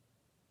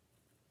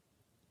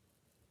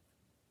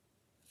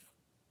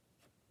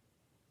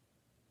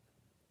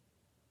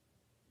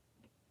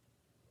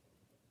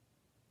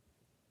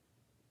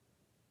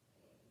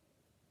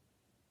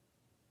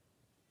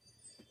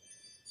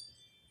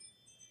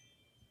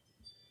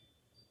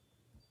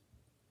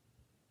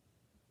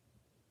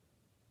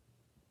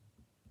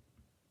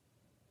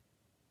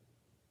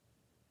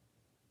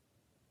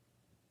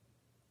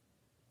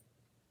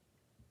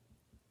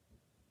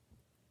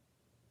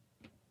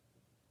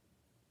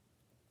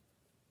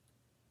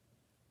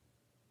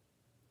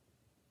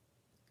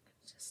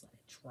 just let it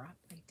drop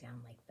right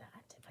down like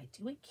that. If I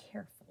do it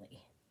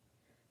carefully,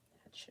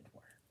 that should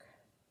work.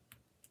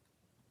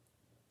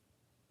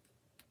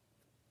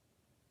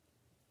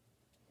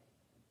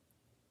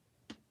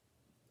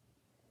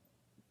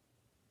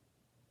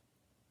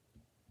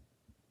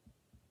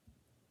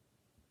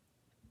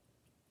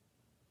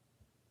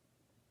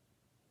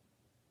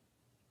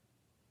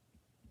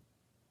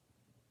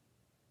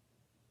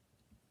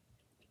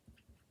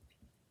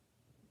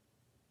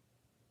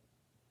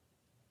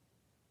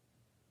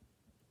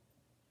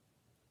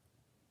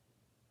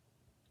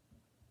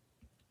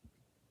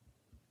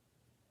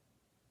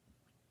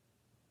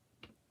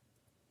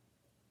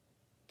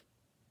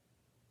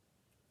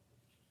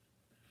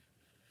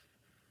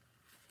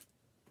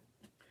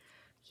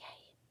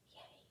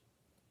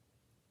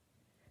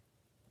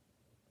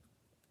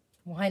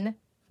 One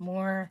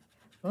more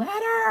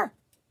letter.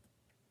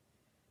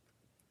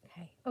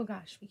 Okay. Oh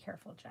gosh, be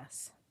careful,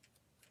 Jess.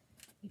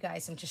 You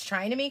guys, I'm just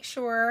trying to make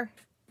sure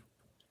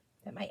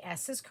that my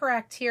S is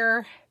correct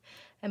here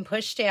and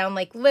push down.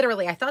 Like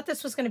literally, I thought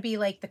this was going to be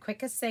like the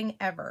quickest thing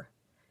ever.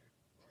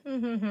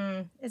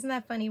 Isn't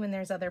that funny when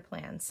there's other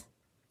plans?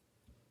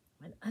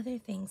 When other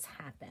things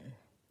happen.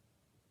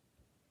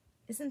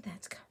 Isn't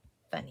that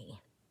funny?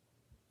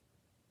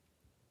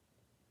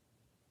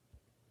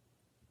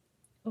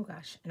 Oh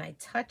gosh, and I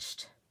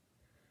touched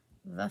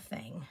the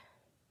thing.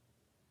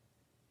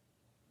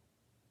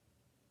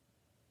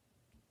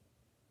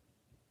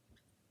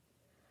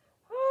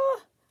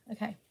 Oh,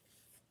 okay.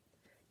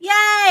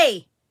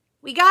 Yay!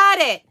 We got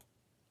it.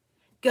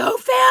 Go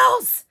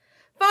Phils!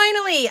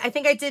 Finally! I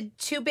think I did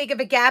too big of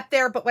a gap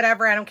there, but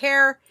whatever, I don't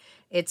care.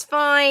 It's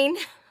fine.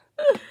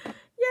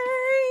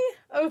 Yay!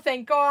 Oh,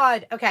 thank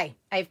God. Okay,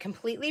 I have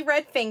completely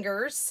red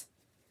fingers.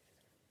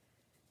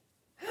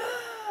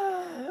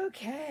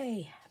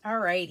 Okay,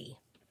 alrighty.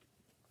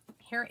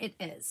 Here it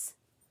is.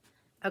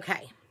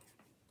 Okay.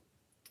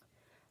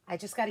 I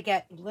just got to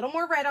get a little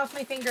more red off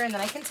my finger and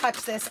then I can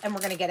touch this and we're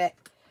going to get it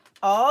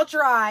all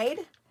dried.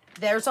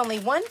 There's only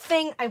one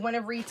thing I want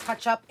to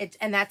retouch up,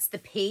 and that's the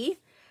P.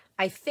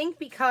 I think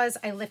because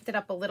I lifted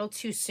up a little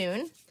too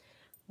soon,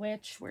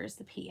 where's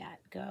the P at?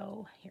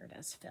 Go, here it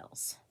is,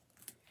 Phils.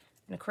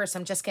 And of course,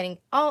 I'm just getting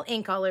all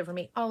ink all over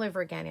me, all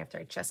over again after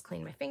I just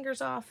cleaned my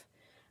fingers off,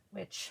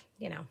 which,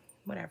 you know,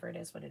 whatever it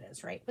is, what it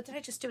is, right? What did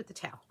I just do with the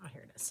towel? Oh,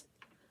 here it is.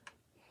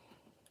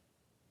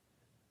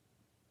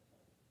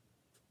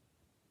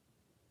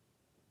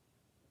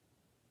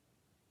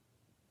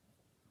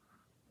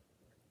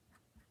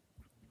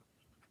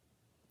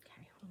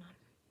 Okay, hold on.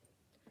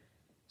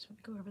 Just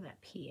want to go over that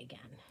P again.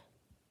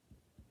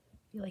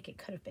 I feel like it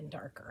could have been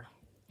darker.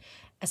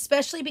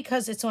 Especially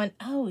because it's on,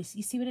 oh,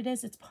 you see what it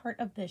is? It's part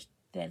of the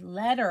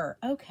letter.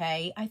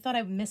 Okay, I thought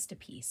I missed a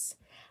piece.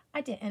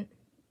 I didn't.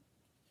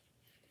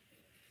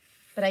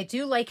 But I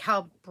do like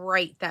how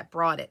bright that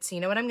brought it. So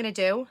you know what I'm going to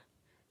do?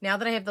 Now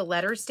that I have the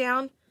letters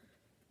down,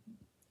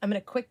 I'm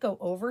going to quick go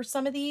over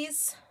some of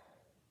these.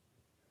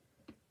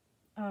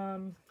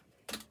 And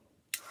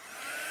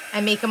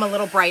make them a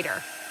little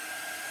brighter.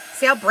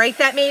 See how bright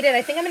that made it?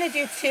 I think I'm going to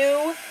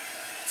do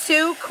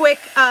two quick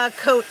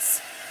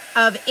coats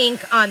of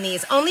ink on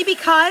these. Only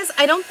because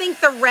I don't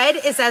think the red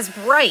is as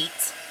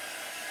bright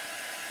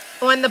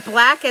on the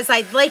black as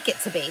I'd like it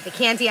to be, the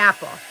candy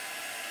apple.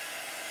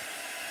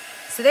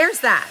 So there's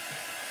that.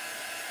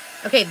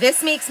 Okay,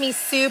 this makes me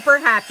super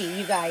happy,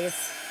 you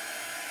guys.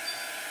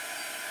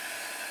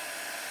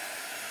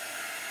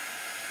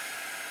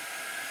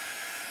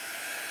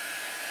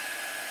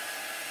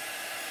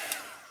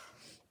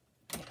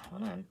 Okay,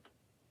 hold on.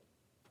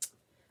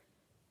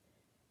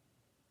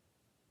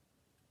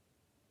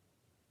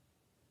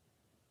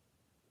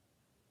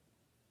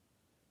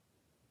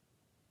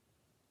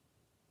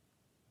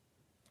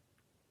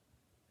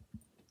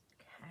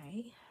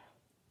 Okay.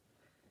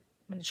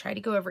 I'm going to try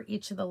to go over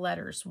each of the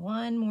letters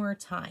one more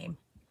time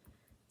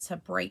to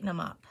brighten them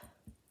up.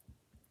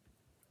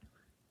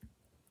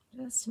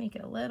 Just to make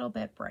it a little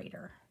bit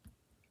brighter.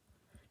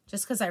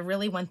 Just because I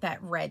really want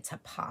that red to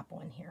pop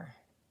on here.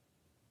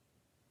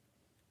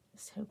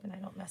 Just hoping I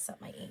don't mess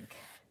up my ink.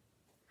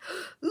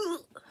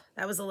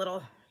 That was a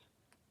little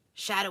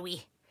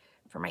shadowy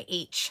for my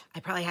H.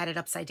 I probably had it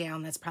upside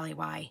down. That's probably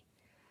why.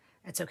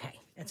 That's okay.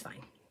 That's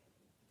fine.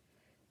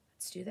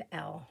 Let's do the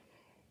L.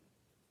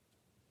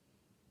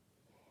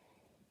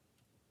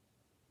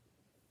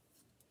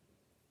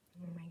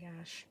 Oh my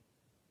gosh.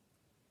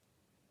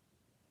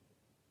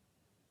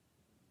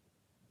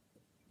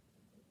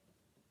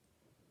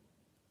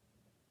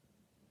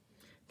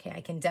 Okay,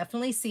 I can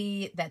definitely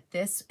see that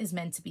this is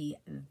meant to be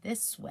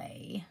this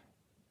way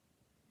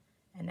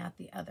and not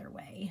the other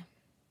way.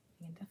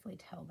 I can definitely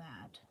tell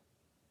that.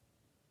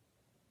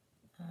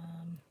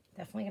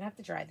 Definitely gonna have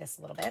to dry this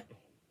a little bit.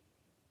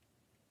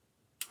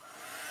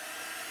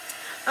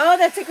 Oh,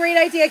 that's a great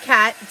idea,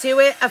 Kat. Do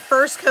it a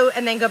first coat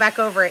and then go back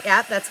over it.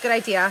 Yep, that's a good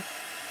idea.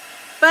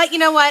 But you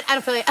know what? I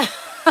don't feel like...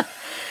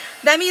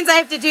 That means I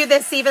have to do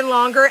this even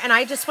longer, and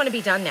I just want to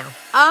be done now.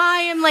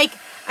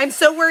 I'm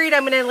so worried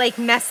I'm going to, like,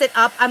 mess it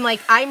up.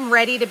 I'm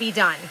ready to be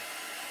done.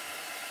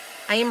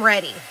 I am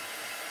ready.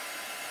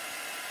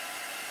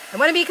 I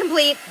want to be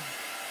complete.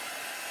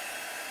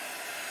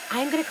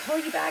 I'm going to call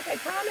you back, I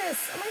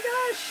promise. Oh my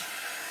gosh.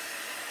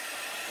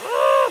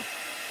 Oh.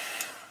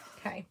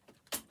 Okay.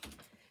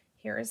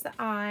 Here is the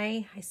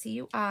I. I see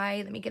you,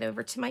 I. Let me get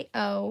over to my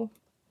O.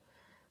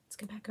 Let's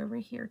get back over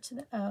here to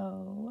the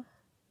O.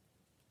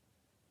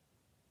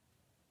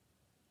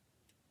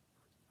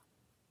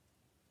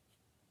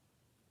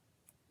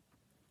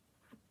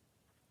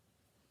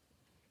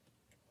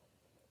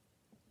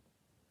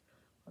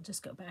 I'll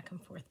just go back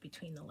and forth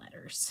between the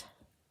letters.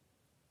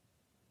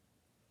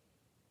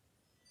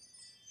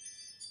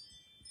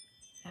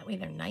 That way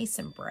they're nice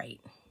and bright.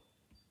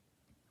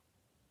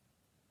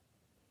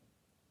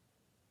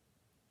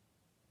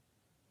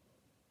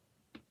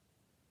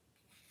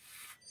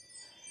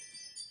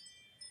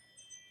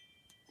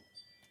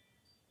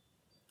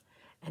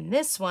 And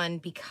this one,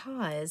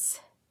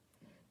 because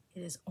it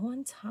is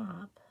on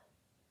top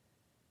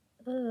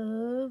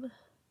of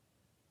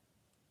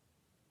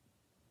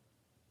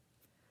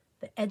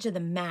the edge of the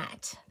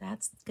mat,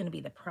 that's going to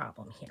be the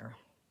problem here.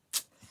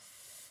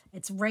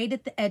 It's right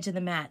at the edge of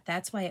the mat.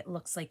 That's why it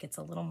looks like it's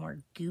a little more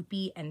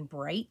goopy and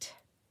bright.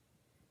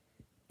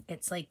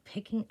 It's like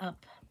picking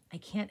up, I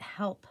can't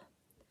help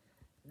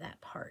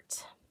that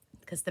part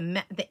because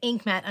the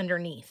ink mat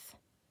underneath.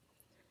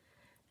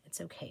 It's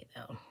okay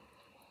though.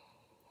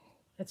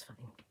 It's fine.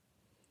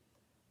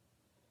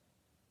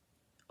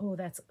 Oh,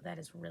 that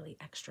is really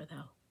extra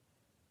though.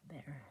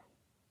 There.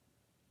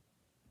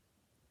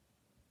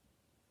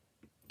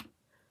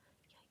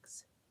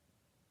 Yikes.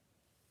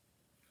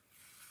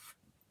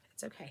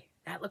 It's okay.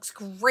 That looks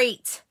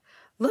great.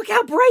 Look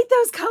how bright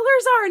those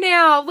colors are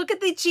now. Look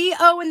at the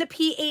G-O and the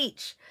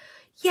P-H.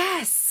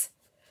 Yes.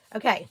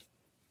 Okay.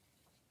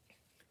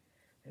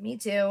 Let me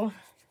do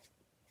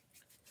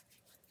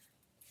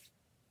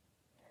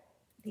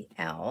the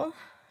L.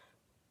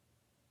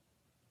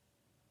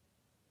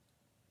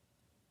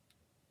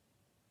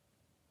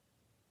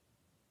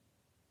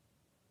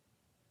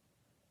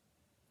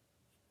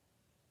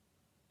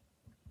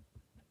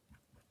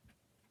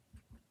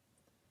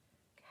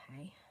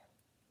 Okay.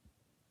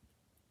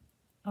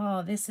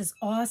 Oh, this is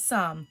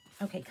awesome.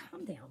 Okay,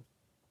 calm down.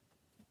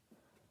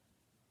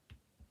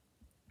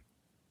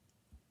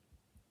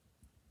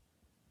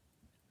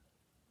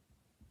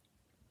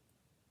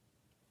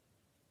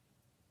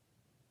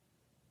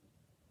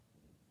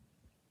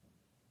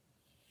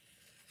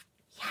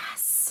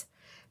 Yes.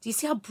 Do you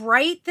see how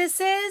bright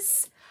this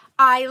is?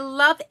 I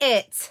love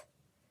it.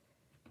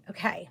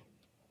 Okay.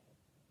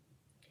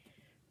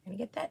 I'm going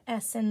to get that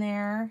S in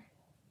there.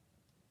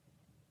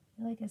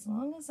 I feel like as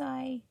long as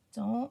I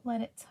don't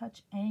let it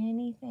touch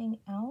anything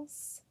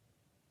else,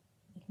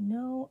 like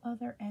no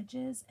other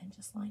edges, and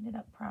just line it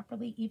up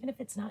properly, even if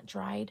it's not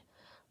dried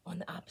on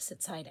the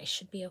opposite side, I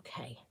should be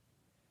okay.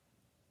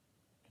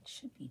 It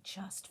should be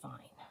just fine.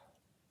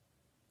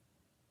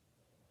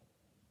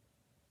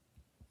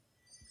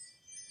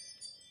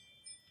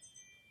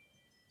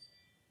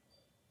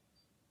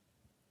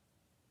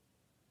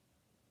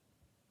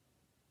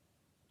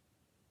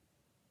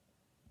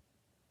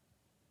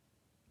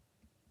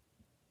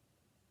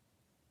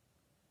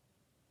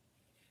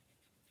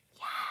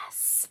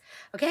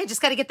 Okay, I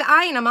just got to get the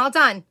eye and I'm all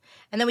done.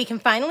 And then we can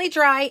finally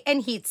dry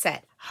and heat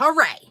set.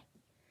 Hooray.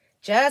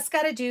 Just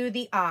got to do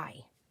the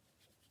eye.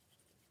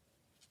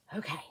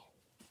 Okay.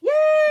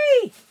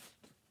 Yay!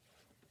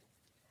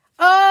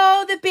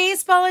 Oh, the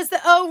baseball is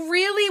the O.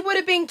 Really would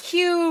have been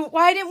cute.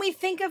 Why didn't we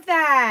think of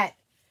that?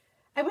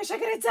 I wish I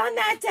could have done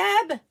that,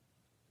 Deb.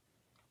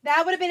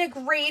 That would have been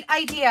a great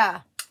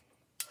idea.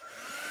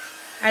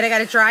 All right, I got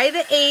to dry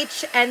the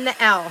H and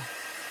the L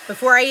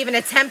before I even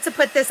attempt to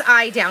put this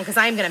I down because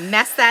I'm going to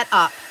mess that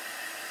up.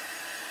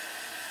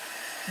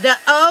 The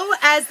O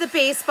as the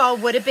baseball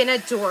would have been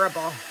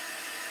adorable.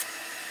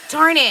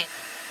 Darn it.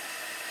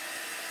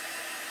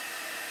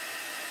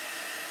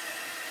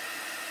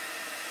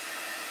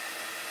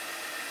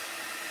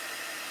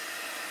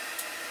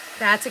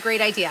 That's a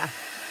great idea.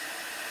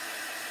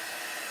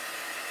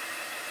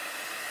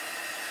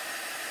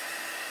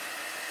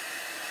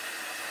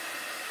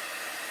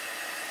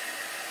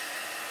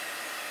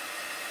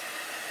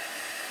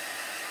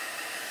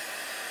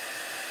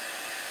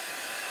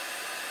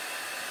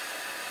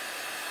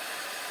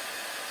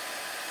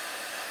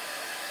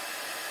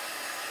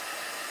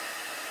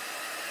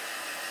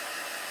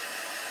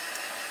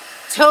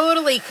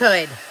 Totally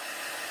could.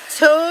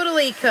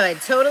 Totally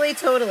could. Totally,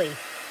 totally.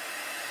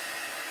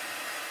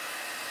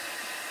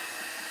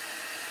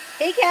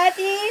 Hey,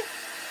 Kathy.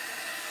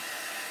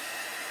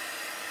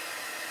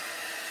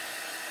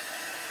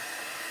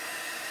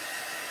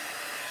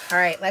 All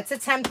right, let's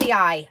attempt the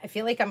eye. I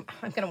feel like I'm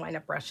going to wind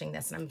up brushing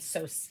this, and I'm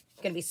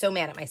going to be so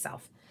mad at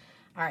myself.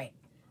 All right,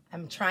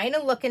 I'm trying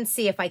to look and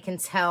see if I can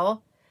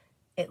tell.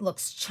 It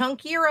looks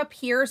chunkier up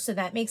here, so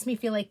that makes me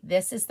feel like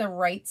this is the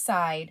right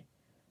side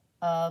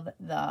of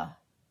the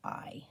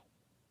eye.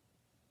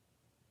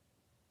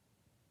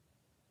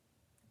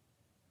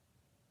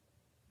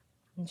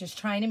 I'm just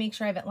trying to make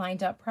sure I have it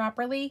lined up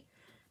properly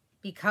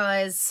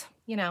because,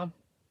 you know,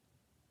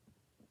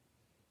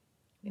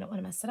 We don't want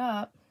to mess it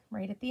up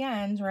right at the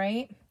end,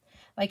 right?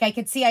 Like I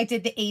could see I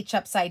did the H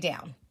upside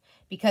down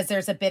because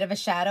there's a bit of a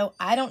shadow.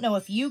 I don't know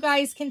if you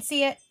guys can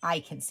see it. I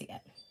can see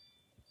it.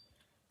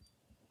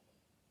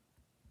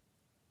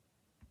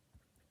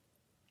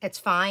 It's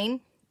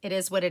fine. It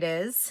is what it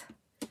is,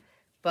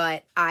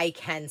 but I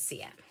can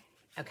see it.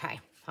 Okay,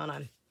 hold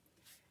on.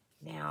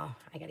 Now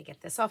I got to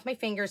get this off my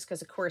fingers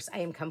because of course I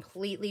am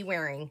completely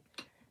wearing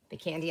the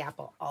candy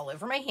apple all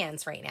over my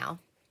hands right now.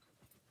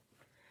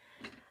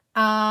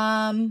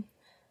 I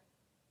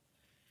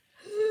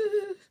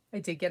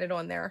did get it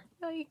on there.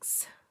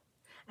 Yikes.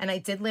 And I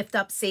did lift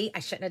up. See, I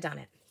shouldn't have done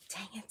it.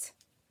 Dang it.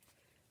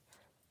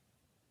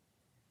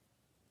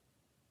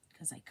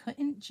 Because I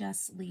couldn't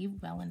just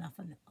leave well enough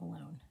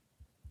alone.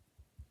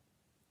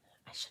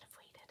 I should have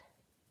waited.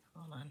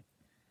 Hold on.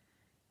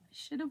 I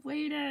should have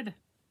waited.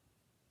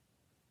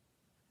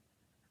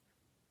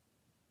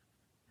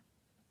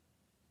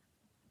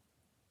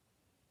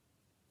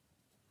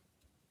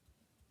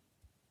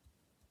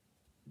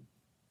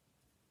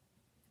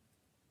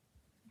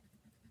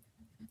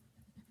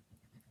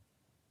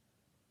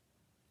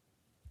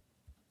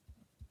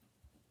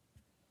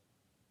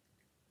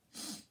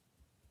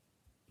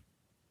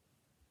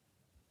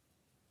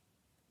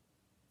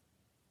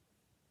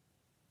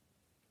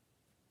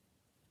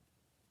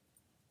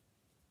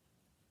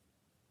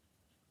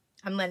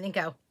 I'm letting it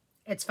go.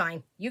 It's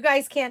fine. You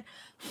guys can't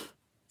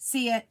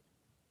see it.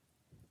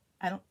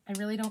 I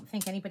really don't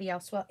think anybody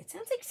else will. It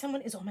sounds like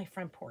someone is on my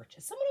front porch.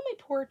 Is someone on my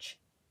porch?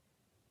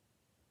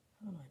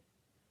 Hold on.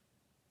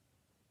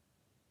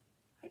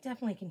 I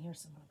definitely can hear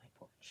someone on my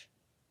porch.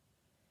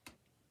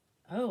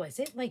 Oh, is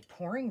it like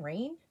pouring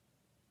rain?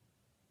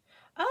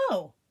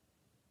 Oh,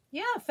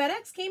 yeah,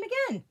 FedEx came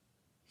again.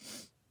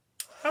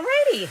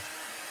 Alrighty.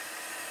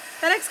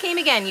 FedEx came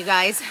again, you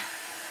guys.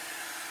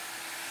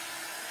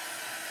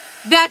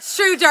 That's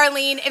true,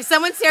 Darlene. If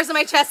someone stares at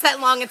my chest that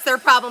long, it's their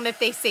problem if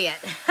they see it.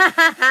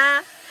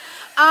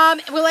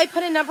 Will I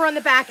put a number on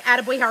the back?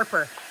 Attaboy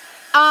Harper.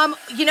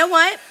 You know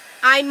what?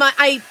 On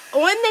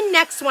the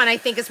next one, I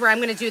think is where I'm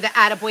going to do the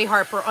Attaboy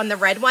Harper on the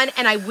red one,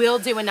 and I will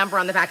do a number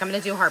on the back. I'm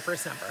going to do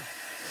Harper's number.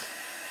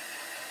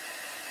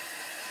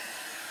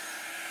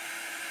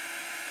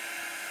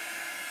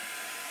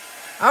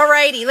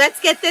 Alrighty, let's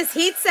get this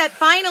heat set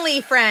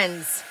finally,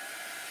 friends.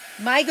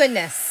 My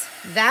goodness,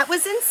 that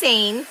was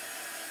insane.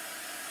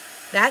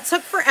 That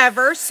took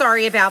forever.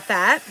 Sorry about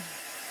that.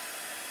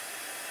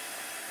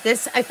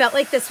 I felt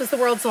like this was the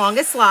world's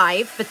longest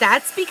live, but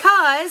that's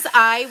because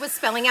I was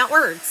spelling out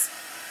words.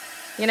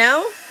 You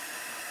know?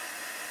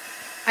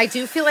 I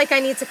do feel like I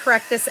need to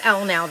correct this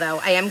L now, though.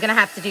 I am going to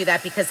have to do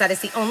that because that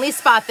is the only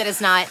spot that is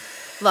not...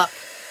 Look,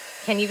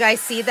 can you guys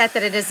see that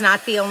it is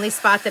not the only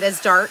spot that is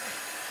dark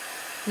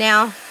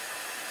now?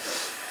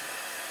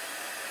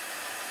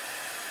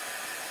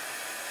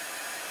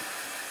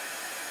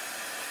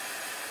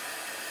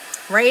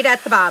 Right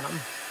at the bottom.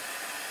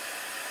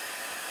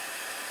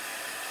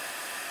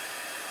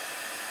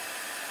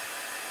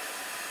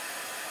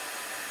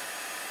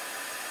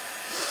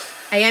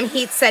 I am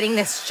heat setting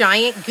this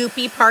giant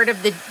goopy part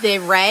of the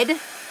red.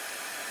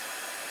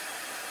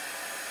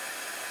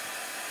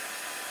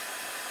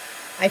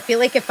 I feel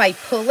like if I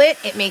pull it,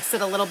 it makes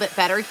it a little bit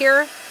better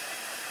here.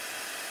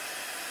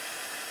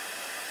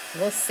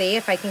 We'll see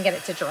if I can get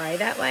it to dry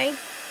that way.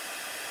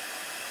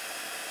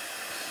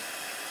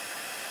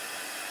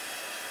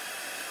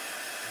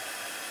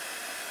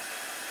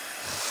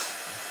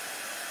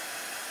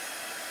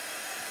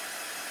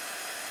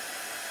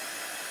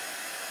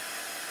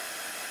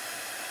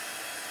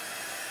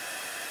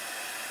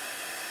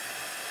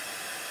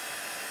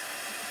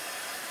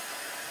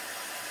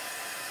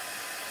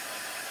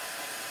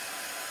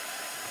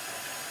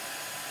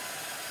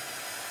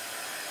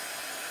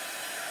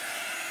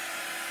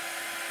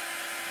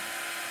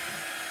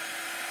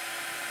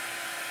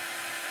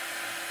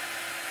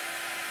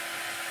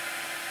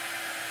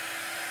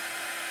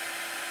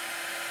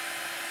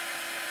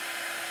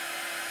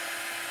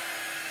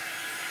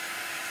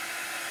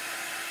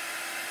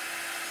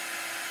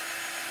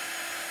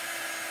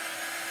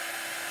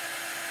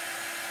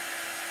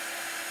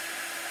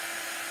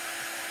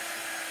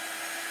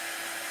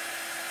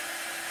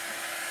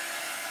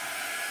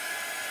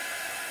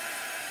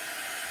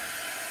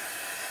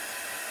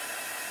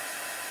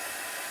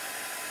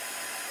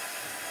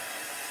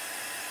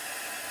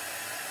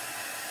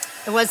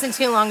 It wasn't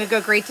too long ago.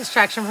 Great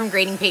distraction from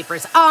grading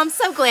papers. Oh, I'm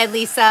so glad,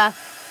 Lisa.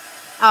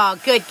 Oh,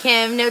 good,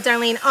 Kim. No,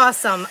 Darlene.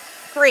 Awesome.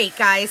 Great,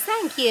 guys.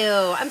 Thank you.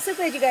 I'm so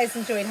glad you guys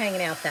enjoyed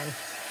hanging out then.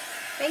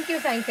 Thank you.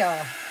 Thank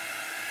y'all.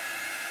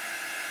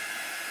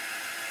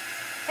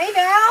 Hey,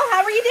 Val.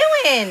 How are you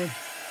doing?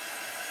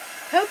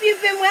 Hope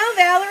you've been well,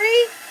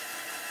 Valerie.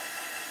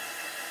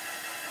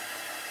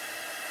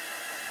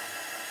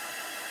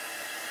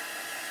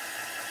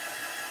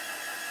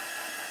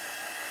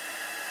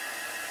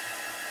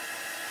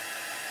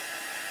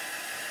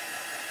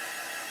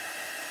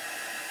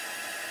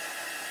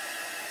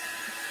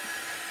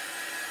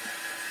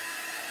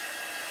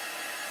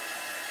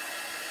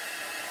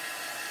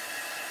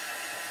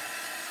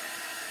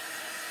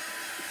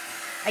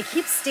 I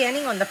keep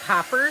standing on the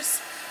poppers.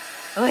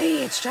 Oy,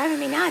 it's driving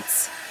me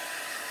nuts.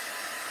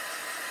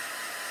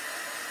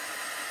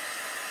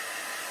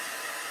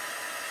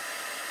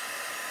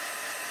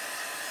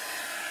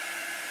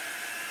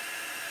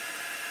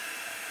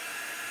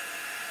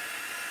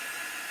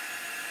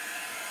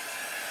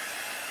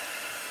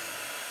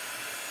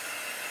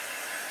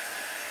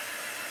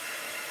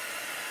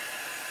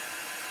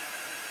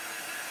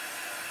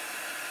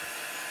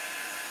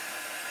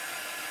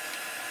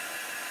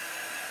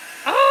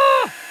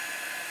 Ah!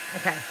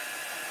 Okay.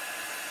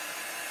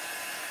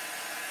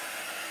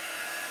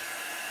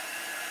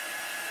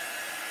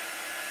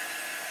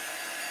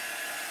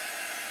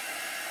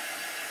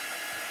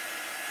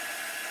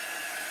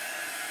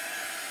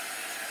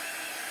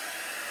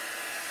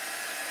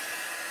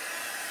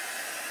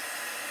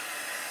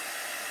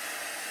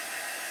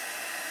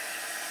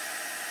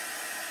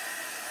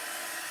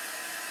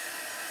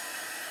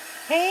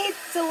 Hey,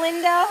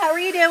 Celinda, how are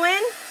you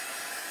doing?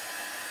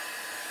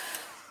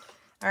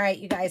 All right,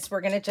 you guys,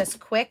 we're going to just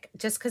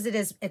because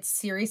it's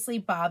seriously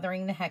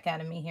bothering the heck out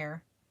of me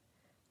here.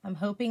 I'm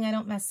hoping I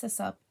don't mess this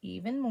up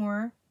even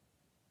more.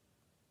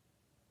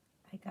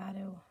 I got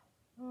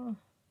to,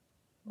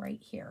 right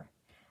here.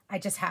 I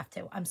just have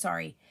to. I'm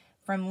sorry.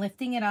 From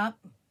lifting it up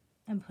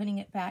and putting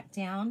it back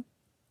down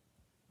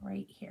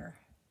right here.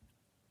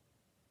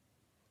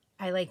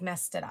 I like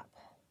messed it up.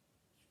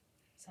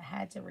 So I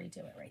had to redo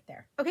it right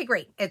there. Okay,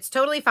 great. It's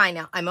totally fine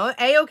now. I'm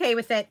A-okay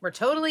with it. We're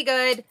totally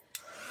good.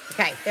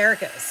 Okay, there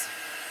it goes.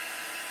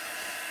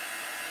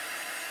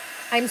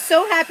 I'm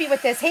so happy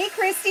with this. Hey,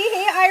 Christy.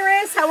 Hey,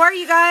 Iris. How are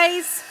you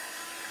guys?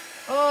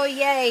 Oh,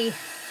 yay.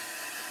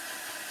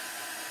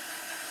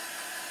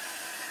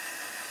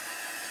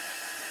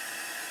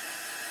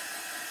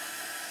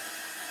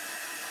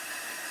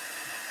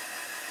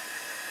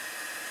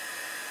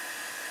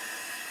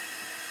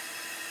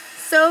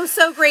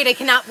 So great. I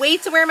cannot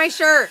wait to wear my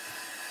shirt.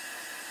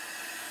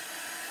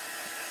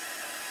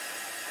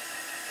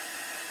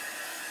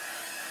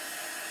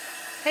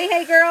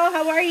 Hey, girl.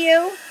 How are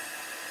you?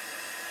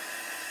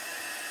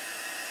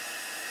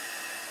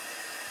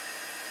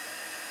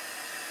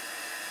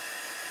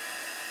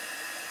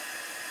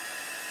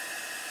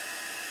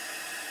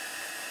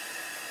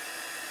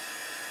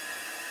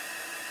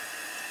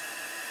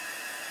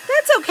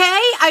 That's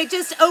okay. I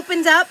just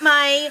opened up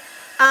my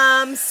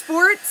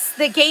sports,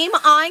 the Game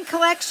On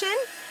collection.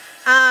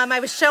 I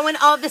was showing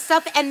all this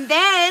stuff, and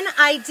then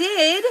I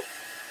did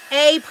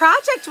a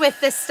project with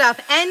this stuff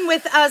and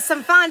with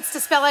some fonts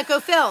to spell out Go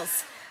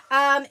Phils.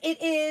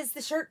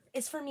 The shirt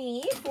is for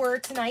me for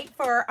tonight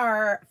for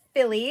our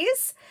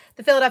Phillies.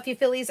 The Philadelphia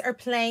Phillies are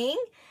playing,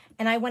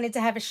 and I wanted to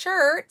have a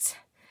shirt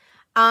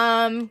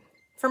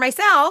for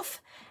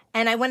myself,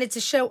 and I wanted to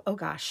show, oh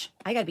gosh,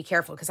 I gotta be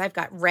careful because I've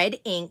got red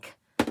ink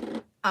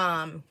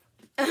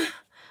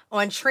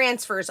on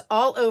transfers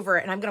all over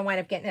it, and I'm going to wind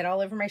up getting it all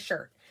over my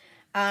shirt.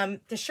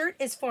 The shirt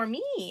is for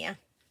me.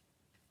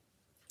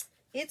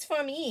 It's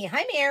for me.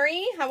 Hi,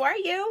 Mary. How are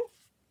you?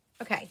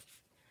 Okay.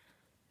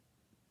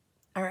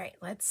 All right,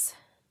 let's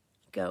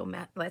go,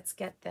 Matt. Let's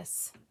get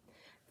this.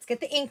 Let's get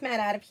the ink mat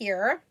out of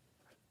here.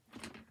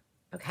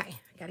 Okay,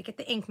 I got to get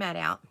the ink mat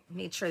out.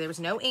 Made sure there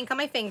was no ink on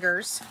my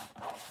fingers.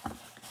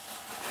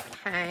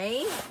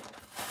 Okay.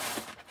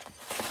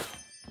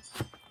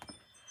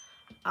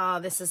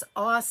 Oh, this is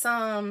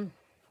awesome.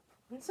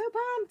 I'm so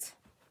pumped.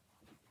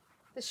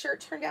 The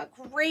shirt turned out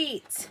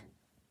great.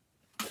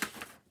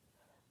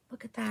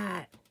 Look at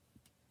that.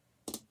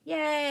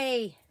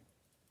 Yay.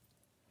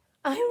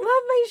 I love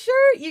my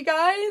shirt, you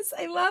guys.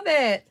 I love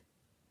it.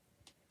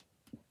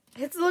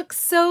 It looks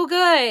so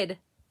good.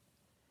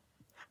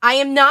 I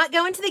am not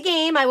going to the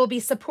game. I will be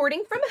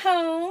supporting from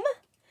home.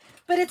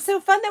 But it's so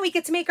fun that we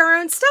get to make our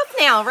own stuff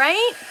now,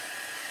 right?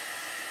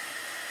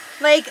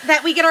 Like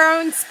that we get our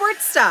own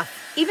sports stuff.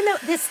 Even though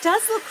this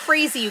does look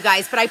crazy, you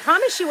guys, but I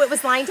promise you it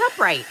was lined up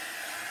right.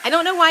 I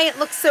don't know why it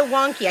looks so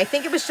wonky. I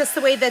think it was just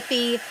the way that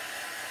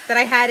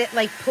I had it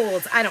like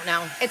pulled. I don't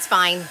know. It's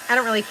fine. I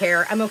don't really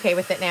care. I'm okay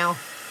with it now.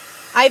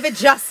 I've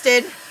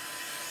adjusted.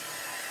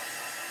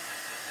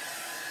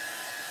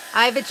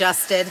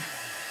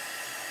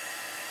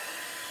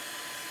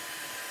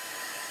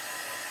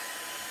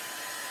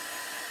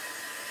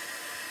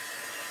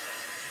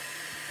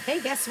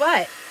 Hey, guess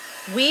what?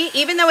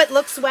 Even though it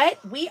looks wet,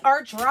 we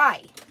are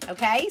dry,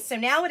 okay? So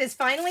now it is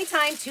finally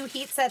time to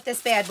heat set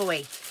this bad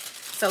boy.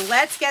 So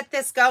let's get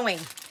this going.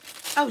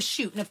 Oh,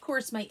 shoot. And of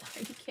course, are you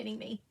kidding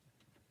me?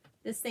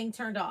 This thing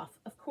turned off.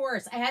 Of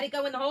course, I had it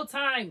going the whole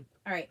time.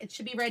 All right, it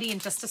should be ready in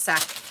just a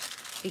sec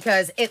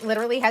because it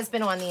literally has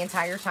been on the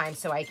entire time.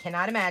 So I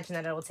cannot imagine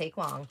that it will take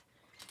long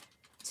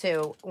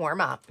to warm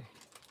up,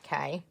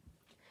 okay?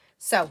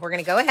 So we're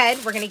going to go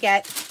ahead. We're going to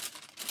get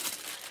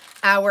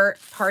our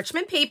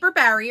parchment paper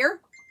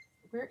barrier.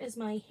 Here's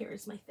my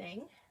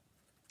thing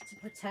to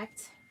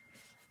protect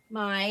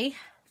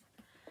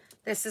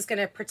this is going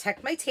to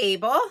protect my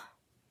table.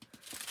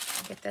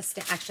 Get this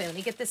down. Actually, let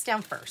me get this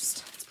down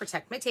first. Let's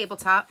protect my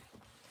tabletop.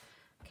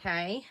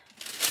 Okay.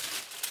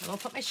 And we'll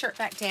put my shirt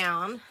back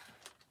down.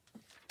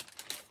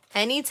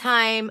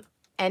 Anytime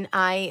an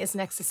I is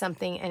next to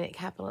something and it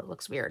capital, it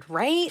looks weird,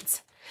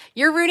 right?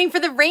 You're rooting for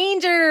the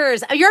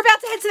Rangers. Oh, you're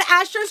about to head to the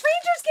Astros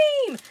Rangers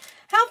game.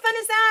 How fun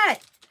is that?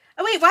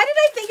 Oh, wait, why did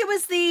I think it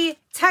was the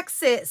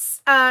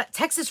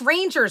Texas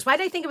Rangers? Why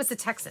did I think it was the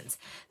Texans?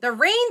 The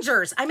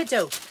Rangers. I'm a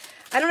dope.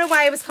 I don't know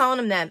why I was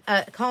calling them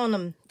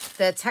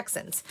the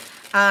Texans.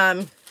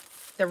 The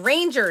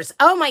Rangers.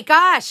 Oh my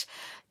gosh.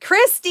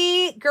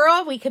 Christy,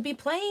 girl, we could be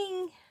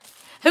playing.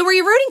 Who were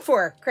you rooting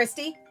for,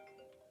 Christy?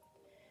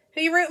 Who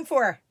are you rooting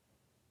for?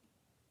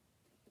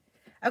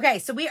 Okay,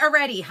 so we are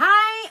ready.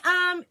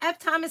 Hi, F.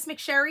 Thomas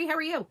McSherry. How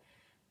are you?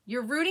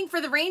 You're rooting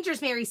for the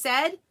Rangers, Mary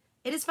said.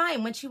 It is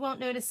fine. Once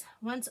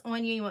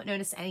on you, you won't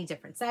notice any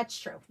difference. That's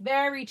true.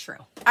 Very true.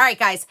 All right,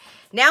 guys.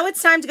 Now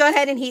it's time to go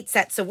ahead and heat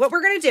set. So what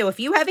we're going to do, if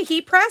you have a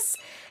heat press,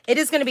 it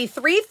is going to be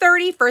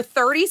 330 for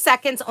 30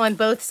 seconds on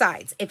both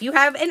sides. If you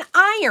have an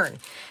iron,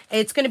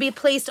 it's going to be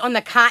placed on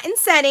the cotton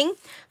setting,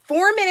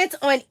 4 minutes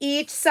on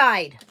each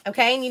side.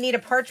 Okay, and you need a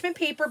parchment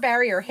paper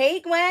barrier. Hey,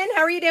 Gwen,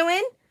 how are you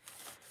doing?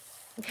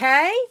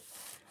 Okay.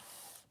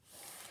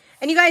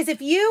 And you guys,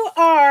 if you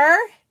are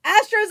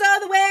Astros all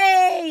the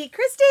way,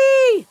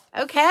 Christy.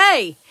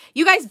 Okay.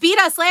 You guys beat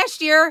us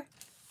last year.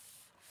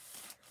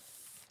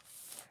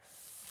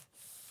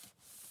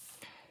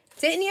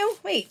 Didn't you?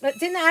 Wait, but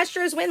didn't the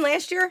Astros win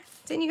last year?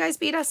 Didn't you guys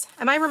beat us?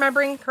 Am I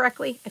remembering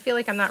correctly? I feel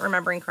like I'm not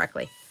remembering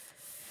correctly.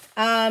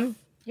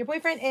 Your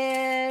boyfriend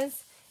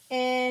is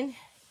in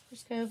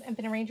Cove and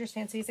been a Rangers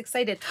fan, so he's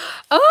excited.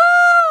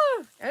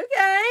 Oh,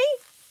 okay.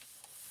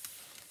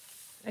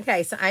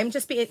 Okay, so I'm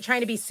just trying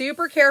to be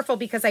super careful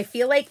because I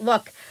feel like,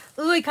 look,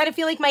 I kind of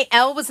feel like my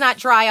L was not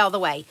dry all the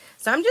way.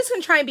 So I'm just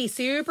going to try and be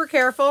super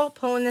careful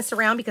pulling this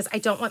around because I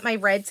don't want my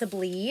red to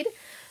bleed.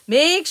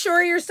 Make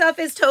sure your stuff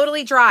is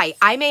totally dry.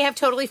 I may have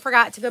totally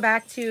forgot to go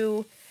back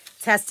to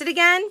test it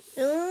again.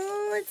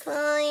 Oh, it's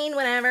fine,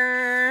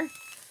 whatever.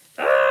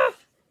 Ah.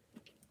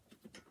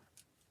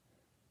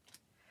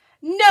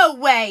 No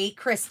way,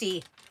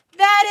 Christy.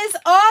 That is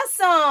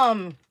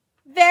awesome.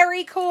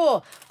 Very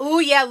cool. Oh,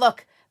 yeah,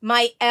 look.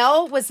 My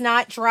L was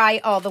not dry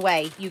all the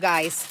way, you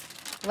guys.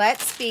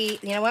 Let's be,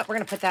 you know what? We're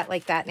going to put that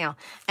like that now.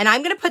 And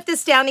I'm going to put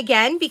this down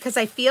again because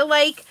I feel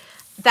like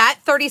that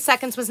 30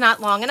 seconds was not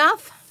long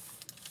enough.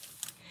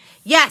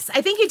 Yes,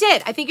 I think you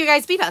did. I think you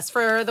guys beat us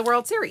for the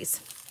World Series.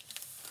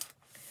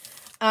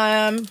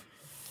 I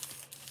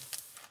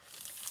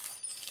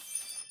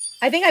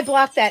think I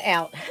blocked that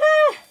out.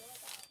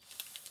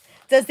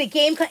 Does the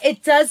game,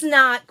 it does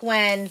not,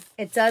 Gwen.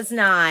 It does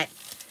not.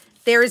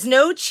 There is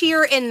no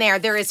cheer in there.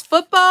 There is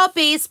football,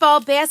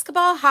 baseball,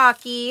 basketball,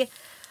 hockey,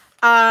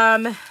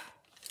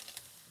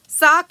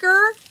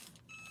 soccer,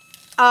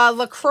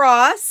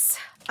 lacrosse,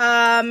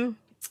 skiing,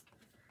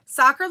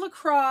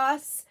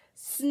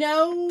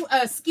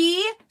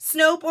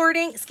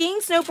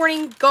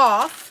 snowboarding,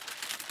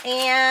 golf,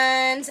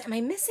 and am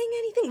I missing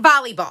anything?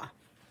 Volleyball.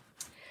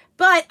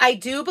 But I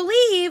do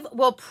believe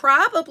we'll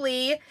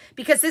probably,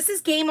 because this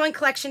is Game On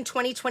Collection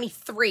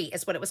 2023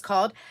 is what it was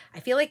called. I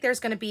feel like there's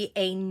going to be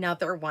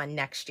another one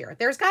next year.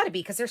 There's got to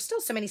be because there's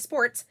still so many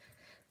sports,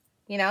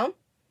 you know.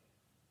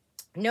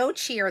 No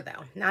cheer,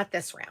 though. Not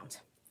this round.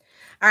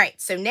 All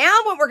right. So now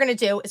what we're going to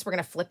do is we're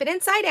going to flip it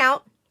inside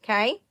out.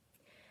 Okay.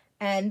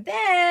 And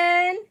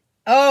then,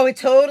 oh, it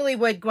totally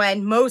would,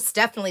 Gwen. Most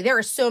definitely. There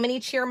are so many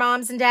cheer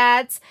moms and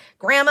dads,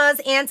 grandmas,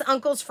 aunts,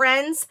 uncles,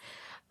 friends.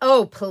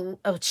 Oh,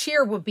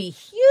 cheer would be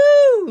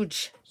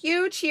huge,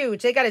 huge,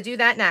 huge. They got to do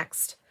that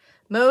next.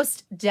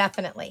 Most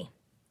definitely.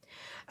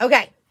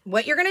 Okay,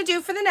 what you're going to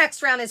do for the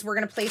next round is we're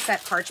going to place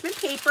that parchment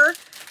paper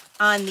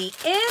on the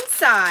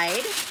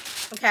inside,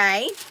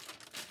 okay?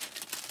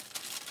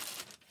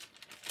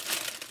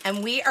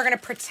 And we are going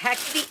to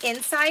protect the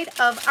inside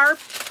of our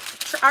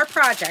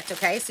project,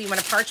 okay? So you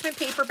want a parchment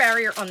paper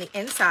barrier on the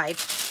inside.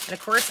 And,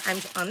 of course, I'm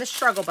on the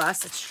struggle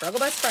bus. It's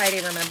Struggle Bus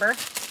Friday, remember?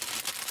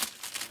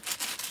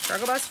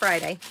 Struggle Bus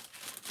Friday.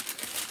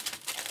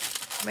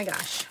 Oh my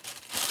gosh.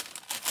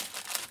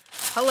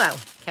 Hello.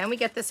 Can we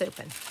get this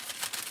open?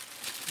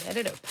 Get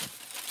it open.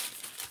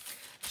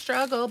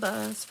 Struggle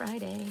Bus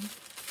Friday.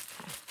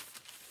 Okay.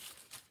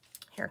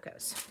 Here it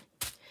goes.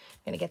 I'm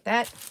going to get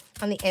that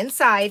on the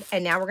inside,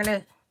 and now we're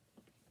going to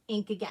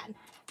ink again.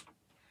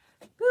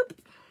 Boop.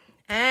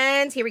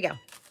 And here we go.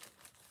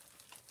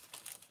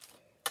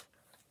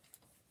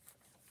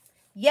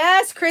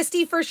 Yes,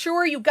 Christy, for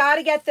sure. You got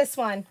to get this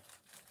one.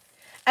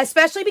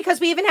 Especially because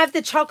we even have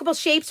the chalkable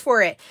shapes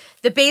for it.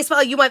 The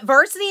baseball, you want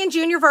varsity and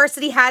junior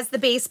varsity has the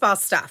baseball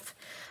stuff.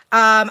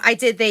 I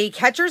did the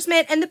catcher's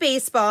mitt and the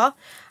baseball.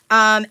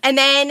 And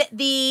then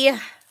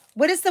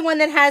what is the one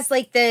that has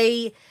like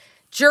the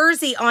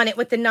jersey on it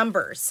with the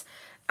numbers?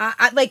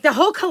 Like the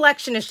whole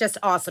collection is just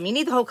awesome. You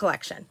need the whole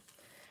collection.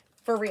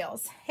 For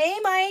reals. Hey,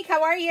 Mike,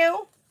 how are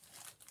you?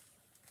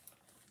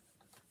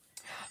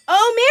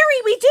 Oh,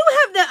 Mary, we do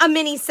have a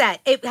mini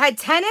set. It had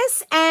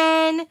tennis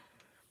and...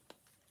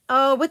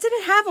 Oh, what did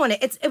it have on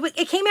it?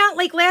 It came out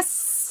like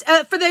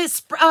for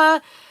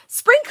the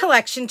spring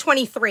collection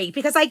 23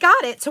 because I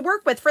got it to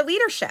work with for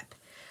leadership.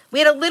 We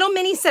had a little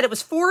mini set. It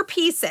was 4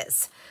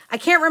 pieces. I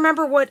can't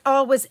remember what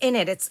all was in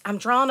it. I'm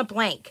drawing a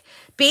blank.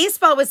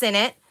 Baseball was in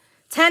it.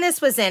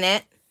 Tennis was in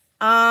it.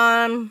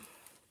 I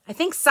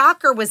think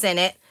soccer was in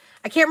it.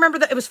 I can't remember.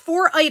 It was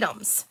 4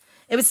 items.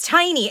 It was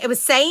tiny. It was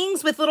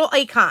sayings with little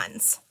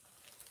icons.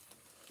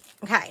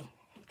 Okay.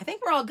 I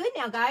think we're all good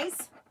now,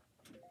 guys.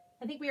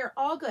 I think we are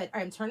all good. All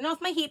right, I'm turning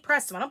off my heat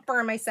press so I don't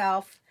burn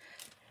myself.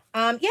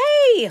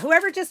 Yay!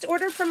 Whoever just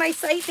ordered from my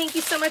site, thank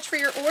you so much for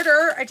your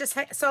order. I just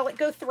saw it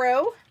go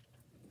through.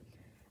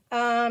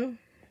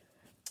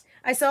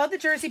 I saw the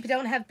jersey, but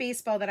didn't have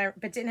baseball that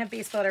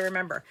I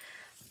remember.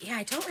 Yeah,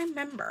 I don't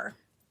remember.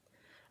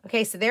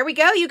 Okay, so there we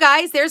go, you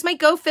guys. There's my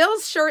Go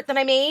Phils shirt that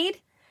I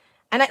made.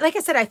 And like I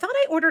said, I thought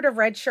I ordered a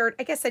red shirt.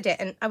 I guess I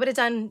didn't. I would have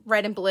done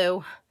red and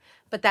blue,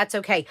 but that's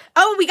okay.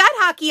 Oh, we got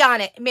hockey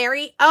on it,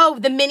 Mary. Oh,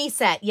 the mini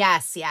set.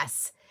 Yes,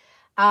 yes.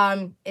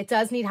 It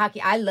does need hockey.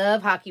 I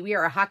love hockey. We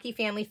are a hockey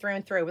family through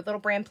and through. With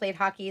little Bran played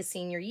hockey his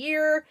senior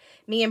year.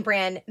 Me and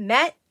Bran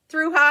met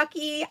through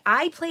hockey.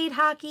 I played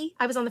hockey.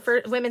 I was on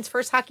the women's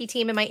first hockey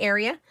team in my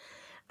area.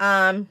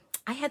 I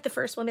had the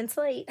first women's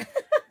slate.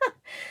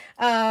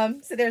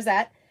 So there's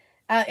that.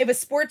 It was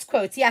sports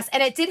quotes. Yes.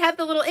 And it did have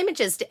the little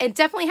images. It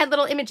definitely had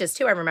little images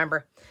too, I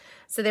remember.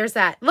 So there's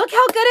that. Look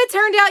how good it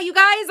turned out, you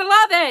guys. I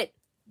love it.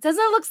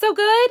 Doesn't it look so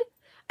good?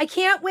 I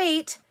can't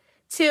wait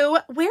to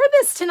wear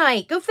this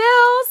tonight. Go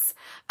Phils.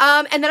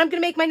 And then I'm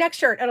going to make my next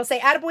shirt. It'll say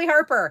Attaboy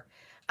Harper.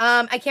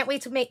 I can't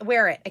wait to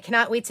wear it. I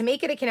cannot wait to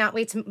make it. I cannot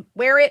wait to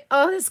wear it.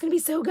 Oh, this is going to be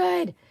so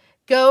good.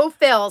 Go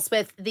Phils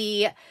with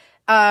the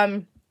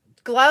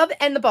glove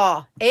and the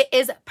ball. It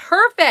is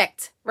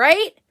perfect,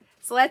 right?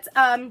 So let's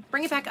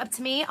bring it back up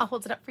to me. I'll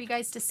hold it up for you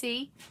guys to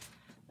see.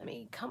 Let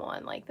me come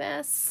on like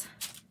this.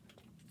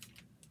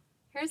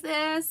 Here's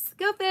this.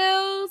 Go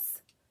Phils.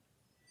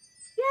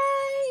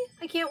 Yay.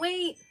 I can't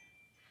wait.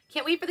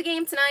 Can't wait for the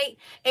game tonight.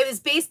 It was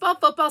baseball,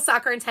 football,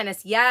 soccer, and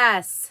tennis.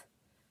 Yes.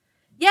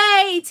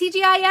 Yay,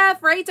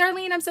 TGIF, right,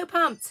 Darlene? I'm so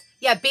pumped.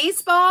 Yeah,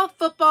 baseball,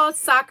 football,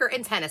 soccer,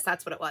 and tennis.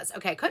 That's what it was.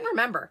 Okay, I couldn't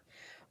remember.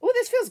 Oh,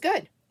 this feels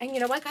good. And you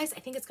know what, guys? I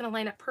think it's going to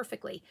line up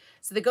perfectly.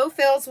 So the Go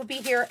Phils will be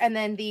here, and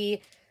then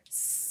the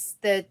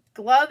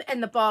glove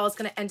and the ball is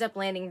going to end up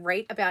landing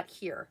right about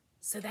here.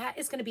 So that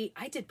is going to be,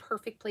 I did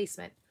perfect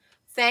placement.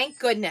 Thank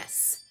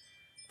goodness.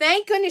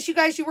 Thank goodness, you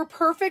guys, you were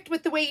perfect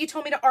with the way you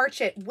told me to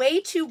arch it.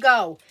 Way to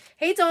go.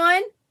 Hey,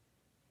 Dawn,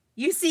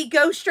 you see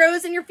Ghost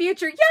in your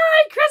future. Yay,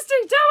 Christy,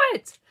 do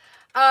it.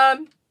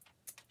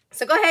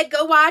 So go ahead,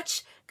 go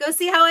watch. Go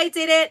see how I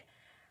did it.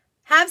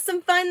 Have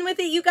some fun with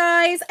it, you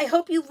guys. I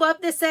hope you love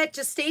this set.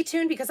 Just stay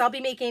tuned because I'll be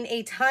making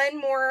a ton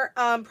more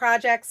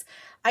projects.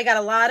 I got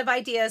a lot of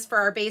ideas for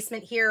our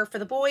basement here for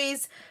the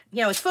boys.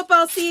 You know, it's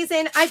football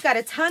season. I've got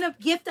a ton of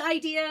gift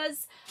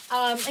ideas.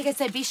 Like I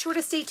said, be sure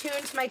to stay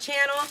tuned to my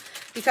channel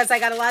because I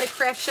got a lot of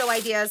craft show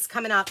ideas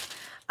coming up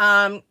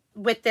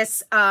with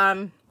this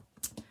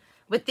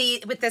with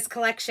this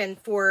collection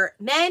for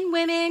men,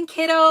 women,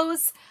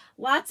 kiddos.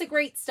 Lots of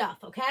great stuff,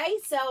 okay?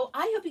 So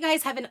I hope you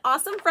guys have an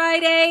awesome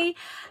Friday.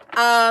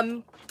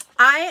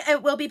 I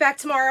will be back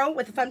tomorrow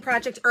with a fun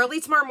project early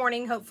tomorrow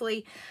morning,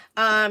 hopefully,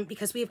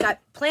 because we've got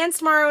plans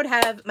tomorrow to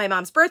have my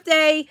mom's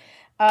birthday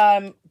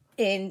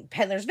in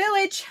Peddler's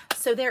Village.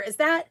 So there is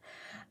that.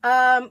 So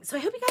I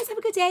hope you guys have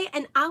a good day,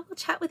 and I will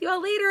chat with you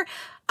all later.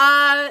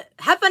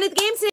 Have fun at the games today.